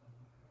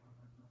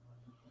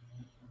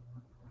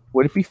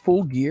 Would it be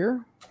Full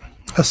Gear?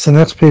 That's the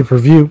next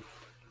pay-per-view.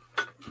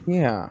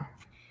 Yeah.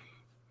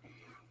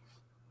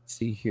 Let's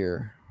see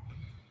here.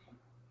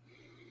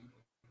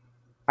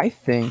 I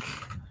think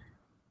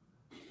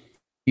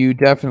you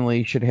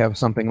definitely should have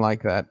something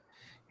like that.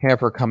 Have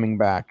her coming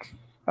back.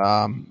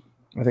 I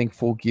think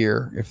Full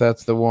Gear, if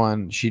that's the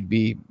one, that'd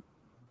be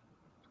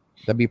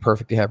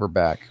perfect to have her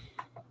back.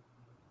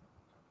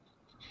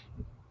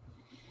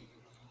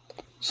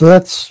 So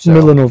that's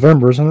middle of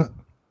November, isn't it?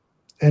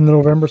 End of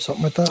November,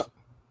 something like that?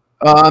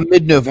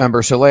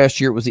 Mid-November. So last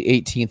year it was the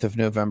 18th of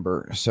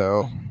November.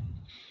 So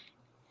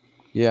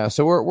yeah,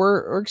 so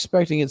we're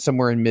expecting it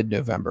somewhere in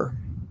mid-November.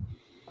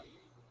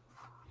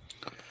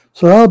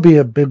 So that'll be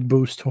a big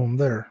boost to him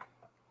there.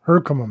 Her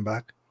coming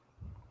back.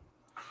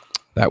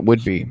 That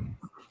would be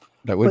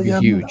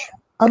huge.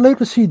 I'd like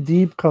to see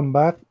Deeb come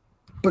back,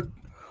 but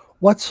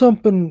what's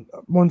something,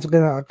 once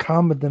again, a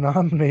common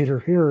denominator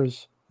here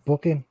is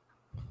booking.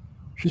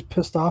 She's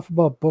pissed off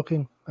about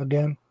booking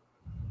again.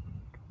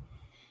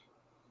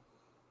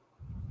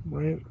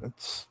 Right?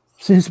 It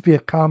seems to be a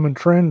common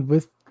trend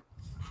with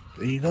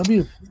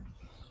AEW.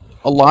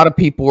 A lot of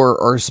people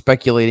are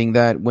speculating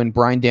that when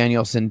Bryan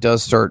Danielson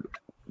does start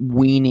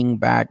weaning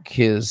back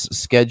his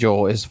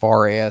schedule as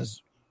far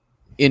as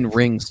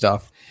in-ring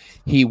stuff,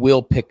 he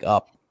will pick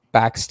up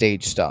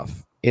backstage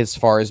stuff as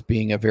far as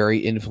being a very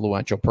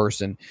influential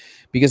person.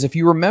 Because if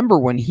you remember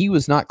when he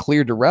was not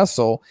cleared to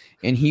wrestle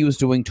and he was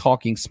doing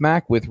Talking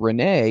Smack with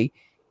Renee,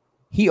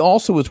 he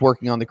also was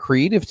working on the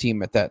creative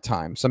team at that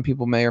time. Some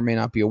people may or may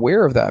not be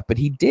aware of that, but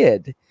he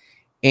did.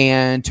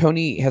 And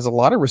Tony has a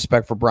lot of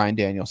respect for Bryan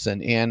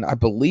Danielson. And I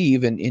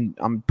believe, and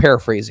I'm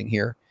paraphrasing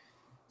here,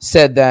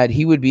 said that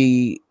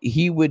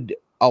he would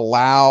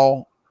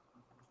allow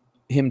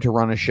him to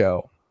run a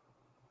show.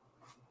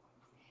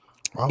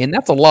 Wow. And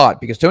that's a lot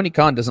because Tony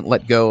Khan doesn't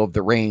let go of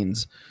the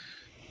reins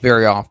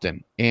very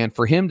often. And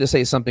for him to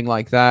say something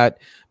like that,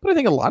 but I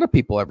think a lot of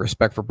people have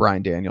respect for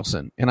Bryan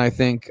Danielson. And I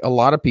think a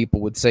lot of people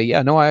would say,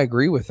 yeah, no, I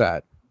agree with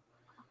that.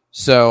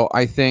 So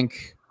I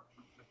think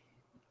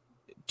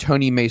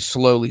Tony may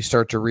slowly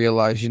start to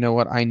realize, you know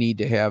what, I need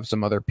to have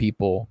some other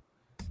people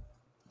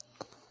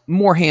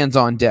more hands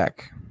on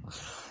deck.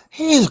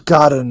 He's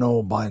got to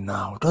know by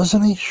now,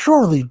 doesn't he?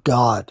 Surely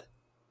God.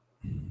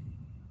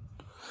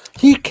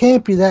 He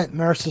can't be that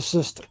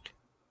narcissistic.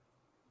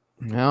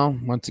 Well,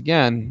 once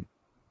again,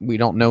 we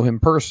don't know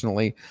him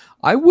personally.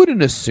 I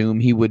wouldn't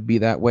assume he would be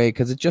that way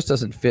because it just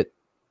doesn't fit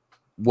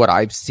what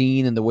I've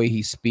seen and the way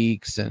he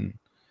speaks.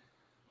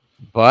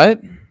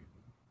 But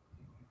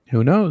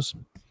who knows?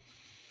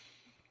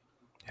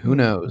 Who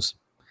knows?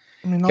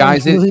 I mean, all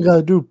guys, you really got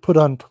to do put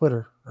on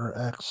Twitter or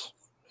X.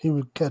 He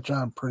would catch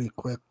on pretty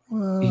quick.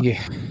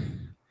 Yeah,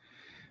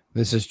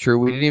 this is true.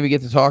 We didn't even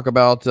get to talk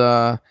about.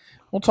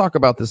 We'll talk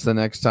about this the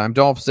next time.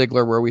 Dolph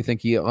Ziggler, where we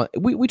think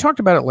we talked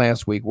about it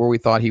last week, where we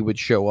thought he would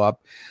show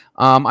up.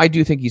 I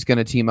do think he's going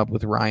to team up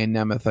with Ryan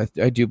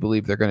Nemeth. I do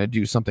believe they're going to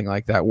do something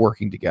like that,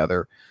 working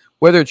together.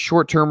 Whether it's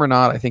short term or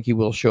not, I think he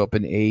will show up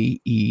in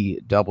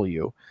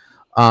AEW.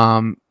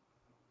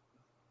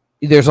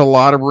 There's a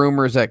lot of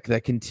rumors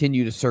that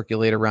continue to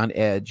circulate around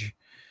Edge.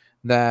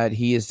 that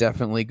he is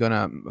definitely going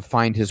to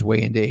find his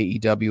way into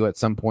AEW at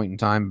some point in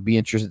time. Be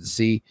interested to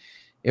see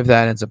if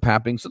that ends up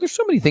happening. So there's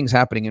so many things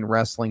happening in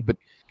wrestling, but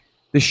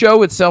the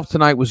show itself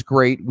tonight was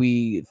great.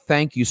 We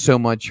thank you so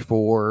much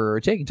for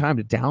taking time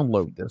to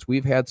download this.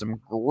 We've had some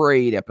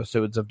great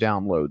episodes of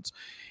downloads,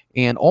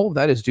 and all of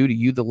that is due to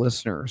you, the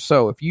listener.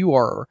 So if you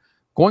are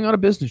going on a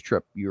business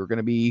trip, you're going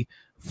to be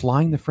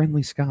flying the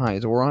friendly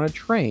skies, or on a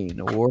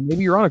train, or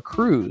maybe you're on a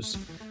cruise,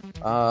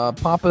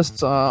 pop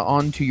us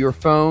onto your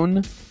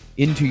phone,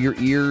 into your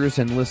ears,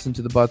 and listen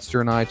to the Butster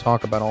and I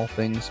talk about all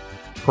things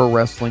pro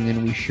wrestling,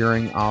 and we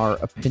sharing our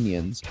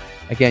opinions.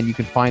 Again, you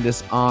can find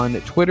us on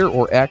Twitter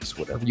or X,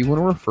 whatever you want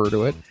to refer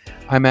to it.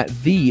 I'm at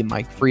the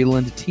Mike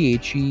Freland,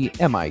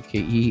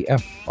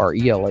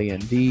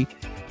 TheMikeFreland.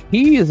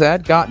 He is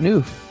at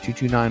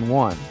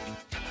GotNoof2291.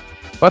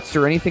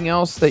 Butster, anything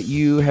else that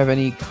you have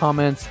any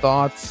comments,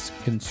 thoughts,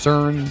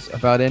 concerns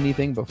about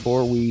anything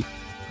before we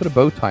put a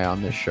bow tie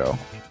on this show?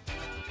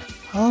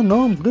 Oh,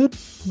 no, I'm good.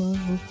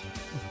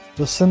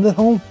 Let's send it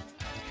home.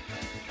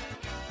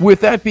 With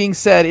that being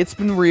said, it's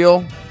been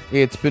real.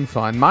 It's been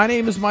fun. My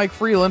name is Mike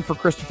Freland for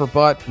Christopher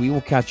Butt. We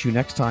will catch you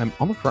next time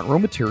on the Front Row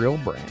Material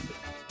brand.